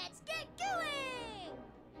 Let's get going!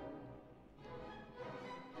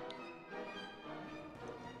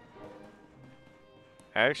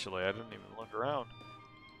 Actually, I didn't even look around.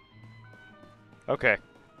 Okay.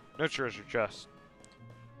 No treasure chest.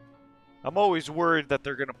 I'm always worried that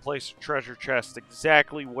they're going to place a treasure chest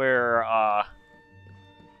exactly where,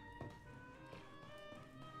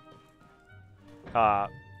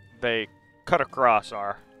 they cut across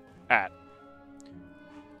are at.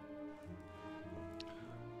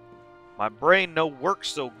 My brain no works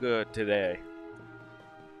so good today.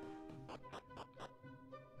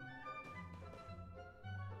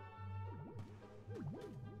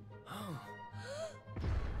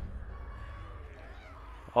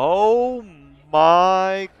 Oh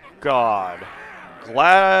my god.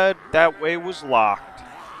 Glad that way was locked.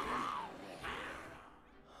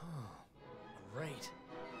 Great.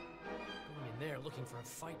 Going in there looking for a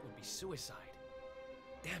fight would be suicide.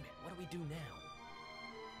 Damn it, what do we do now?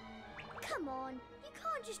 Come on, you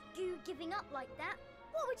can't just go giving up like that.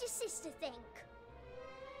 What would your sister think?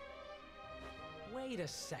 Wait a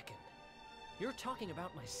second. You're talking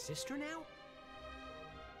about my sister now?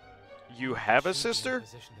 You have a Shouldn't be in sister?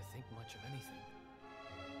 position to think much of anything.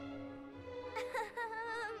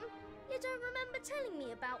 You don't remember telling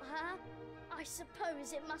me about her? I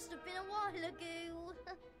suppose it must have been a while ago.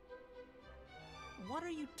 What are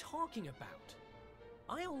you talking about?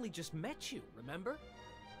 I only just met you, remember?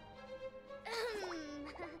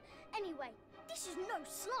 Anyway, this is no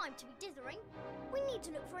slime to be dithering. We need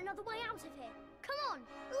to look for another way out of here. Come on,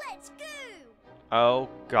 let's go! Oh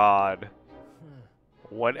god.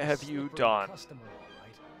 What have you Slippery done? Customer, all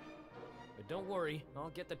right. But don't worry, I'll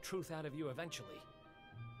get the truth out of you eventually.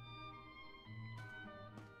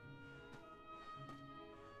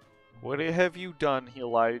 What have you done,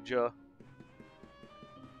 Elijah?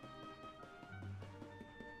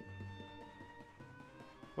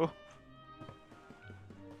 Oh.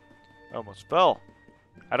 I almost fell.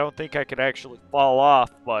 I don't think I could actually fall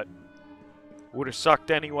off, but would have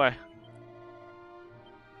sucked anyway.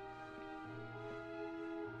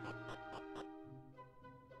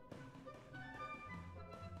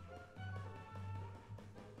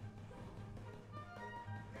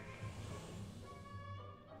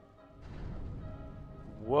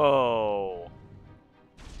 Whoa.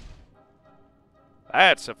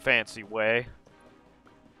 That's a fancy way.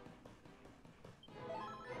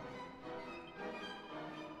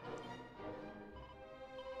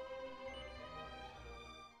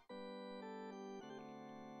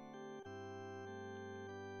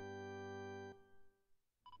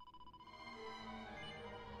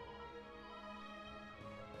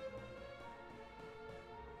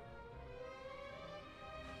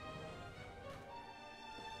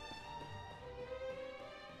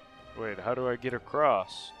 Wait, how do I get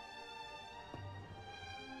across?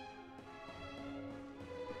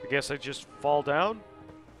 I guess I just fall down?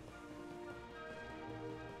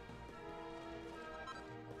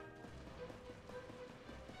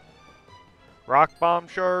 Rock bomb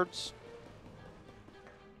shards?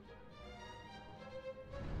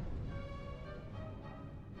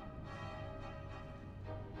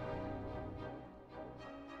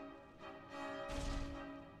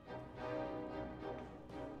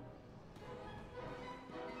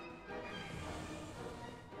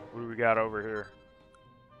 What do we got over here?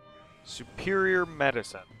 Superior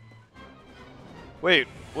medicine. Wait,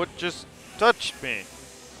 what just touched me?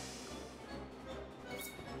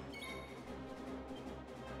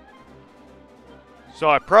 So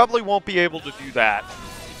I probably won't be able to do that.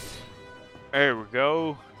 There we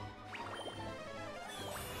go.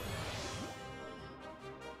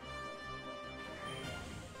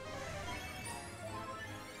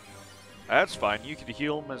 That's fine. You can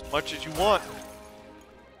heal them as much as you want.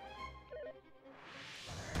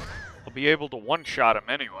 I'll be able to one-shot him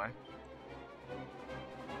anyway.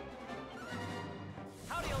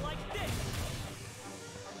 How do you like this?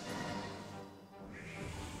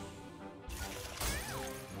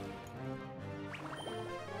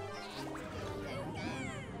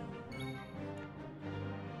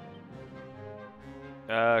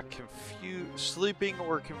 Sleeping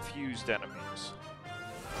or confused enemies.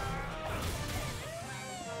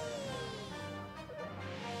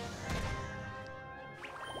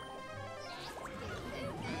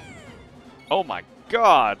 Oh my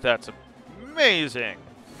god, that's amazing!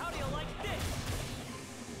 How do you like this?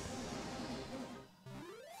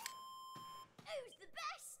 Who's the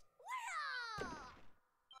best? Winner!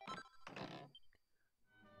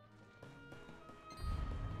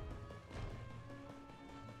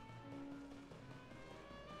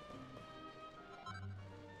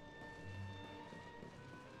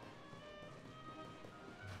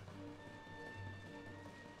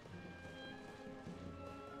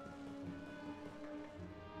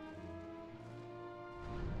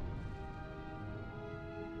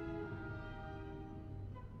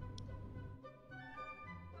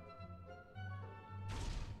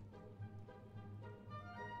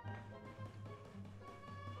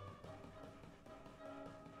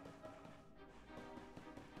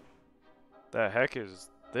 The heck is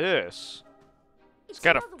this? It's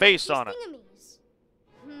got a face on it.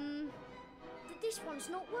 But this one's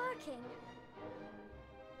not working.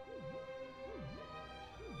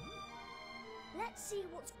 Let's see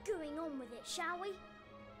what's going on with it, shall we?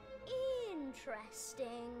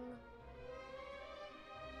 Interesting.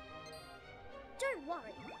 Don't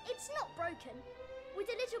worry, it's not broken. With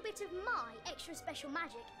a little bit of my extra special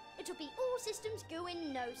magic, it'll be all systems go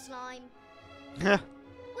in no slime.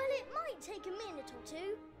 Well, it might take a minute or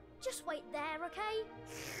two. Just wait there, okay?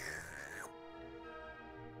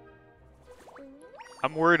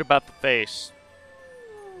 I'm worried about the face.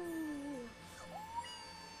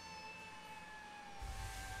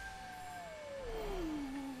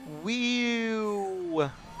 Whew. There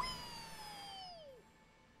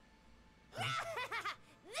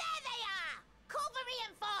they are! Call for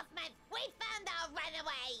reinforcements! We found our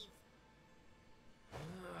runaways!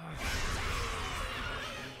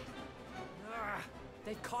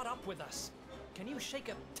 They've caught up with us. Can you shake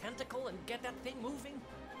a tentacle and get that thing moving?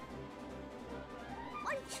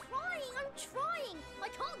 I'm trying! I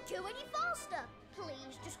can't go any faster!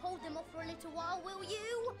 Please, just hold them off for a little while, will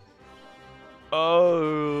you?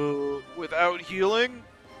 Oh, without healing?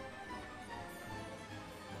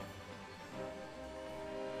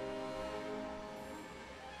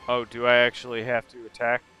 Oh, do I actually have to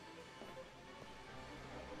attack?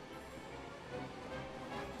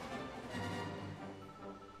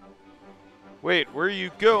 Wait, where are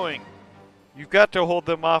you going? You've got to hold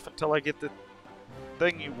them off until I get the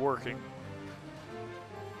thingy working.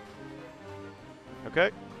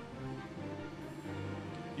 Okay.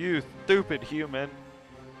 You stupid human.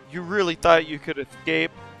 You really thought you could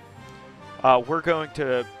escape? We're going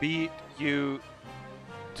to beat you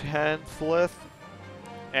 10th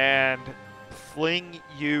and fling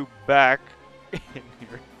you back in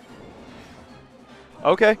here.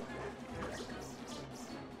 Okay.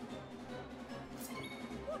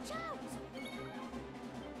 Watch out!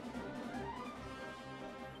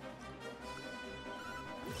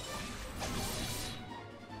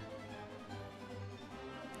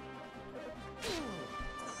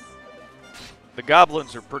 The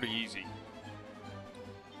goblins are pretty easy.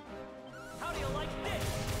 How do you like this?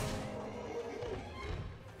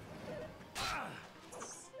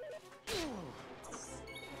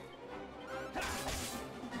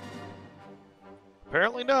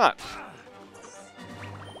 Apparently not.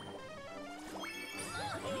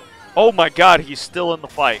 Oh my god, he's still in the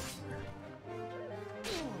fight.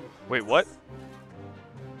 Wait, what?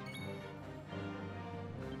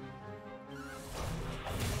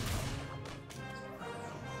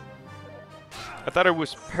 I thought I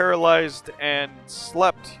was paralyzed and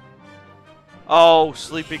slept. Oh,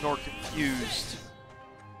 sleeping or confused.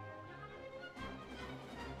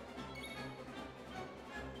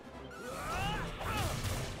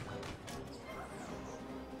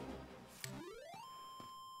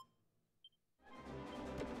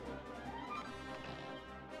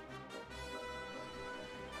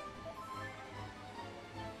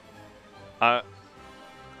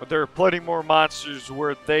 There are plenty more monsters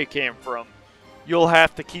where they came from. You'll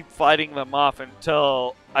have to keep fighting them off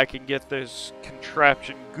until I can get this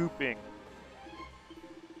contraption gooping.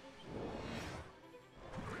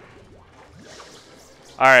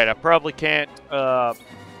 Alright, I probably can't,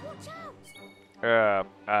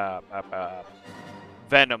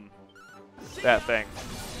 venom that thing.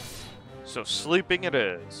 So sleeping it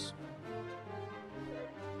is.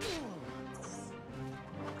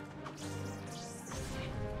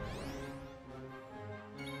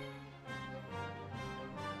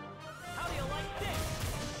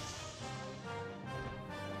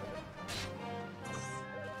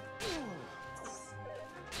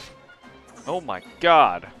 Oh my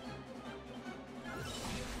god.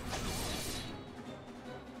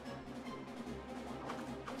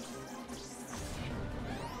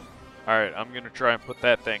 Alright, I'm gonna try and put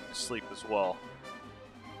that thing to sleep as well.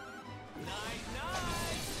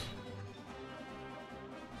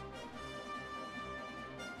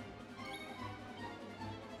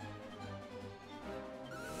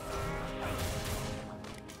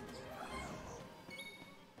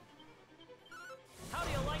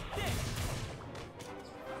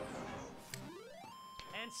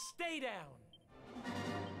 Stay down.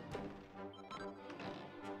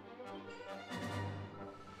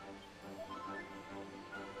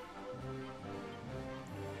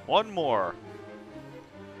 One more.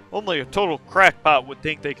 Only a total crackpot would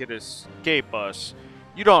think they could escape us.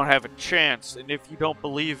 You don't have a chance, and if you don't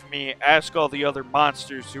believe me, ask all the other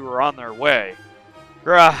monsters who are on their way.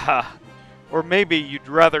 Grah! Or maybe you'd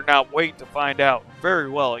rather not wait to find out. Very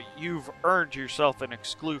well, you've earned yourself an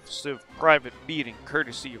exclusive private meeting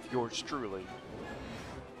courtesy of yours truly.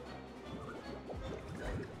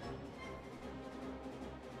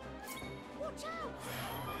 Watch out!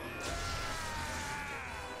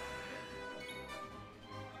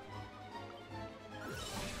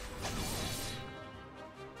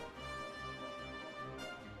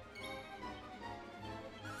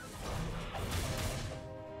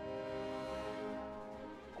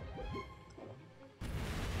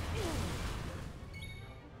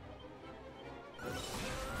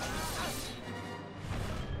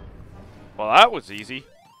 Well, that was easy.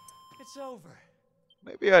 It's over.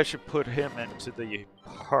 Maybe I should put him into the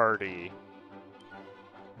party.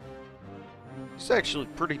 He's actually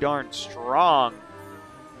pretty darn strong.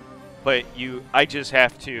 But I just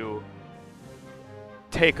have to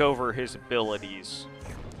take over his abilities.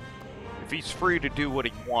 If he's free to do what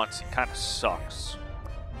he wants, he kind of sucks.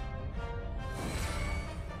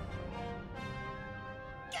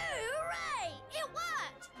 Hooray! It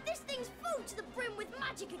worked! This thing's full to the brim with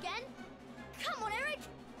magic again. Come on, Eric!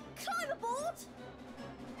 Climb aboard!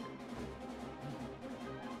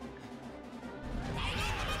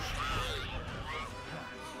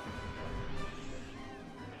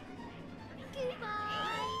 Goodbye!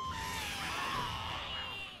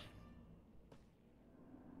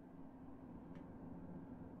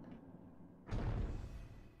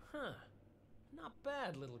 Huh. Not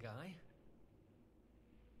bad, little guy.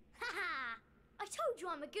 Haha! I told you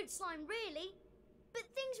I'm a good slime, really. But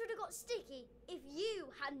things would have got sticky if you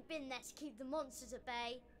hadn't been there to keep the monsters at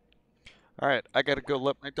bay. Alright, I gotta go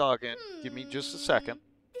let my dog in. Give me just a second.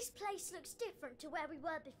 This place looks different to where we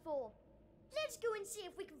were before. Let's go and see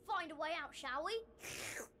if we can find a way out, shall we?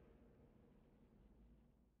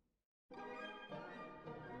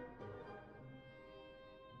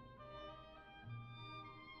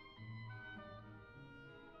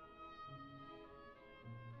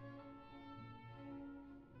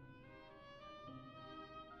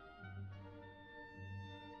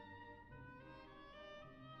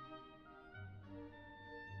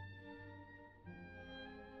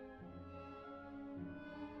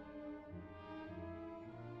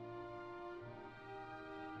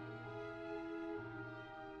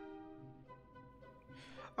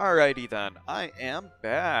 Alrighty then, I am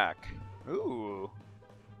back. Ooh.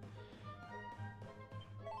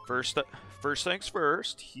 First things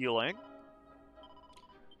first, healing.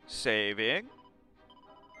 Saving.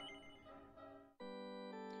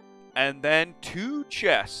 And then 2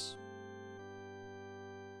 chests.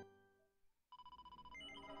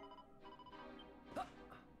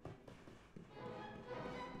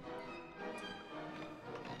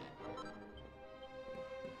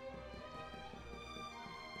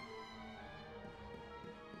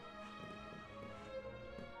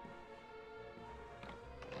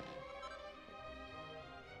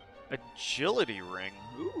 Agility ring.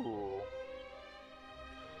 Ooh.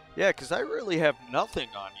 Yeah, because I really have nothing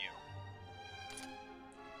on you.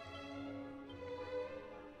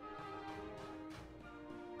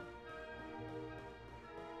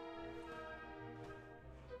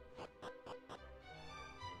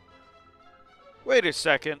 Wait a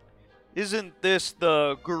second. Isn't this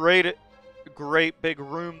the great big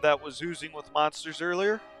room that was oozing with monsters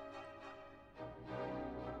earlier?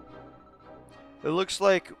 It looks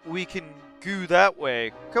like we can goo that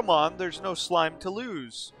way. Come on, there's no slime to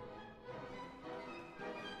lose.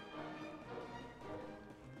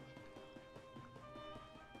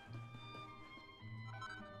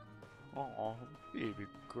 Aw, baby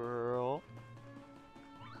girl.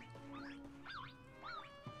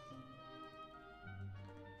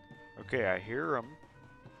 Okay, I hear him.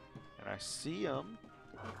 And I see him.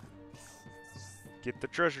 Get the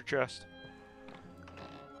treasure chest.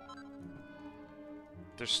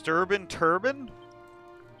 Disturbin' Turban?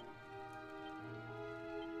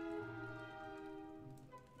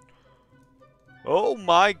 Oh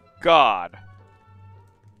my god.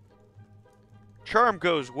 Charm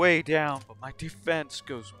goes way down, but my defense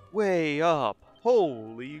goes way up.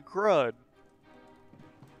 Holy crud.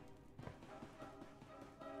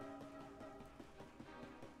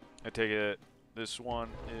 I take it this one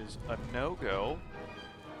is a no-go.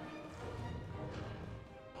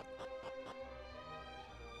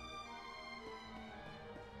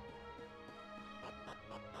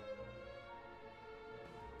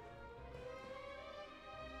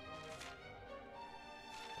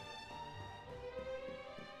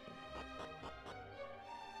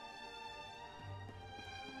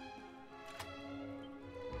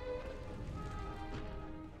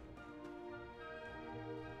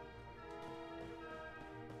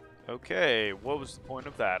 Okay, what was the point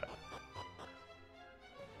of that?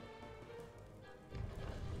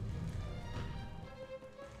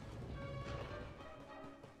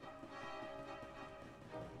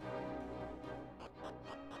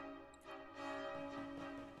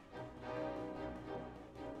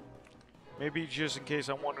 Maybe just in case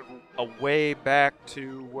I wanted a way back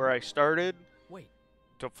to where I started. Wait.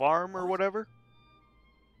 To farm or whatever.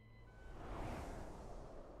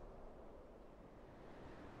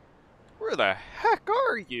 Where the heck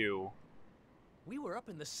are you? We were up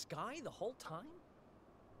in the sky the whole time?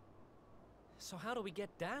 So how do we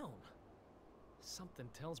get down? Something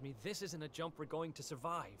tells me this isn't a jump we're going to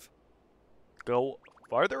survive. Go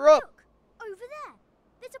farther up. Look, over there.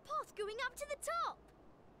 There's a path going up to the top.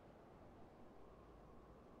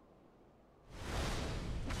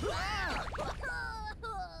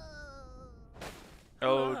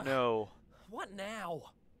 Oh no. What now?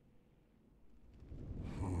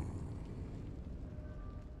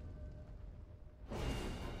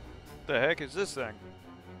 The heck is this thing?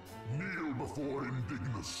 Kneel before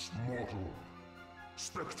indignous mortal,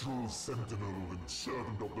 spectral sentinel and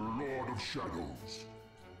servant of the Lord of Shadows.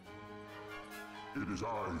 It is I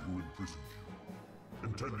who imprisoned you,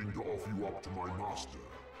 intending to offer you up to my master.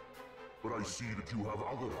 But I see that you have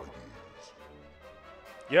other ideas.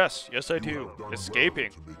 Yes, I do.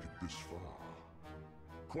 Escaping. Well to make it this far.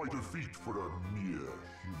 Quite a feat for a mere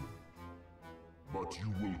human. But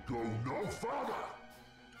you will go no further.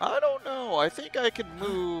 I don't know. I think I can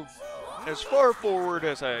move as far forward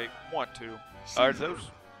as I want to. Are those?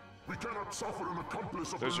 We cannot suffer an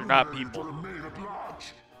accomplice of Those the are not luminary people. to remain at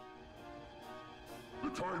large. The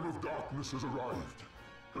time of darkness has arrived,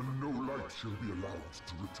 and no light shall be allowed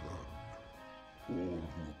to return. All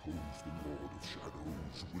who oppose the Lord of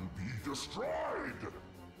Shadows will be destroyed!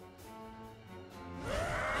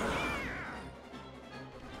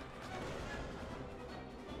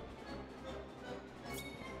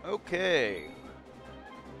 Okay.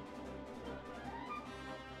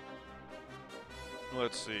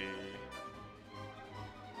 Let's see.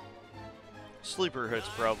 Sleeper hit's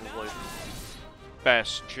probably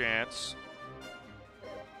best chance.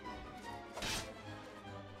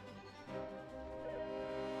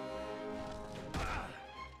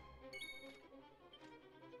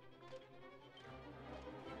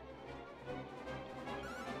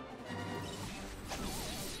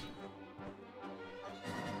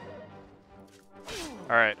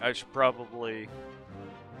 Alright, I should probably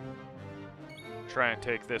try and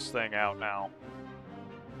take this thing out now.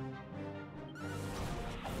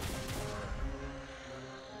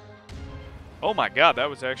 Oh my god, that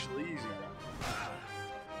was actually easy.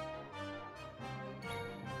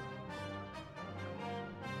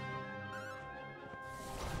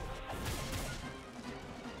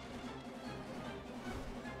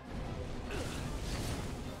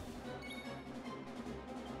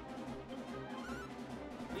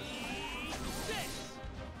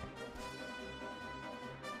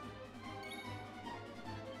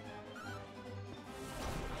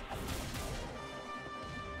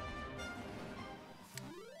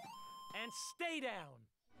 And stay down.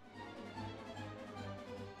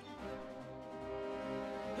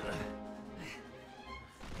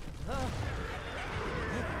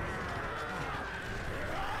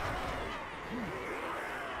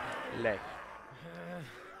 Leg.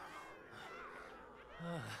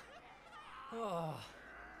 Oh,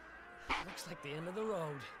 looks like the end of the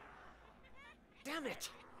road. Damn it!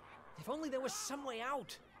 If only there was some way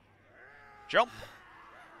out. Jump.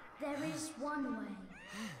 There is one way.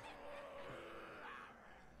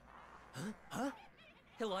 Huh?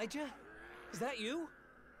 Elijah? Is that you?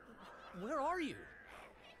 Where are you?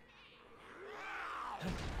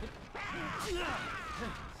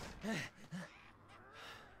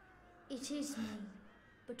 It is me,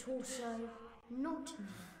 but also not me.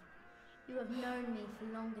 You have known me for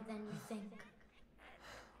longer than you think.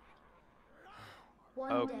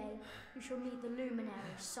 One day, you shall meet the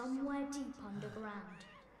Luminary somewhere deep underground.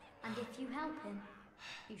 And if you help him,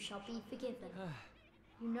 you shall be forgiven.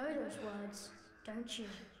 You know those words, don't you?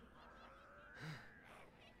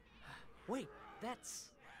 Wait, that's...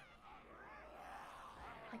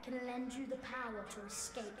 I can lend you the power to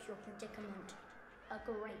escape your predicament. A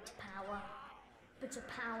great power. But a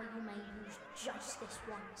power you may use just this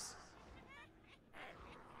once.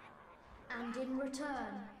 And in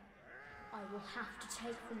return, I will have to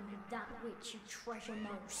take from you that which you treasure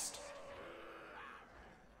most.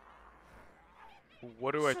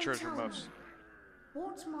 What do I treasure most?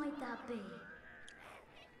 What might that be?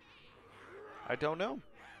 I don't know.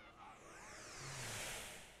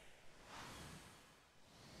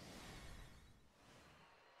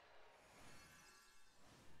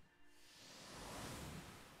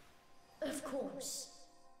 Of course.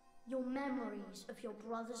 Your memories of your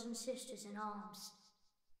brothers and sisters in arms.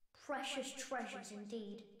 Precious treasures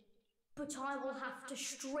indeed. But I will have to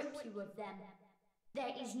strip you of them.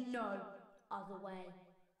 There is no other way.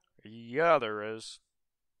 Yeah, there is.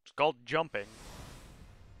 It's called jumping.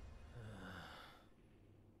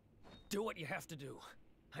 Do what you have to do.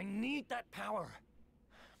 I need that power.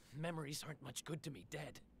 Memories aren't much good to me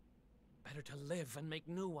dead. Better to live and make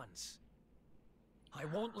new ones. I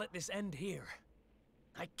won't let this end here.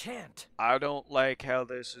 I can't. I don't like how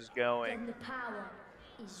this is going. Then the power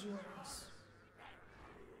is yours.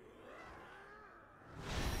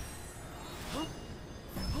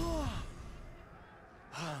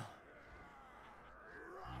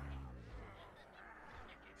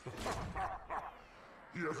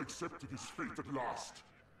 He has accepted his fate at last.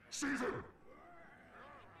 Seize him!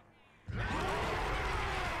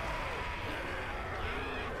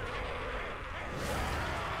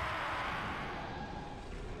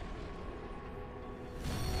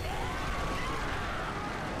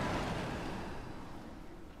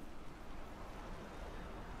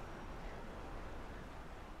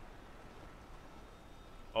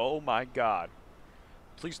 Oh my god.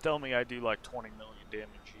 Please tell me I do like 20 million damage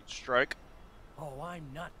each strike. Oh, I'm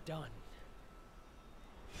not done.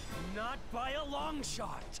 Not by a long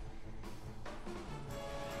shot.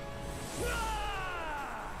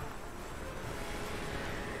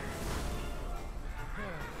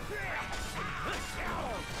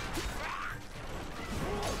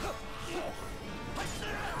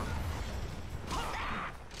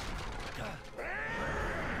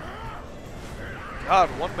 God,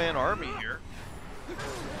 one-man army here.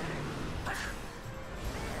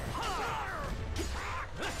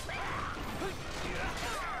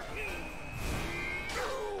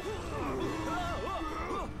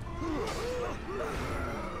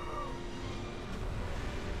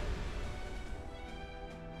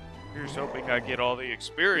 Here's hoping I get all the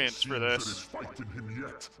experience for this. There is fight in him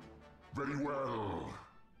yet. Very well.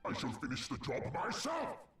 I shall finish the job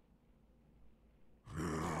myself.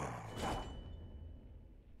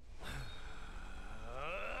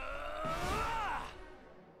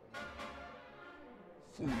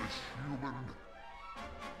 Foolish human.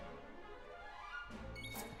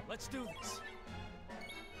 Let's do this.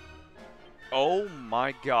 Oh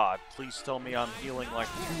my god, please tell me I'm healing like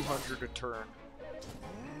 200 a turn.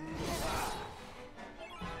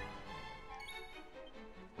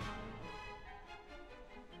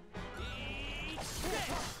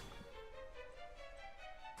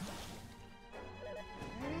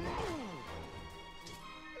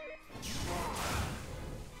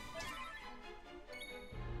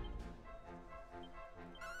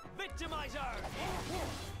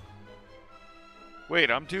 Wait,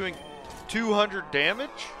 I'm doing 200 damage?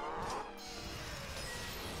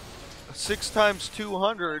 6 times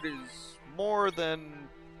 200 is more than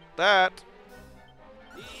that.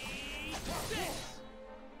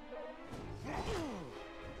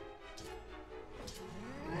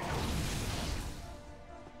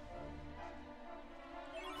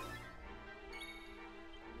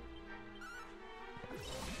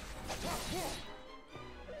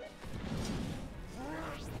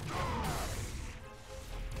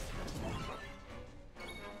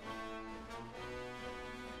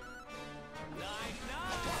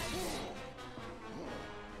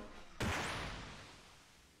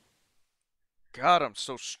 God, I'm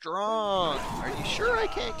so strong. Are you sure I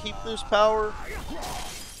can't keep this power?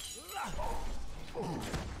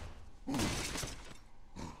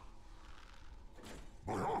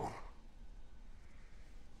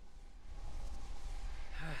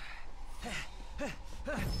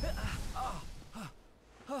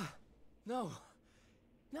 No,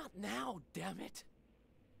 not now, damn it.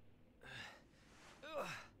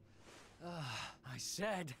 I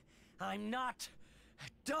said, I'm not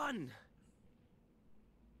done.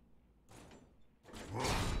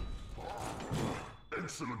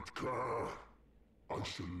 Excellent care. I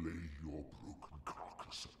shall lay your broken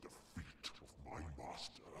carcass at the feet of my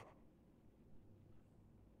master.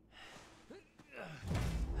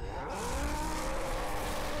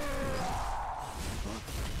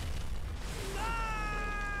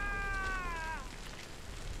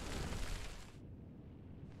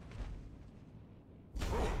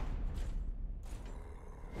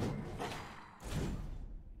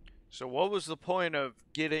 So what was the point of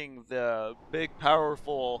getting the big,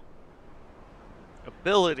 powerful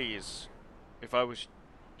abilities if I was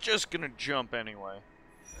just gonna jump anyway?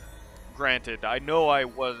 Granted, I know I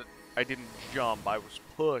didn't jump, I was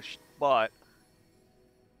pushed, but...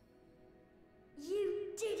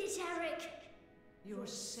 You did it, Eric! You're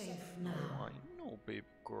safe now. Oh, I know, baby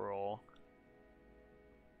girl.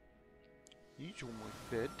 It's almost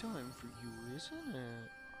bedtime for you, isn't it?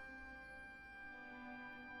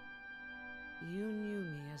 You knew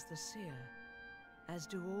me as the seer, as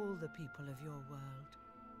do all the people of your world.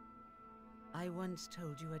 I once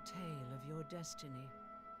told you a tale of your destiny,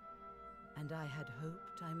 and I had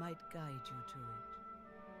hoped I might guide you to it.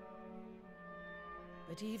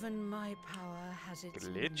 But even my power has its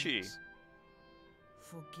Glitchy. limits.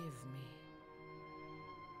 Forgive me.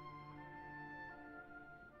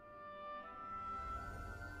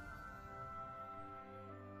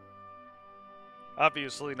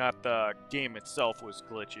 Obviously not the game itself was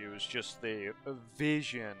glitchy, it was just the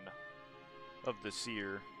vision of the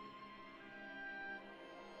seer.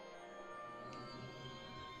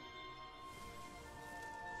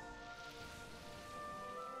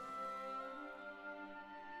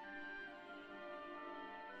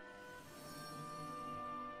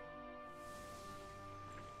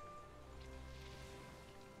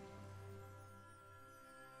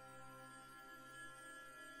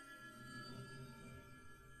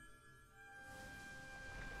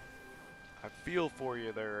 I feel for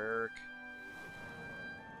you there, Eric.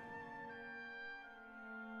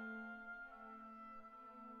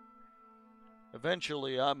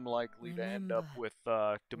 Eventually, I'm likely to end up with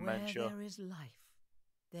dementia. Where there is life,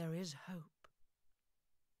 there is hope.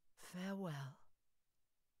 Farewell.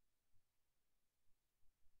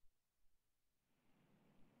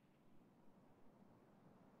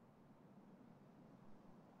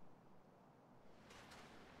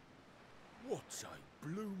 What's a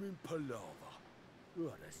blooming palaver?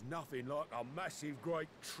 Well, there's nothing like a massive great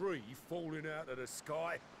tree falling out of the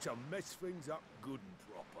sky to mess things up good and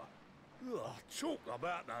proper. Ugh, talk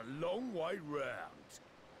about a long way round.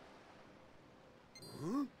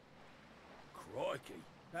 Huh? Crikey,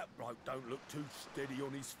 that bloke don't look too steady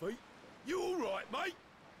on his feet. You all right, mate?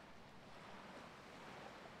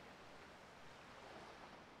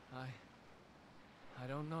 I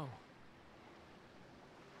don't know.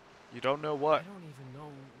 You don't know what? I don't even know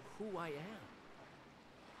who I am.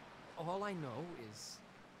 All I know is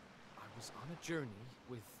I was on a journey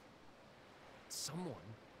with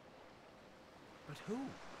someone. But who?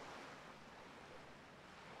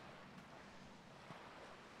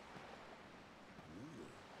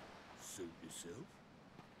 Suit yourself.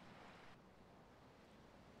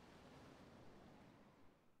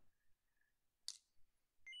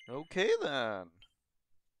 Okay then.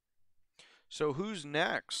 So who's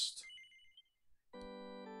next?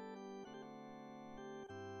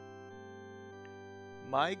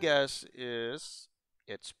 My guess is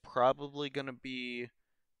it's probably gonna be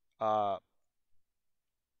oh,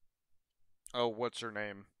 what's her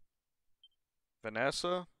name?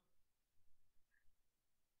 Vanessa?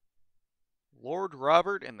 Lord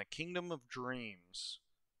Robert and the Kingdom of Dreams.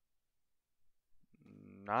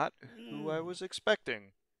 Not who I was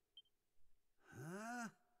expecting. Huh?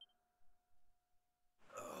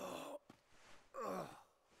 Oh.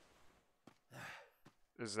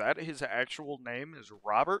 Is that his actual name? Is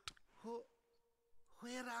Robert?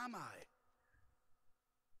 Where am I?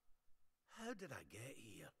 How did I get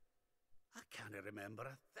here? I can't remember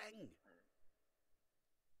a thing.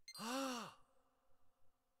 Ah!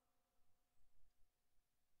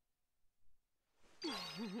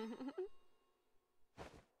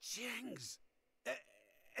 Jings!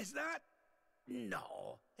 Is that...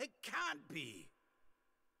 No, it can't be.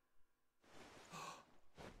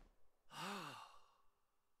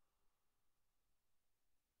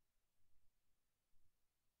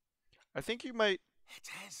 I think you might It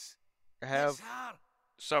is. have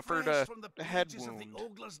suffered Fresh a from the head pages of the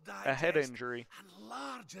wound, Ogler's a head Digest, injury. and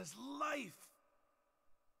large as life.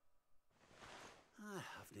 I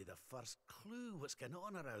haven't the first clue what's going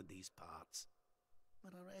on around these parts,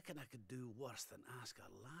 but I reckon I could do worse than ask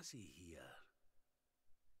a lassie here.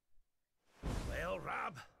 Well,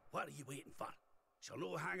 Rab, what are you waiting for? She'll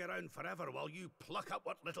no hang around forever while you pluck up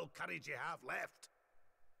what little courage you have left.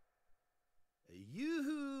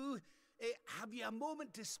 Yoo-hoo! Have you a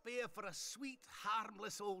moment to spare for a sweet,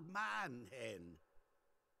 harmless old man, hen?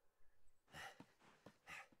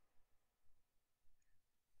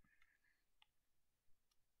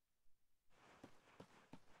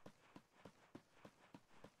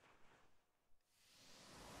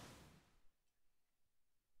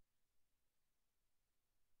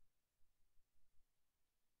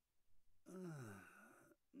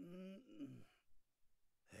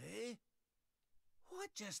 Hey? What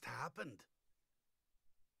just happened?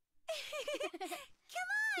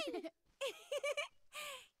 Come on!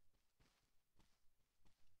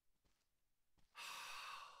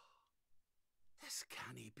 This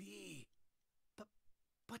can't be.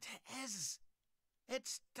 But it is.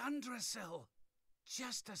 It's Dundrasil,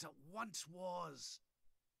 just as it once was.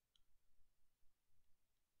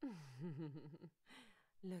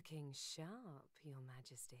 Looking sharp, Your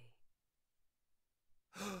Majesty.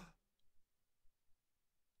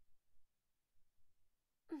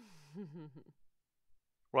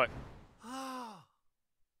 What? Ah,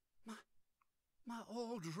 my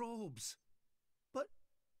old robes. But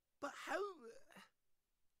how?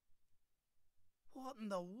 What in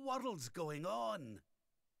the world's going on?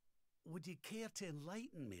 Would you care to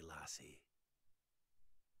enlighten me, lassie?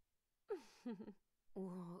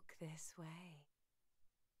 Walk this way.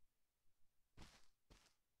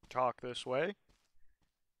 Talk this way.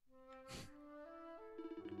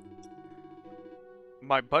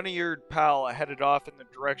 My bunny-eared pal headed off in the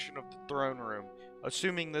direction of the throne room,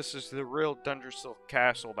 assuming this is the real Dundersill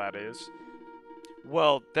Castle, that is.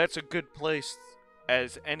 Well, that's a good place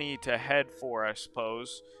as any to head for, I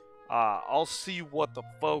suppose. I'll see what the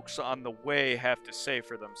folks on the way have to say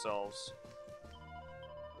for themselves.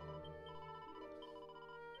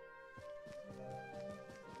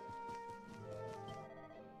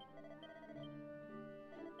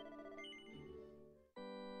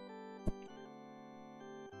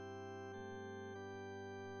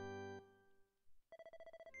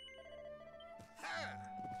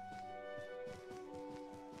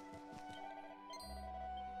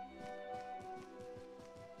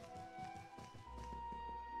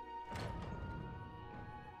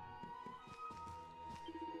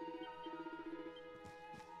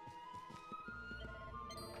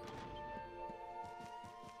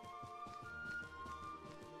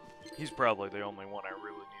 He's probably the only one I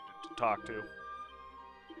really needed to talk to.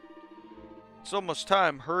 It's almost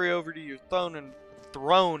time. Hurry over to your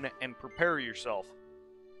throne and prepare yourself.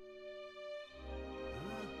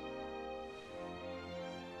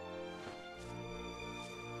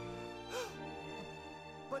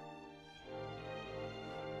 But...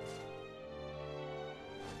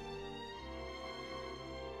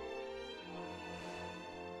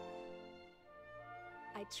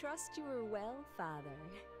 I trust you are well, Father.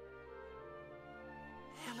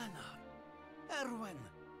 Eleanor, Erwin,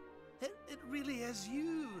 it really is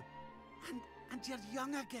you, and you're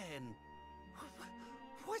young again.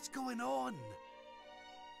 What's going on?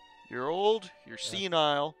 You're old, you're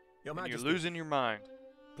senile, Your and you're Majesty, losing your mind.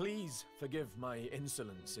 Please forgive my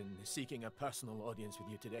insolence in seeking a personal audience with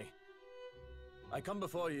you today. I come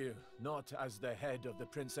before you not as the head of the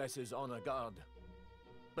Princess's Honor Guard,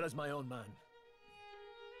 but as my own man.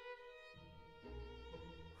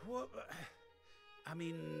 What? I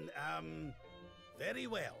mean, very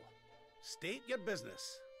well. State your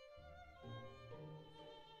business.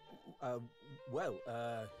 Well,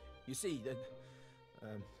 you see,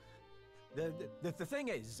 the thing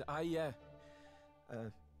is, I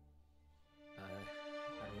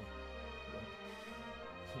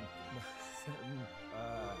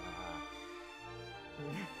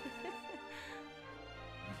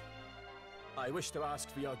wish to ask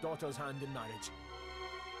for your daughter's hand in marriage.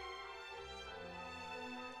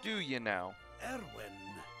 Do you now? Erwin.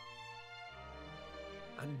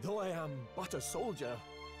 And though I am but a soldier,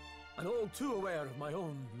 and all too aware of my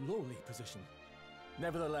own lowly position,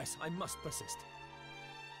 nevertheless I must persist.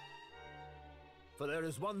 For there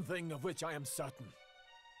is one thing of which I am certain.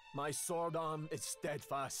 My sword arm is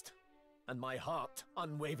steadfast, and my heart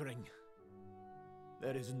unwavering.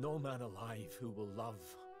 There is no man alive who will love,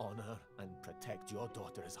 honor, and protect your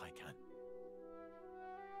daughter as I can.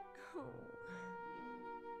 Oh.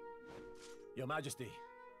 Your Majesty,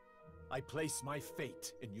 I place my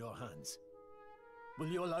fate in your hands. Will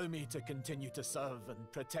you allow me to continue to serve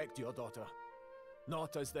and protect your daughter?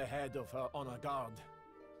 Not as the head of her honor guard,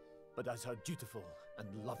 but as her dutiful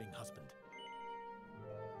and loving husband.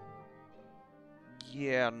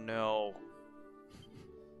 Yeah, no.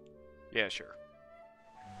 Yeah, sure.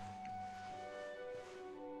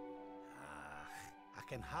 I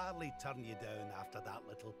can hardly turn you down after that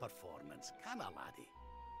little performance, can I, laddie?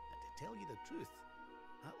 And to tell you the truth,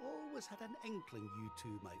 I always had an inkling you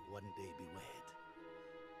two might one day be wed.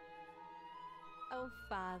 Oh,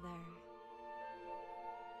 Father.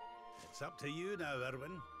 It's up to you now,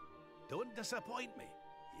 Erwin. Don't disappoint me.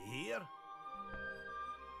 You hear?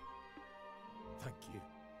 Thank you,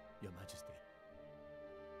 Your Majesty.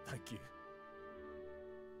 Thank you.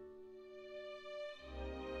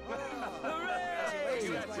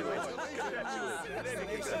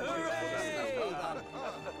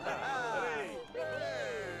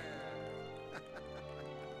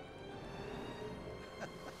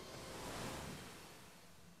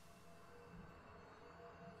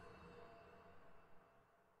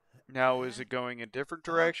 Now, is it going a different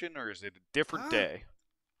direction, or is it a different day?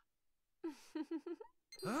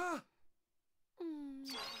 Huh?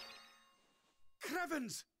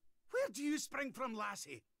 Crivens! Where do you spring from,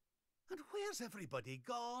 lassie? And where's everybody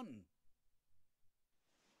gone?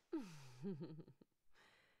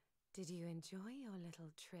 Did you enjoy your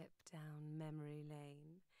little trip down memory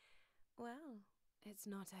lane? Well, it's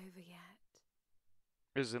not over yet.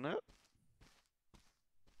 Isn't it?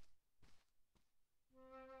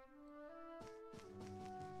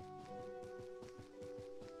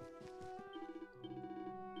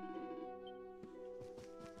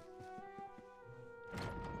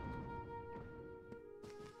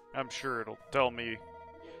 I'm sure it'll tell me,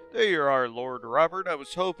 there you are, Lord Robert. I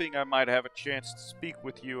was hoping I might have a chance to speak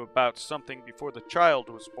with you about something before the child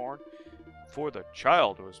was born. Before the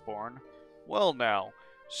child was born? Well now,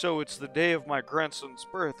 so it's the day of my grandson's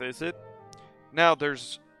birth, is it? Now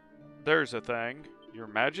there's a thing. Your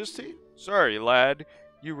Majesty? Sorry, lad.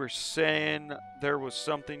 You were saying there was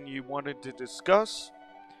something you wanted to discuss?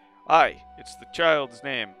 Aye, it's the child's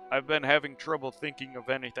name. I've been having trouble thinking of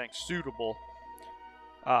anything suitable.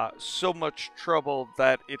 So much trouble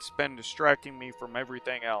that it's been distracting me from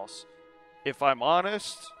everything else. If I'm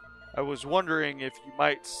honest, I was wondering if you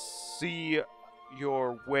might see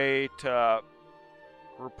your way to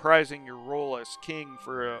reprising your role as king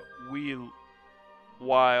for a wee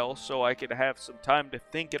while so I could have some time to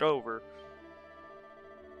think it over.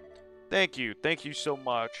 Thank you so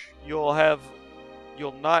much. You'll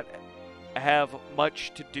not have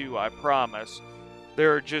much to do, I promise.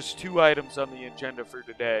 There are just 2 items on the agenda for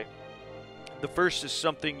today. The first is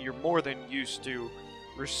something you're more than used to,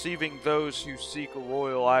 receiving those who seek a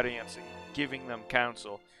royal audience and giving them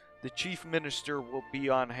counsel. The Chief Minister will be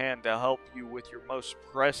on hand to help you with your most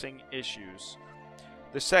pressing issues.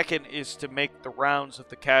 The second is to make the rounds of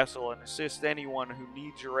the castle and assist anyone who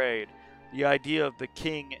needs your aid. The idea of the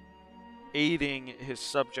king aiding his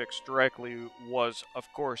subjects directly was, of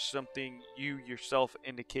course, something you yourself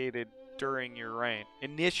initiated during your reign.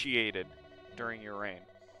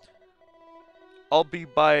 I'll be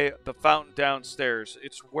by the fountain downstairs.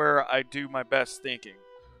 It's where I do my best thinking.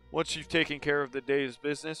 Once you've taken care of the day's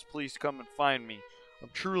business, please come and find me.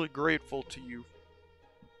 I'm truly grateful to you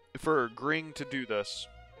for agreeing to do this.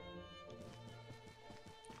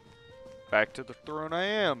 Back to the throne I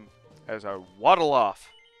am, as I waddle off.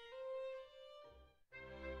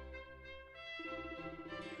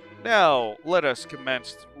 Now, let us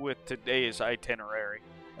commence with today's itinerary.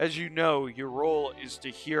 As you know, your role is to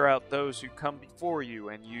hear out those who come before you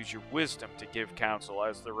and use your wisdom to give counsel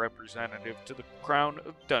as the representative to the crown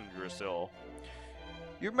of Dundrasil.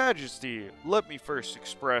 Your Majesty, let me first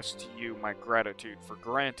express to you my gratitude for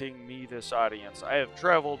granting me this audience. I have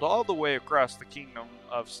traveled all the way across the kingdom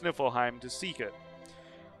of Sniffelheim to seek it.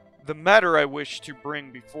 The matter I wish to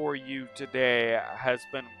bring before you today has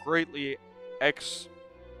been greatly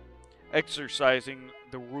exercising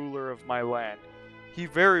the ruler of my land. He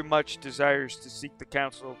very much desires to seek the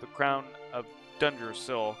counsel of the crown of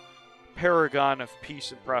Dundrasil, paragon of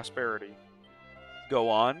peace and prosperity. Go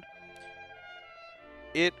on.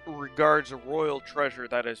 It regards a royal treasure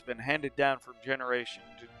that has been handed down from generation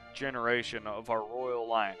to generation of our royal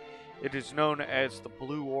line. It is known as the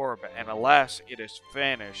Blue Orb, and alas, it is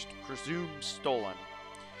vanished, presumed stolen.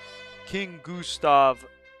 King Gustav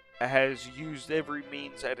has used every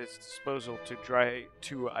means at his disposal to try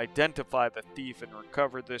to identify the thief and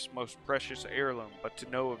recover this most precious heirloom, but to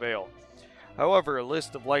no avail. However, a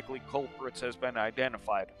list of likely culprits has been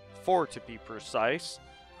identified, 4 to be precise.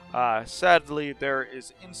 Sadly, there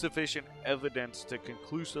is insufficient evidence to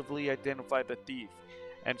conclusively identify the thief,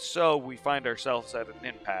 and so we find ourselves at an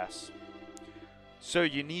impasse. So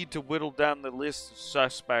you need to whittle down the list of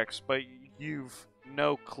suspects, but you've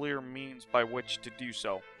no clear means by which to do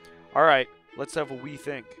so. Alright, let's have a wee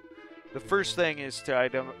think. The first thing is to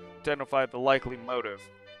identify the likely motive.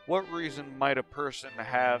 What reason might a person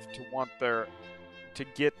have to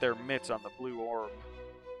get their mitts on the Blue Orb?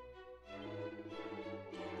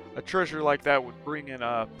 A treasure like that would bring in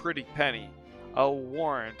a pretty penny. A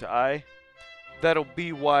warrant, aye? That'll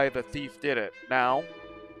be why the thief did it. Now,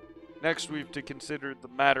 next we've to consider the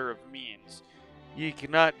matter of means. Ye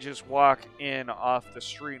cannot just walk in off the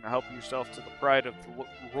street and help yourself to the pride of the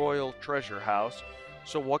royal treasure house.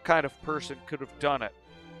 So what kind of person could have done it?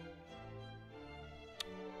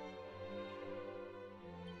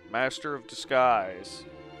 Master of disguise.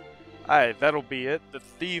 Aye, that'll be it. The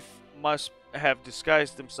thief must have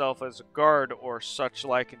disguised himself as a guard or such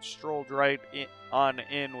like and strolled right on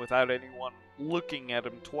in without anyone looking at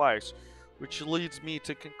him twice, which leads me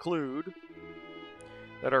to conclude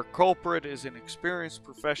that our culprit is an experienced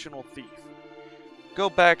professional thief. Go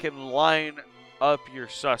back and line up your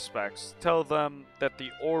suspects. Tell them that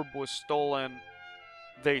the orb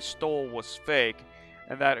they stole was fake,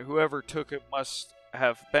 and that whoever took it must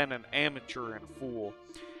have been an amateur and a fool.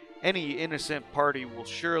 Any innocent party will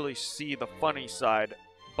surely see the funny side,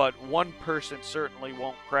 but one person certainly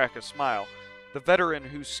won't crack a smile: the veteran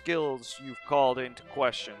whose skills you've called into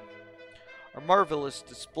question. A marvelous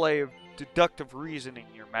display of deductive reasoning,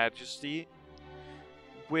 Your Majesty.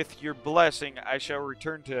 With your blessing, I shall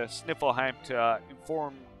return to Sniffelheim to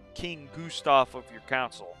inform King Gustav of your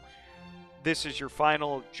counsel. This is your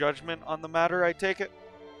final judgment on the matter, I take it?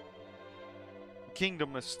 The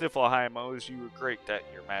Kingdom of Sniffelheim owes you a great debt,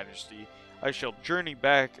 Your Majesty. I shall journey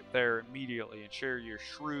back there immediately and share your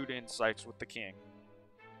shrewd insights with the king.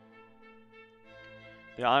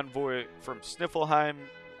 The envoy from Sniffelheim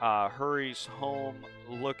hurries home,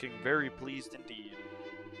 looking very pleased indeed.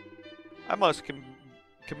 I must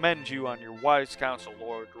commend you on your wise counsel,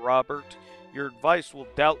 Lord Robert. Your advice will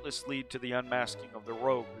doubtless lead to the unmasking of the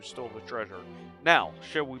rogue who stole the treasure. Now,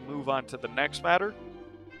 shall we move on to the next matter?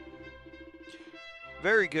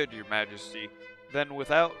 Very good, Your Majesty. Then,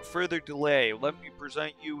 without further delay, let me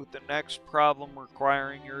present you with the next problem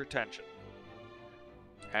requiring your attention.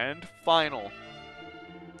 And final.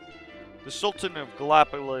 The Sultan of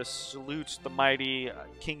Gallipolis salutes the mighty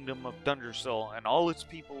kingdom of Dundrasil and all its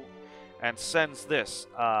people, and sends this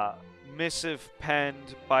missive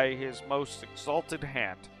penned by his most exalted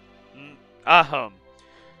hand. Ahem.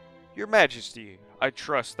 Your Majesty, I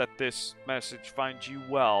trust that this message finds you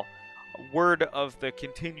well. A word of the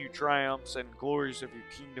continued triumphs and glories of your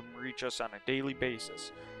kingdom reach us on a daily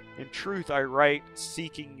basis. In truth, I write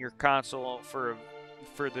seeking your counsel for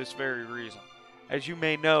this very reason. As you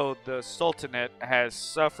may know, the Sultanate has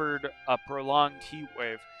suffered a prolonged heat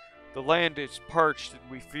wave. The land is parched,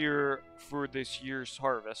 and we fear for this year's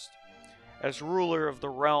harvest. As ruler of the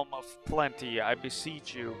realm of plenty, I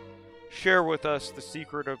beseech you, share with us the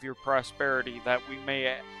secret of your prosperity, that we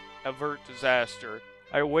may avert disaster.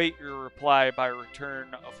 I await your reply by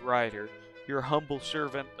return of rider. Your humble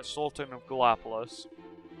servant, the Sultan of Gallipolis.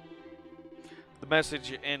 The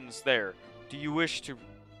message ends there.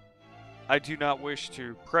 I do not wish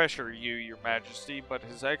to pressure you, Your Majesty, but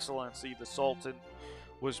His Excellency the Sultan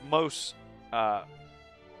was most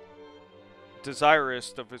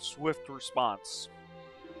desirous of a swift response.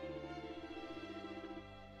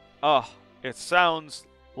 It sounds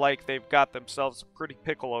like they've got themselves a pretty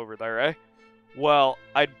pickle over there, eh? Well,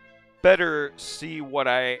 I'd better see what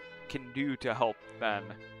I can do to help then,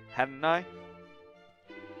 hadn't I?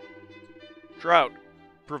 Drought,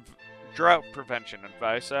 Drought prevention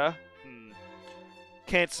advice, huh?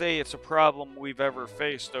 Can't say it's a problem we've ever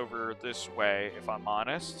faced over this way, if I'm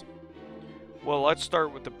honest. Well, let's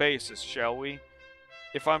start with the basis, shall we?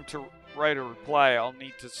 If I'm to write a reply, I'll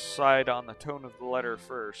need to decide on the tone of the letter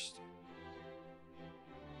first.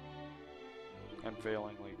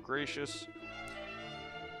 Unfailingly gracious.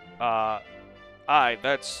 Aye,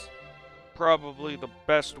 that's probably the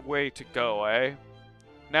best way to go, eh?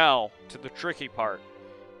 Now, to the tricky part.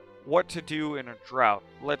 What to do in a drought.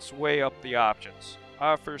 Let's weigh up the options.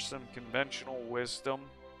 Offer some conventional wisdom.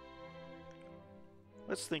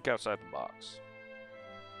 Let's think outside the box.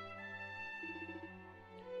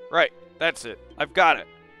 Right, that's it. I've got it.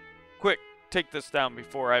 Quick, take this down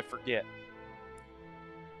before I forget.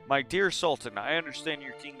 My dear Sultan, I understand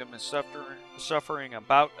your kingdom is suffering a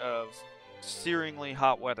bout of searingly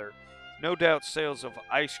hot weather. No doubt sales of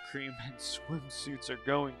ice cream and swimsuits are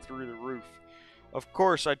going through the roof. Of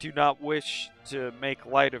course, I do not wish to make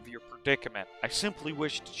light of your predicament. I simply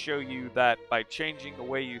wish to show you that by changing the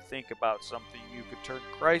way you think about something, you could turn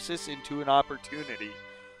crisis into an opportunity.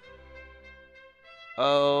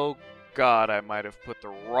 Oh God, I might have put the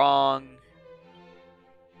wrong...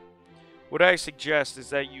 What I suggest is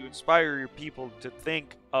that you inspire your people to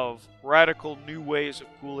think of radical new ways of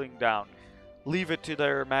cooling down. Leave it to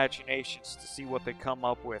their imaginations to see what they come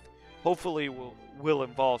up with. Hopefully will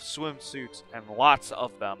involve swimsuits and lots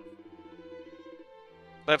of them.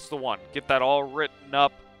 That's the one. Get that all written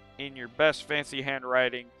up in your best fancy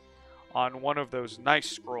handwriting on one of those nice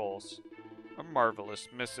scrolls. A marvelous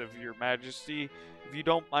missive, Your Majesty, if you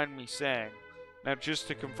don't mind me saying. Now just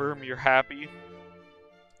to confirm you're happy.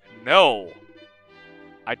 No!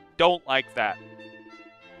 I don't like that.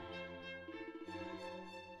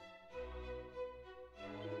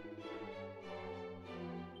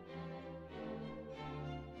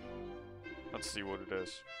 Let's see what it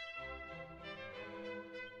is.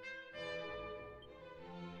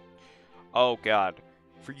 Oh God.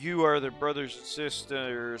 For you are the brothers and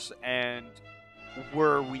sisters, and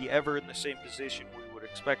were we ever in the same position, we would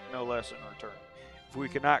expect no less in return. If we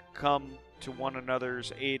cannot come to one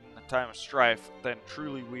another's aid in the time of strife, then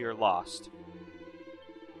truly we are lost.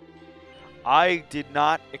 I did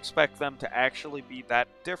not expect them to actually be that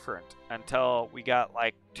different until we got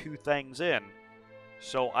like 2 things in.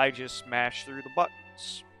 So I just smashed through the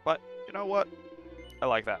buttons. But you know what? I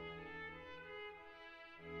like that.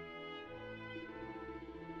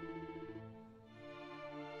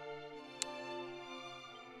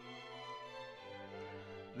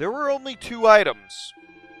 There were only 2 items.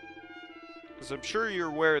 As I'm sure you're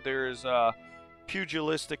aware, there is a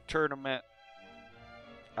pugilistic tournament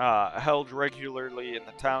held regularly in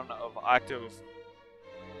the town of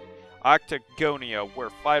Octagonia, where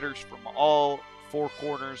fighters from all 4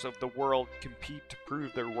 corners of the world compete to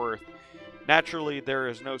prove their worth. Naturally, there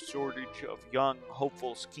is no shortage of young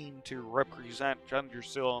hopefuls keen to represent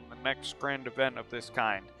Yggdrasil in the next grand event of this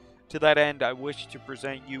kind. To that end, I wish to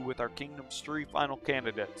present you with our kingdom's 3 final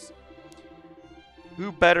candidates.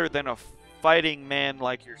 Who better than a fighting man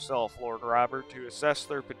like yourself, Lord Robert, to assess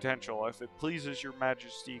their potential? If it pleases your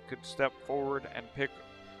majesty, could step forward and pick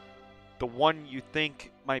the one you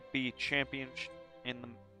think might be champion in the...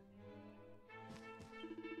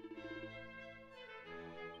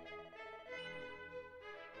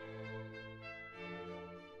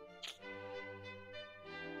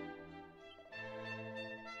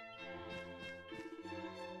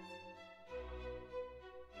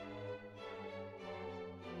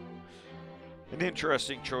 An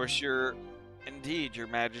interesting choice, indeed, Your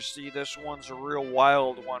Majesty. This one's a real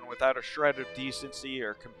wild one without a shred of decency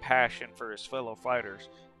or compassion for his fellow fighters.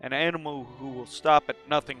 An animal who will stop at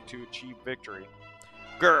nothing to achieve victory.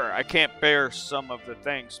 Grr, I can't bear some of the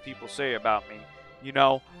things people say about me. You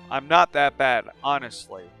know, I'm not that bad,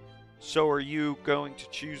 honestly. So are you going to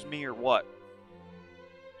choose me or what?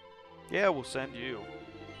 Yeah, we'll send you.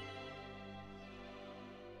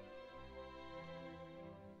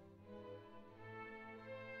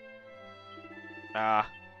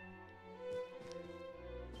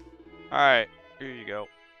 Alright, here you go.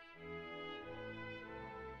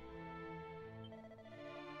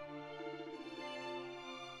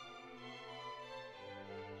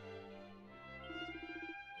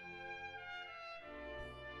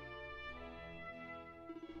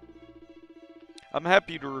 I'm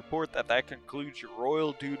happy to report that concludes your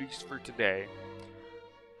royal duties for today.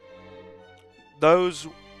 Those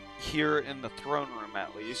here in the throne room,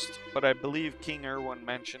 at least, but I believe King Erwin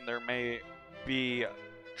mentioned there may be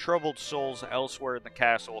troubled souls elsewhere in the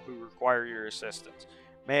castle who require your assistance.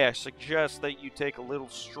 May I suggest that you take a little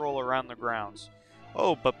stroll around the grounds?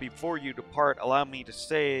 Oh, but before you depart, allow me to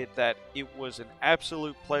say that it was an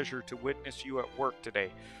absolute pleasure to witness you at work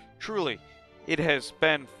today. Truly, it has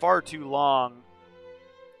been far too long.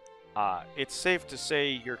 It's safe to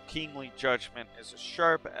say your kingly judgment is as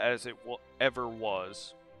sharp as it ever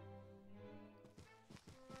was.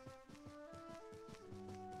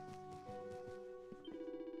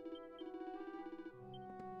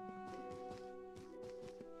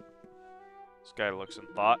 This guy looks in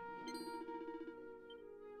thought.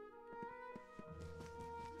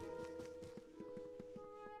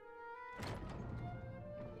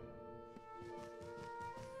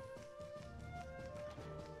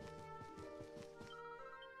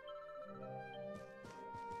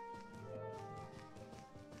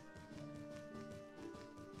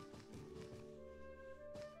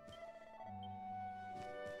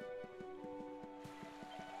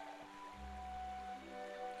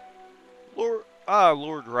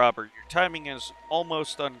 Lord Robert, your timing is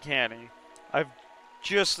almost uncanny. I've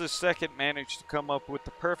just this second managed to come up with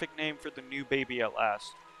the perfect name for the new baby at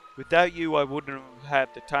last. Without you, I wouldn't have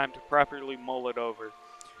had the time to properly mull it over.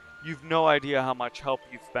 You've no idea how much help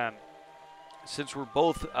you've been. Since we're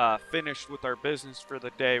both finished with our business for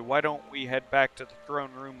the day, why don't we head back to the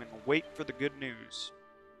throne room and wait for the good news?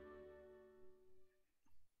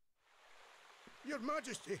 Your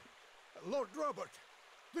Majesty, Lord Robert,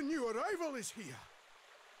 the new arrival is here.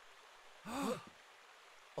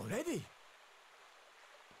 Already?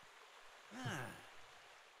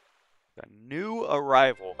 The new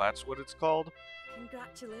arrival, that's what it's called?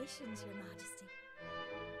 Congratulations, Your Majesty.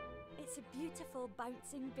 It's a beautiful,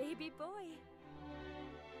 bouncing baby boy.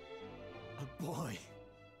 A boy?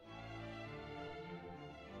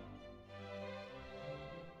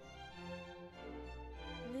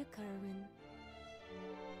 Look, Erwin.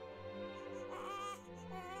 Oh,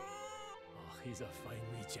 he's a fine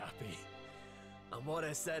wee chappie. And what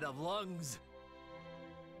a set of lungs!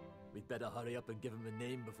 We'd better hurry up and give him a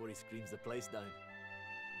name before he screams the place down.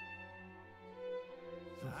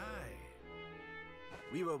 Aye.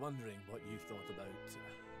 We were wondering what you thought about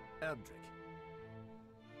Erdrick.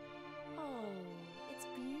 Oh, it's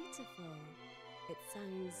beautiful. It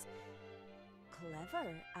sounds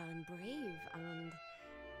clever and brave and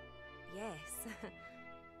yes.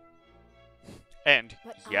 And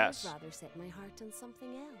but yes. I'd rather set my heart on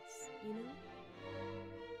something else, you know?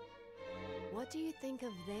 What do you think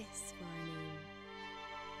of this for a name?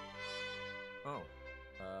 Oh,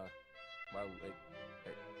 well,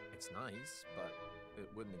 it's nice, but it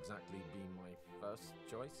wouldn't exactly be my first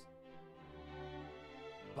choice.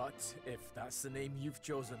 But if that's the name you've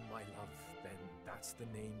chosen, my love, then that's the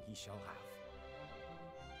name he shall have.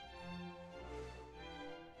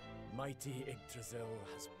 Mighty Yggdrasil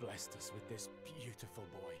has blessed us with this beautiful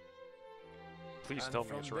boy. Please and tell me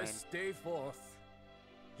from it's rain. this day forth,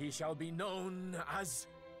 he shall be known as...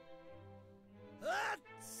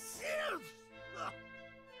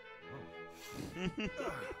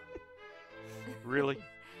 Really?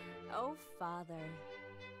 Oh, Father.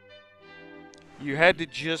 You had to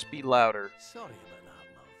just be louder. Sorry about that,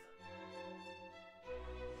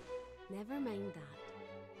 love. Never mind that.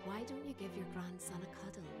 Why don't you give your grandson a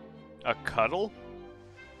cuddle? A cuddle?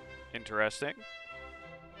 Interesting.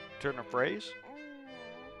 Turn of phrase?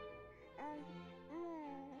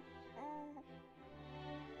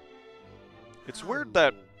 It's weird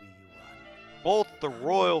that both the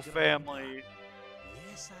royal family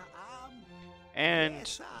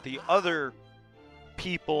and the other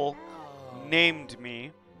people named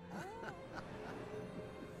me.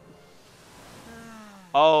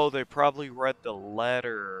 Oh, they probably read the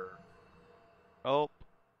letter. Oh.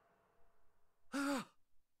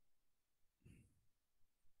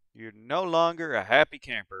 You're no longer a happy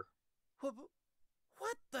camper. What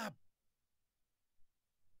the?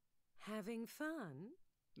 Having fun?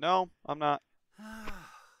 No, I'm not.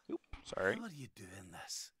 Oop, sorry. How are you doing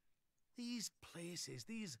this? These places,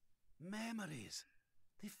 these memories,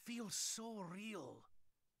 they feel so real.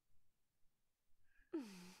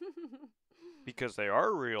 Because they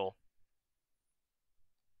are real.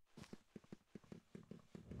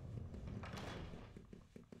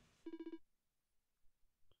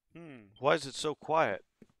 Why is it so quiet?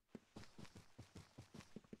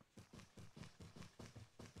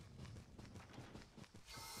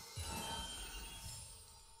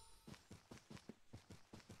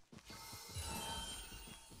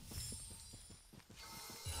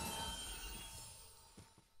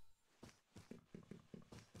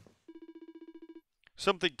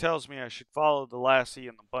 Something tells me I should follow the lassie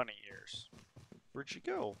in the bunny ears. Where'd she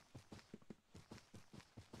go?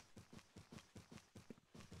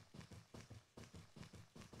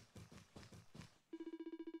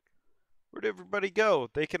 Where'd everybody go?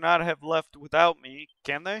 They cannot have left without me,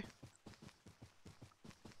 can they?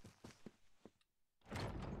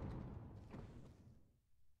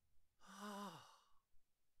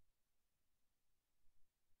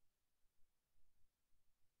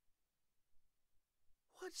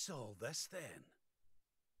 What's all this then?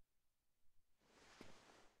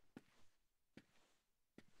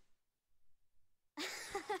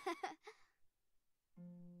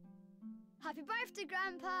 Happy birthday,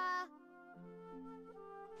 Grandpa!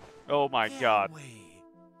 Oh my God.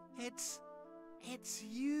 It's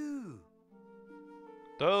you.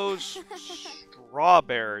 Those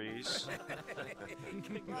strawberries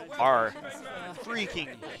are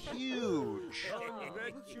freaking huge.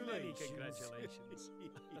 Congratulations.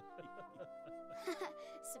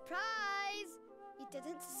 Surprise! You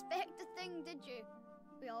didn't suspect a thing, did you?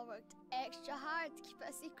 We all worked extra hard to keep it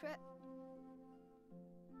a secret.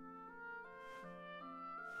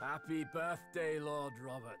 Happy birthday, Lord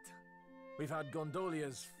Robert. We've had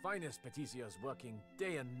Gondolia's finest patissiers working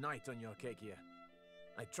day and night on your cake here.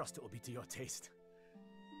 I trust it will be to your taste.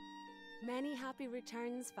 Many happy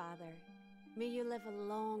returns, Father. May you live a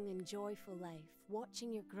long and joyful life,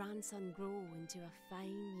 watching your grandson grow into a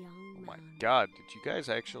fine young man. Oh my God, did you guys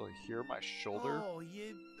actually hear my shoulder Oh,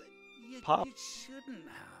 you pop? You shouldn't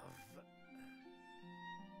have.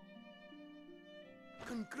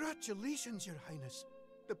 Congratulations, Your Highness.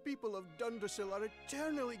 The people of Dundrasil are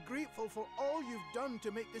eternally grateful for all you've done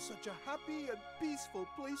to make this such a happy and peaceful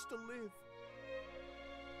place to live.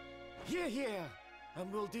 Hear, hear!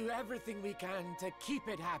 And we'll do everything we can to keep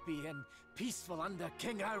it happy and peaceful under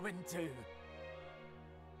King Erwin too.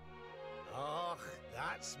 Oh,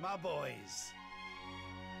 that's my boys.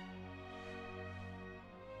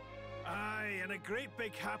 Aye, and a great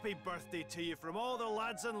big happy birthday to you from all the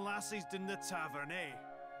lads and lassies in the tavern, eh?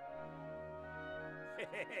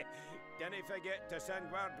 Didn't forget to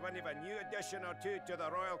send word when you've a new addition or two to the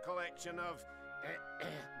royal collection of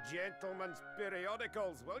gentlemen's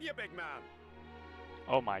periodicals, will you, big man?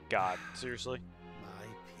 Oh my God, seriously? My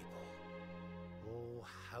people. Oh,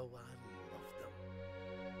 how I love them.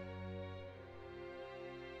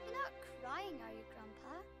 You're not crying, are you,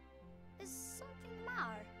 Grandpa? Is something the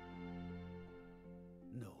matter?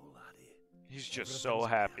 No, laddie. He's just so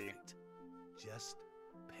happy. Perfect. Just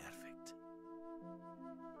perfect.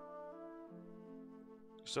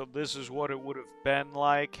 So this is what it would have been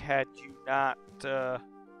like had you not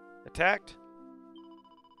attacked?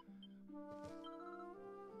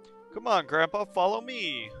 Come on, Grandpa, follow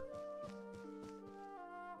me.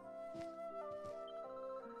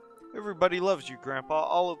 Everybody loves you, Grandpa.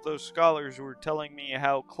 All of those scholars were telling me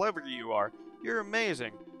how clever you are. You're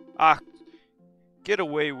amazing. Ah, get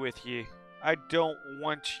away with ye. I don't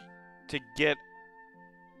want to get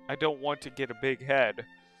a big head.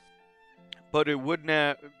 But it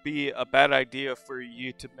wouldn't be a bad idea for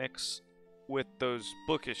you to mix with those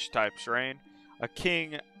bookish types, Rain. A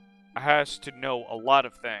king has to know a lot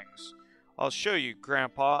of things. I'll show you,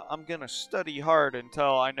 Grandpa. I'm gonna study hard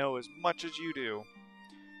until I know as much as you do.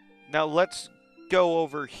 Now let's go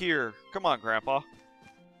over here. Come on, Grandpa.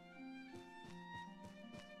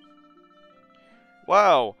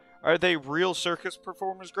 Wow, are they real circus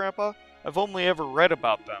performers, Grandpa? I've only ever read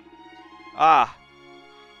about them. Ah,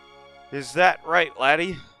 is that right,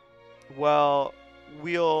 laddie? Well,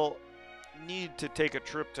 we'll need to take a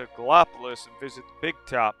trip to Gallopolis and visit the Big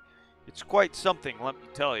Top. It's quite something, let me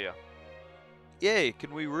tell you. Yay,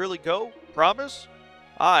 can we really go? Promise?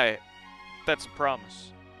 Aye, that's a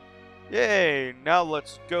promise. Yay, now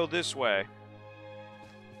let's go this way.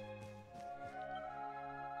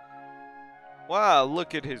 Wow,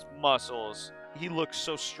 look at his muscles. He looks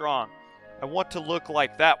so strong. I want to look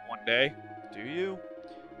like that one day. Do you?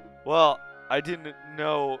 Well, I didn't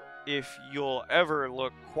know if you'll ever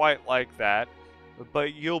look quite like that,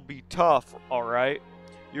 but you'll be tough, alright?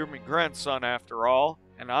 You're my grandson after all,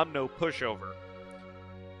 and I'm no pushover.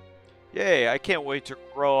 Yay, I can't wait to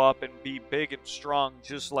grow up and be big and strong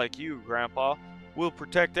just like you, Grandpa. We'll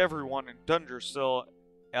protect everyone in Dundrasil,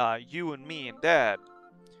 you and me and Dad.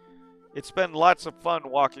 It's been lots of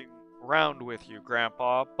fun walking around with you,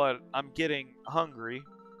 Grandpa, but I'm getting hungry.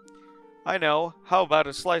 I know, how about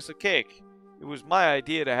a slice of cake? It was my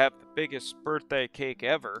idea to have the biggest birthday cake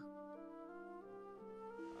ever.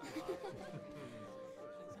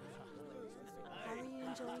 How are you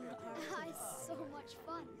enjoying the party? It's so much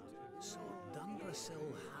fun. So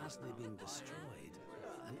Dundrasil hasn't been destroyed,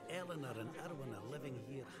 and Eleanor and Erwin are living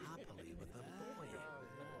here happily with their boy.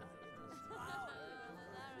 Wow.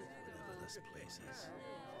 Whatever this place is,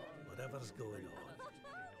 whatever's going on,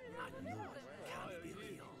 I know it can't be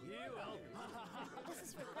real.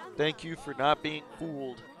 Thank you for not being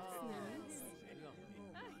fooled.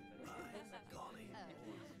 Golly,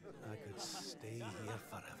 I could stay here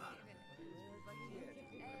forever.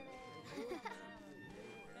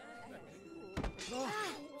 Oh.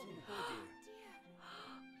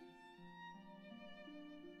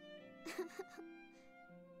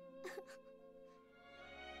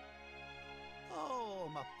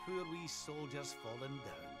 Oh, my poor wee soldier's fallen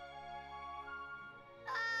down.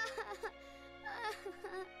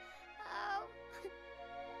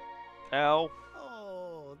 Ow.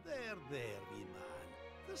 Oh, there, wee man.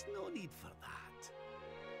 There's no need for that.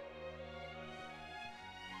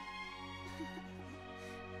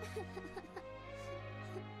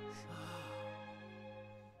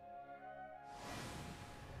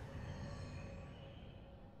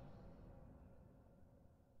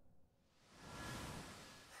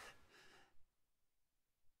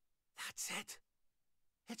 That's it.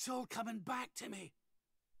 It's all coming back to me.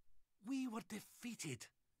 We were defeated,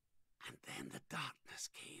 and then the darkness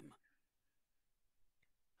came.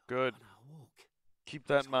 Good. When I woke, Keep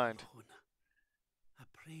that in mind. alone. I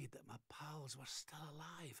prayed that my pals were still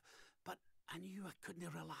alive, but I knew I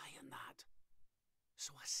couldn't rely on that.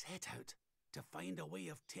 So I set out to find a way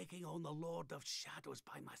of taking on the Lord of Shadows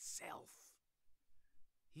by myself.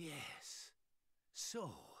 Yes.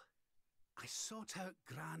 So, I sought out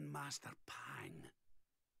Grandmaster Pang.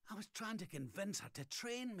 I was trying to convince her to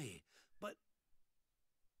train me, but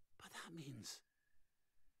that means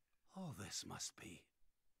all this must be.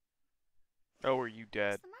 Oh, are you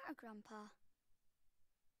dead? What's the matter, Grandpa?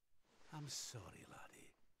 I'm sorry,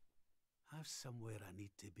 laddie. I've somewhere I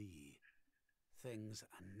need to be. Things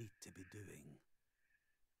I need to be doing.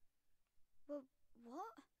 Well,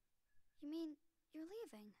 what? You mean you're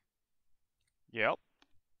leaving? Yep.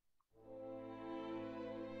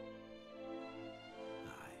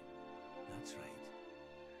 Aye, that's right.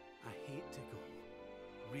 I hate to go.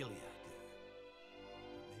 Really, I do.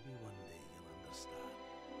 But maybe one day you'll understand.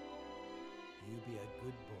 You be a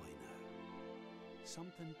good boy now.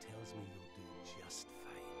 Something tells me you'll do just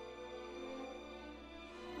fine.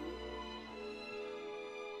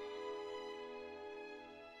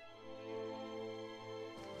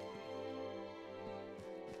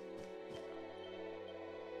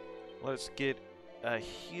 Let's get a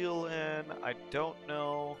heal in. I don't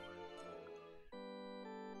know.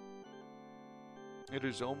 It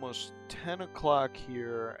is almost 10 o'clock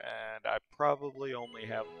here, and I probably only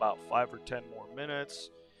have about 5 or 10 more minutes.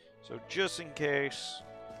 So just in case,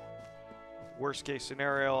 worst case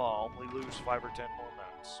scenario, I'll only lose 5 or 10 more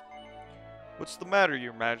minutes. What's the matter,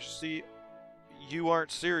 Your Majesty? You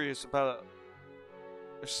aren't seriously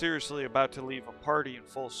about to leave a party in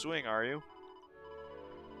full swing, are you?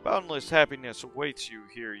 Boundless happiness awaits you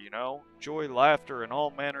here, you know. Joy, laughter, and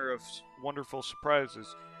all manner of wonderful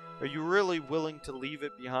surprises. Are you really willing to leave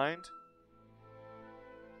it behind?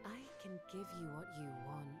 I can give you what you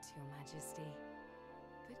want, Your Majesty.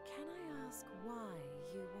 But can I ask why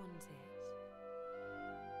you want it?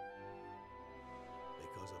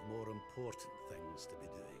 Because of more important things to be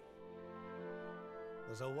doing.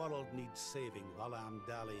 There's a world needs saving while I'm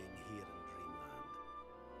dallying here in Dreamland.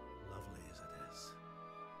 Lovely as it is.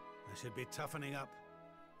 I should be toughening up,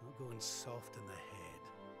 not going soft in the head.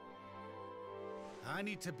 I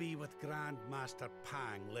need to be with Grandmaster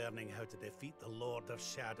Pang learning how to defeat the Lord of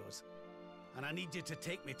Shadows. And I need you to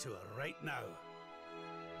take me to her right now.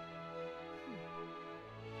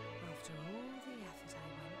 After all the effort I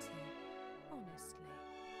went to, honestly,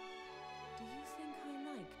 do you think I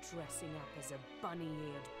like dressing up as a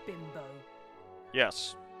bunny-eared bimbo?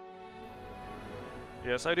 Yes.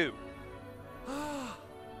 Yes, I do.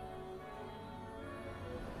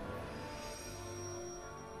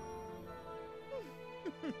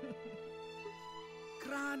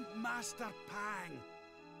 Grandmaster Pang!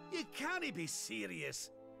 You can't be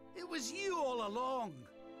serious. It was you all along.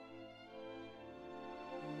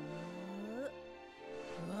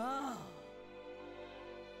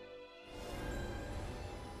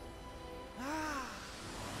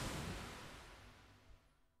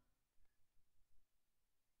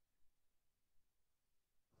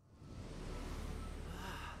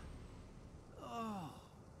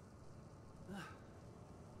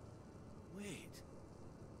 Wait.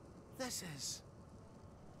 This is...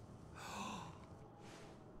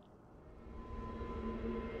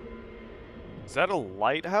 Is that a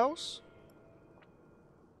lighthouse?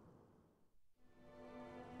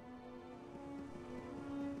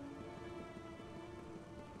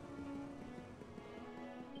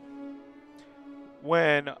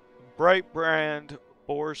 When bright brand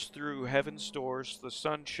bores through heaven's doors, the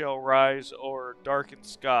sun shall rise o'er darkened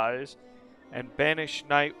skies. and banish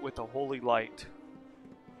night with a holy light.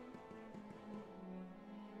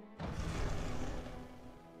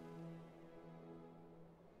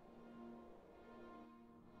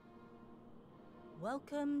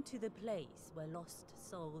 Welcome to the place where lost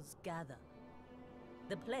souls gather.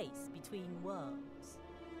 The place between worlds.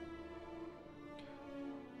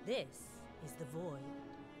 This is the Void.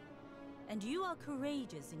 And you are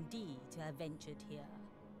courageous indeed to have ventured here.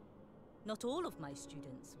 Not all of my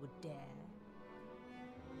students would dare.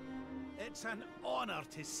 It's an honor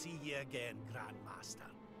to see you again,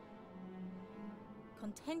 Grandmaster.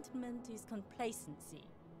 Contentment is complacency.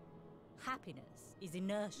 Happiness is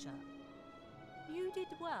inertia. You did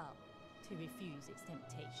well to refuse its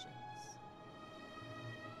temptations.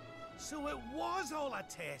 So it was all a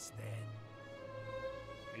test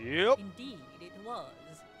then? Yep. Indeed it was.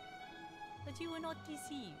 But you were not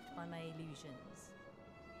deceived by my illusions.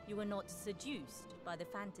 You were not seduced by the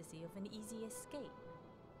fantasy of an easy escape.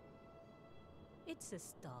 It's a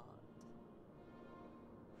start.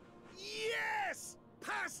 Yes!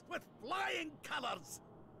 Passed with flying colors!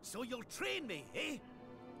 So you'll train me, eh?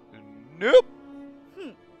 Nope!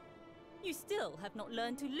 You still have not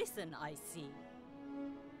learned to listen, I see.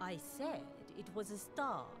 I said it was a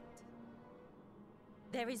start.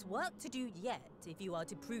 There is work to do yet if you are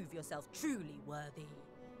to prove yourself truly worthy.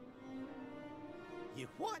 You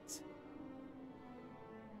what?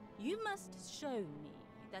 You must show me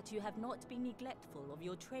that you have not been neglectful of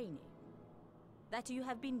your training. That you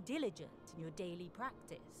have been diligent in your daily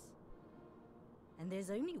practice. And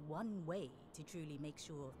there's only one way to truly make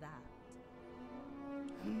sure of that.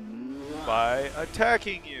 By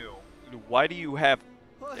attacking you. Why do you have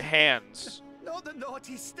hands? Not the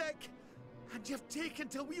naughty stick! And you've taken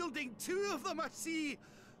to wielding two of them, I see!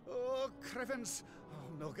 Oh, Crivens,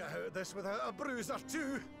 I'll not get out of this without a bruise or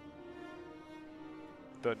two.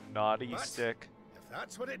 The naughty But stick. if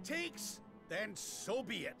that's what it takes, then so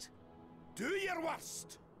be it. Do your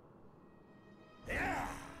worst! Yeah!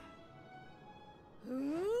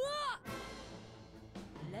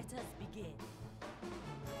 Let us begin.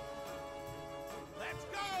 Let's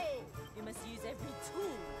go! You must use every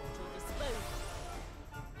tool at your disposal.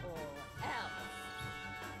 Or else.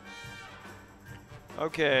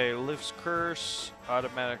 Okay, lifts curse,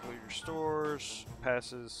 automatically restores,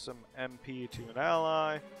 passes some MP to an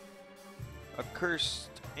ally. A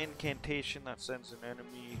cursed incantation that sends an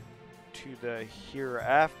enemy to the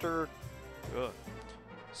hereafter. Ugh.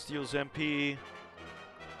 Steals MP.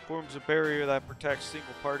 Forms a barrier that protects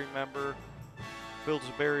single party member. Builds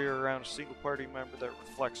a barrier around a single party member that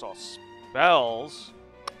reflects all spells.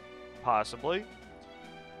 Possibly.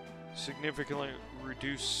 Significantly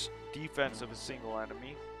reduce defense of a single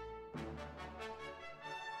enemy.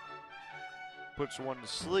 Puts one to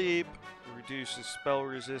sleep. Reduces spell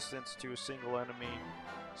resistance to a single enemy.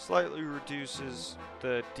 Slightly reduces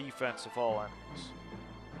the defense of all enemies.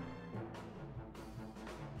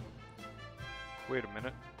 Wait a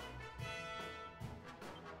minute.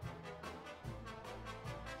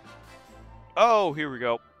 Oh, here we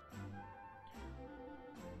go.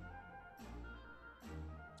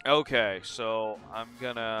 Okay, so I'm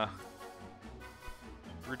gonna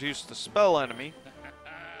reduce the spell enemy.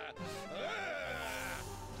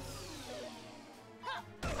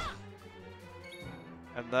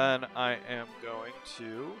 And then I am going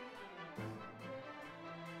to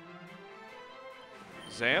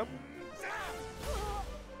Zam.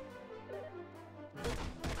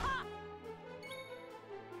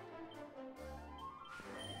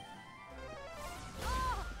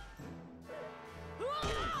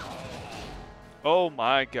 Oh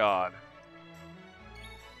my god.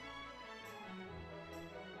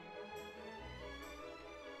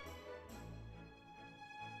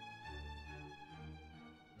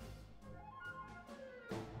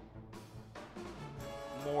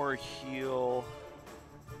 More heal.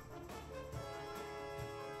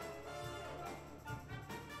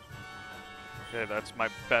 Okay, that's my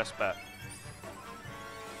best bet.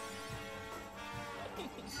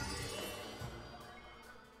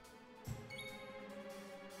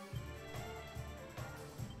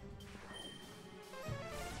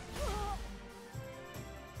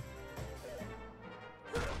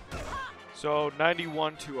 So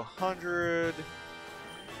 91 to 100.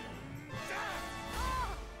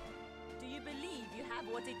 Do you believe you have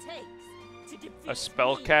what it takes to defeat A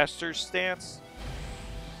spellcaster's stance.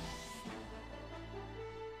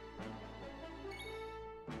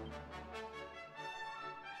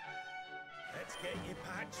 Let's get you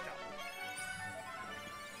patched up.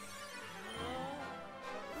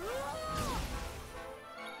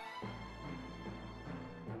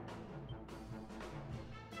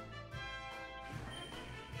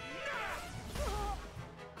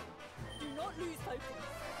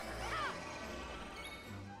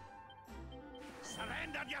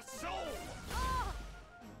 your soul!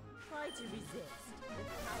 Try to resist with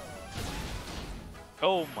power.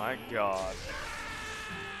 Oh my god.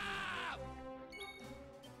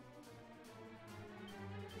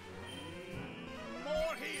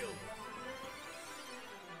 More heal!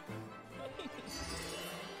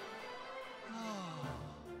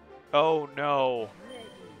 Oh no.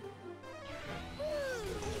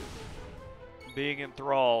 Being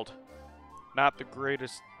enthralled. Not the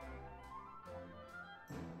greatest.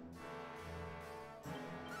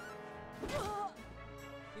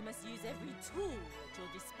 You must use every tool at your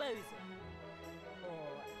disposal, or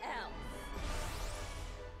else.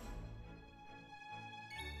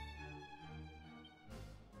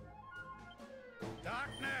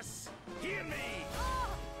 Darkness, hear me!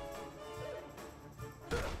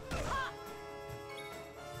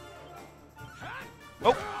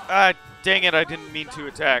 Oh, ah, dang it, I didn't mean to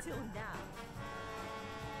attack. Till now,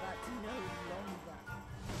 but no longer.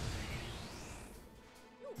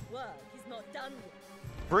 Your work is not done yet.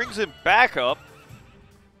 Brings him back up.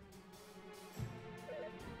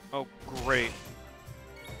 Oh, great.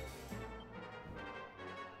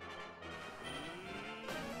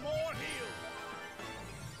 More heal!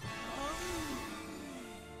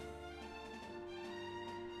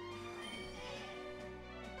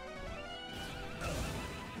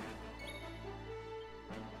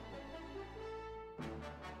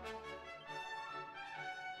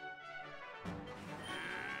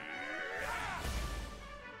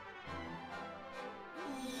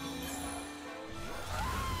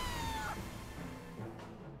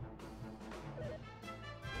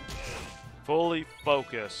 Fully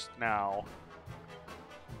focused now.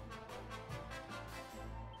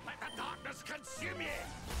 Let the darkness consume you!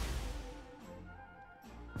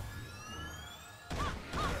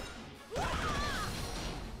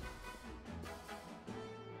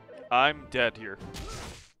 I'm dead here.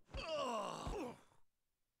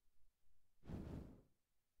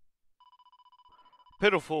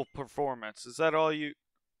 Pitiful performance. Is that all you...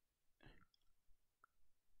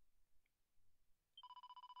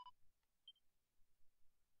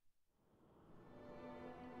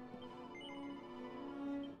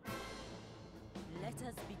 Let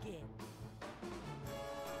us begin.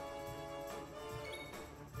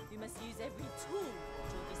 You must use every tool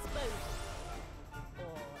at your disposal,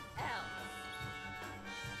 or else.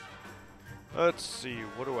 Let's see,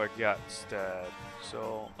 what do I got instead?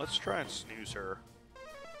 So, let's try and snooze her.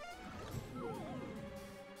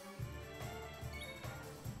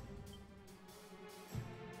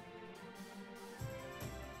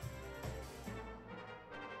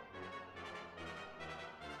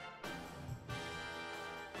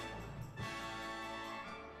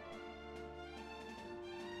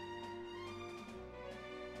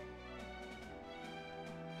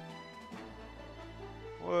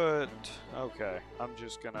 What? Okay, I'm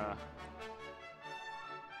just gonna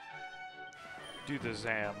do the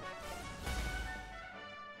Zam.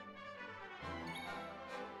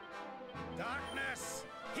 Darkness,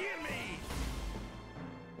 hear me!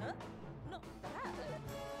 Huh? Not bad.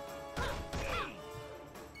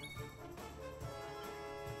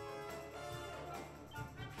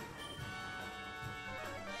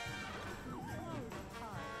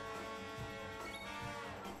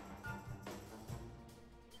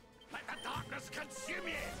 Let the darkness consume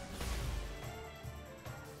you!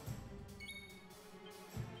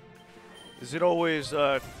 Is it always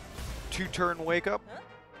two-turn wake up? Huh?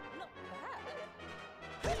 Not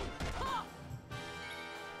bad.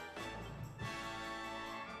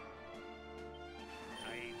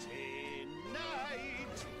 Nighty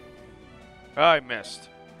night! I missed.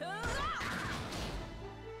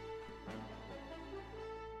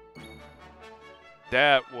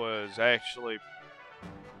 That was actually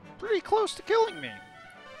pretty close to killing me. I'll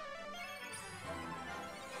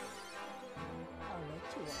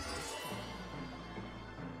let you off this time.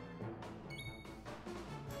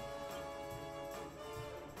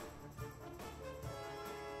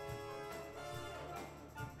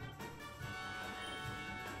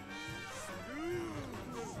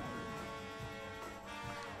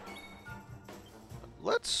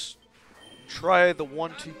 Let's try the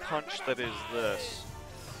 1-2 punch that is this.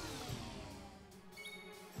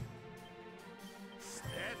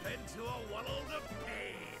 Step into a world of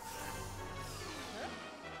pain!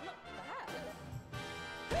 Not bad.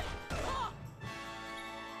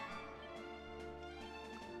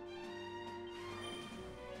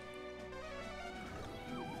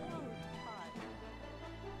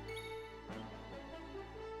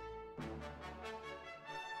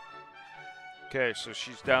 Okay, so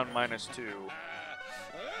she's down -2.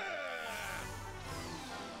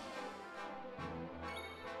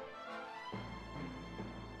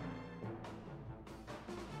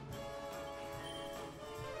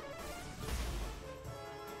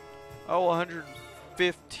 Oh,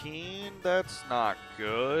 115? That's not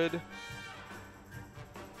good.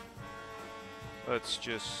 Let's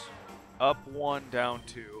just up 1, down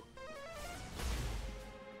 2.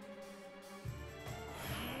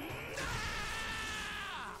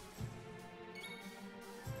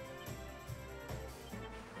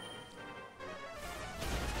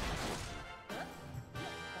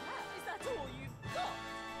 Is that all you've got?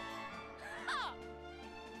 Ha!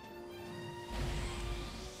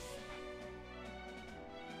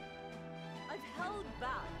 I've held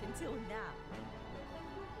back until now,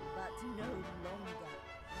 but no longer.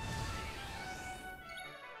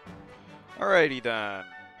 Alrighty then.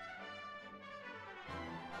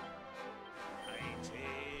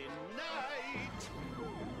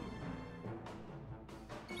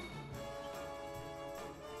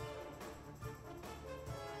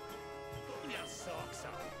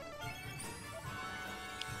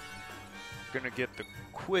 Gonna get the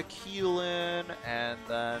quick heal in, and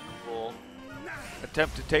then we'll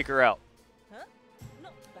attempt to take her out. Huh?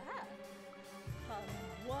 Not bad. Come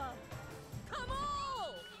one. Come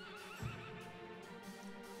all!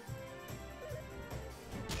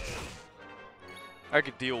 I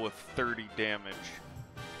could deal with 30 damage.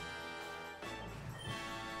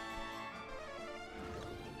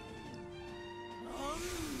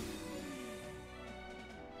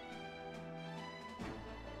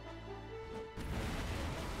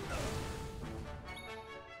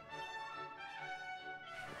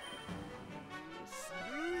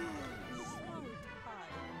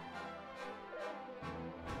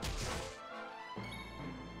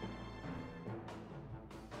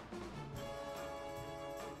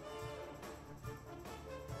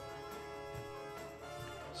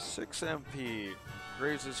 Six MP.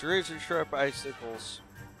 Raises razor sharp icicles.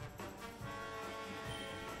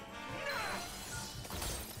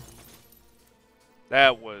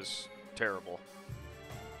 That was terrible.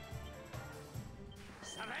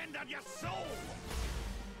 Surrender your soul!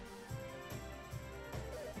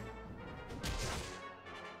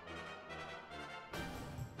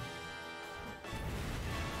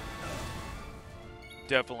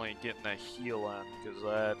 Definitely getting a heal in, because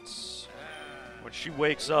that's... When she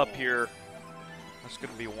wakes up here, that's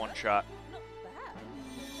going to be a one-shot.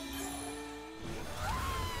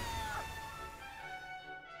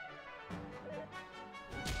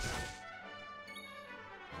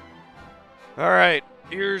 Alright,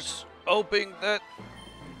 here's hoping that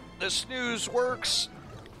the snooze works.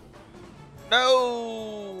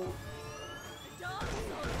 No!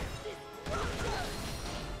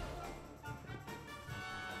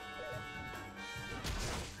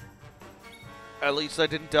 At least I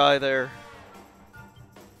didn't die there.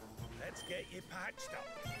 Let's get you patched up.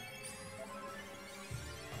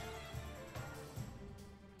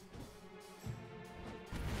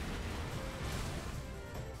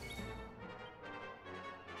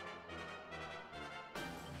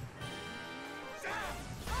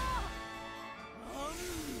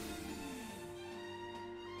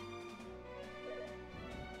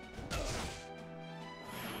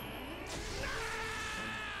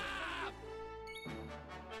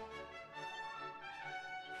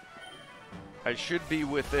 I should be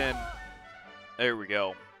within... There we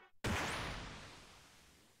go.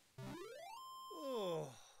 Oh,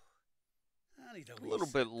 I need A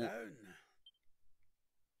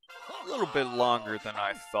little bit longer than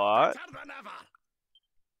I thought.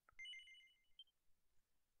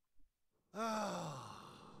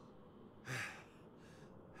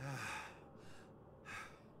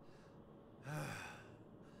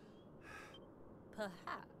 Perhaps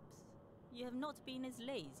you have not been as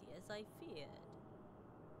lazy as I feared.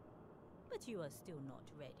 But you are still not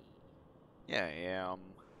ready. Yeah, I am.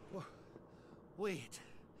 Wait.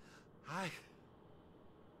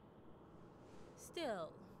 Still,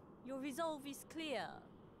 your resolve is clear.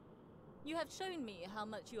 You have shown me how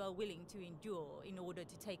much you are willing to endure in order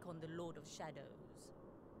to take on the Lord of Shadows.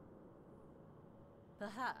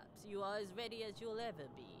 Perhaps you are as ready as you'll ever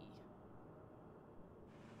be.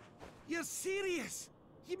 You're serious?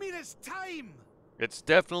 You mean it's time? It's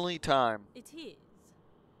definitely time. It is.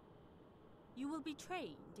 You will be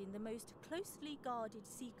trained in the most closely guarded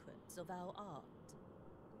secrets of our art.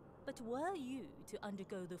 But were you to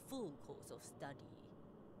undergo the full course of study,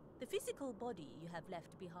 the physical body you have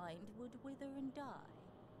left behind would wither and die.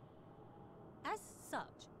 As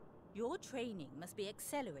such, your training must be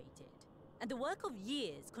accelerated, and the work of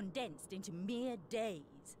years condensed into mere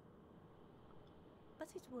days. But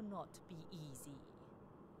it will not be easy.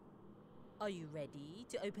 Are you ready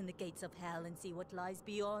to open the gates of hell and see what lies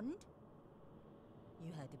beyond?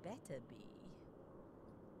 You had better be.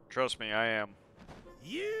 Trust me, I am.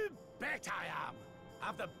 You bet I am.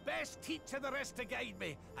 I've the best teacher there is to guide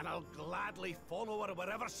me, and I'll gladly follow her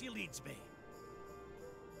wherever she leads me.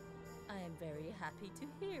 I am very happy to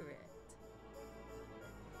hear it.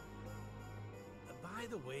 By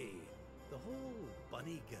the way, the whole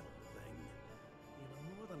bunny girl thing, you were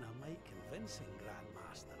more than a mite convincing,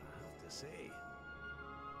 Grandmaster, I have to say.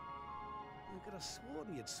 I could have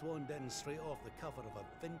sworn you'd swaned in straight off the cover of a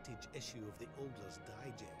vintage issue of the Ogler's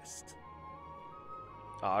Digest.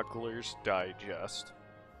 Ogler's Digest.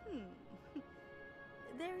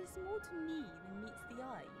 There is more to me than meets the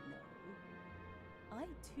eye, you know. I,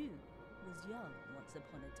 too, was young once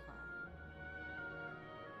upon a time.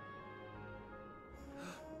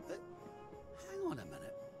 Hang on a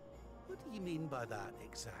minute. What do you mean by that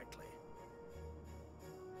exactly?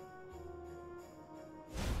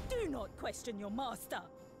 Do not question your master.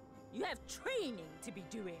 You have training to be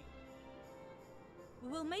doing. We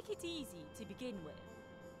will make it easy to begin with.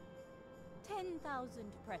 10,000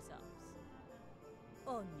 press-ups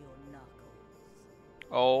on your knuckles.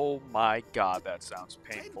 Oh my god, that sounds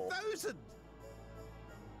painful. 10,000!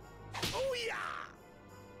 Oh yeah!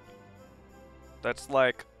 That's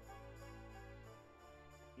like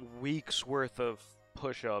weeks worth of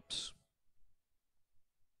push-ups.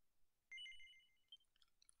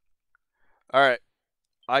 Alright,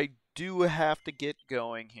 I do have to get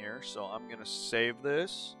going here, so I'm going to save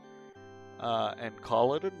this and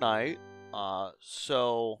call it a night.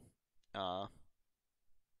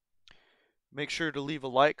 Make sure to leave a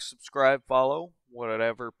like, subscribe, follow,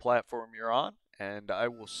 whatever platform you're on, and I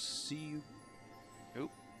will see you...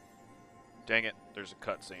 Oop. Dang it, there's a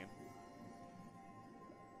cutscene.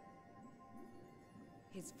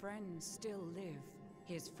 His friends still live.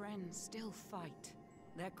 His friends still fight.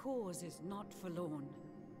 Their cause is not forlorn.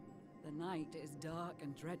 The night is dark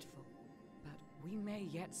and dreadful, but we may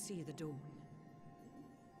yet see the dawn.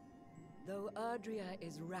 Though Erdrea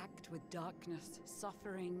is racked with darkness,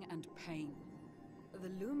 suffering, and pain, the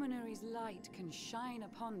Luminary's light can shine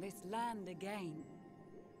upon this land again.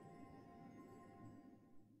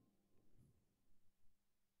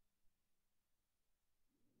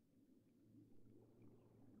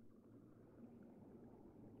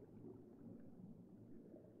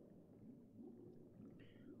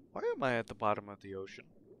 Why am I at the bottom of the ocean?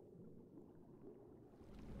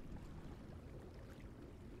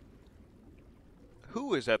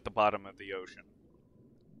 Who is at the bottom of the ocean?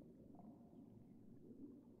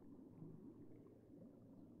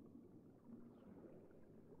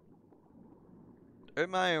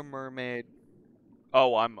 Am I a mermaid?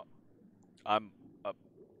 Oh, I'm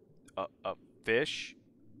a fish?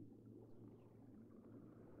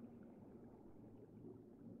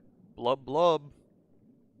 Blub blub.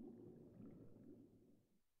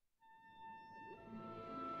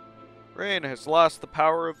 Rain has lost the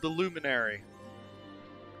power of the Luminary.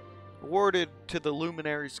 Awarded to the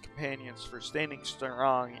Luminary's companions for standing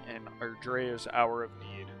strong in Erdrea's hour of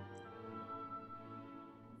need.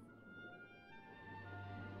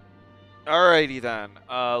 Alrighty then.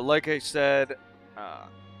 Like I said,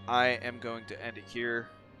 I am going to end it here.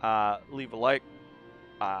 Leave a like,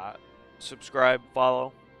 subscribe,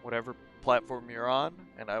 follow, whatever platform you're on,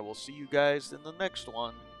 and I will see you guys in the next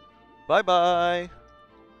one. Bye-bye!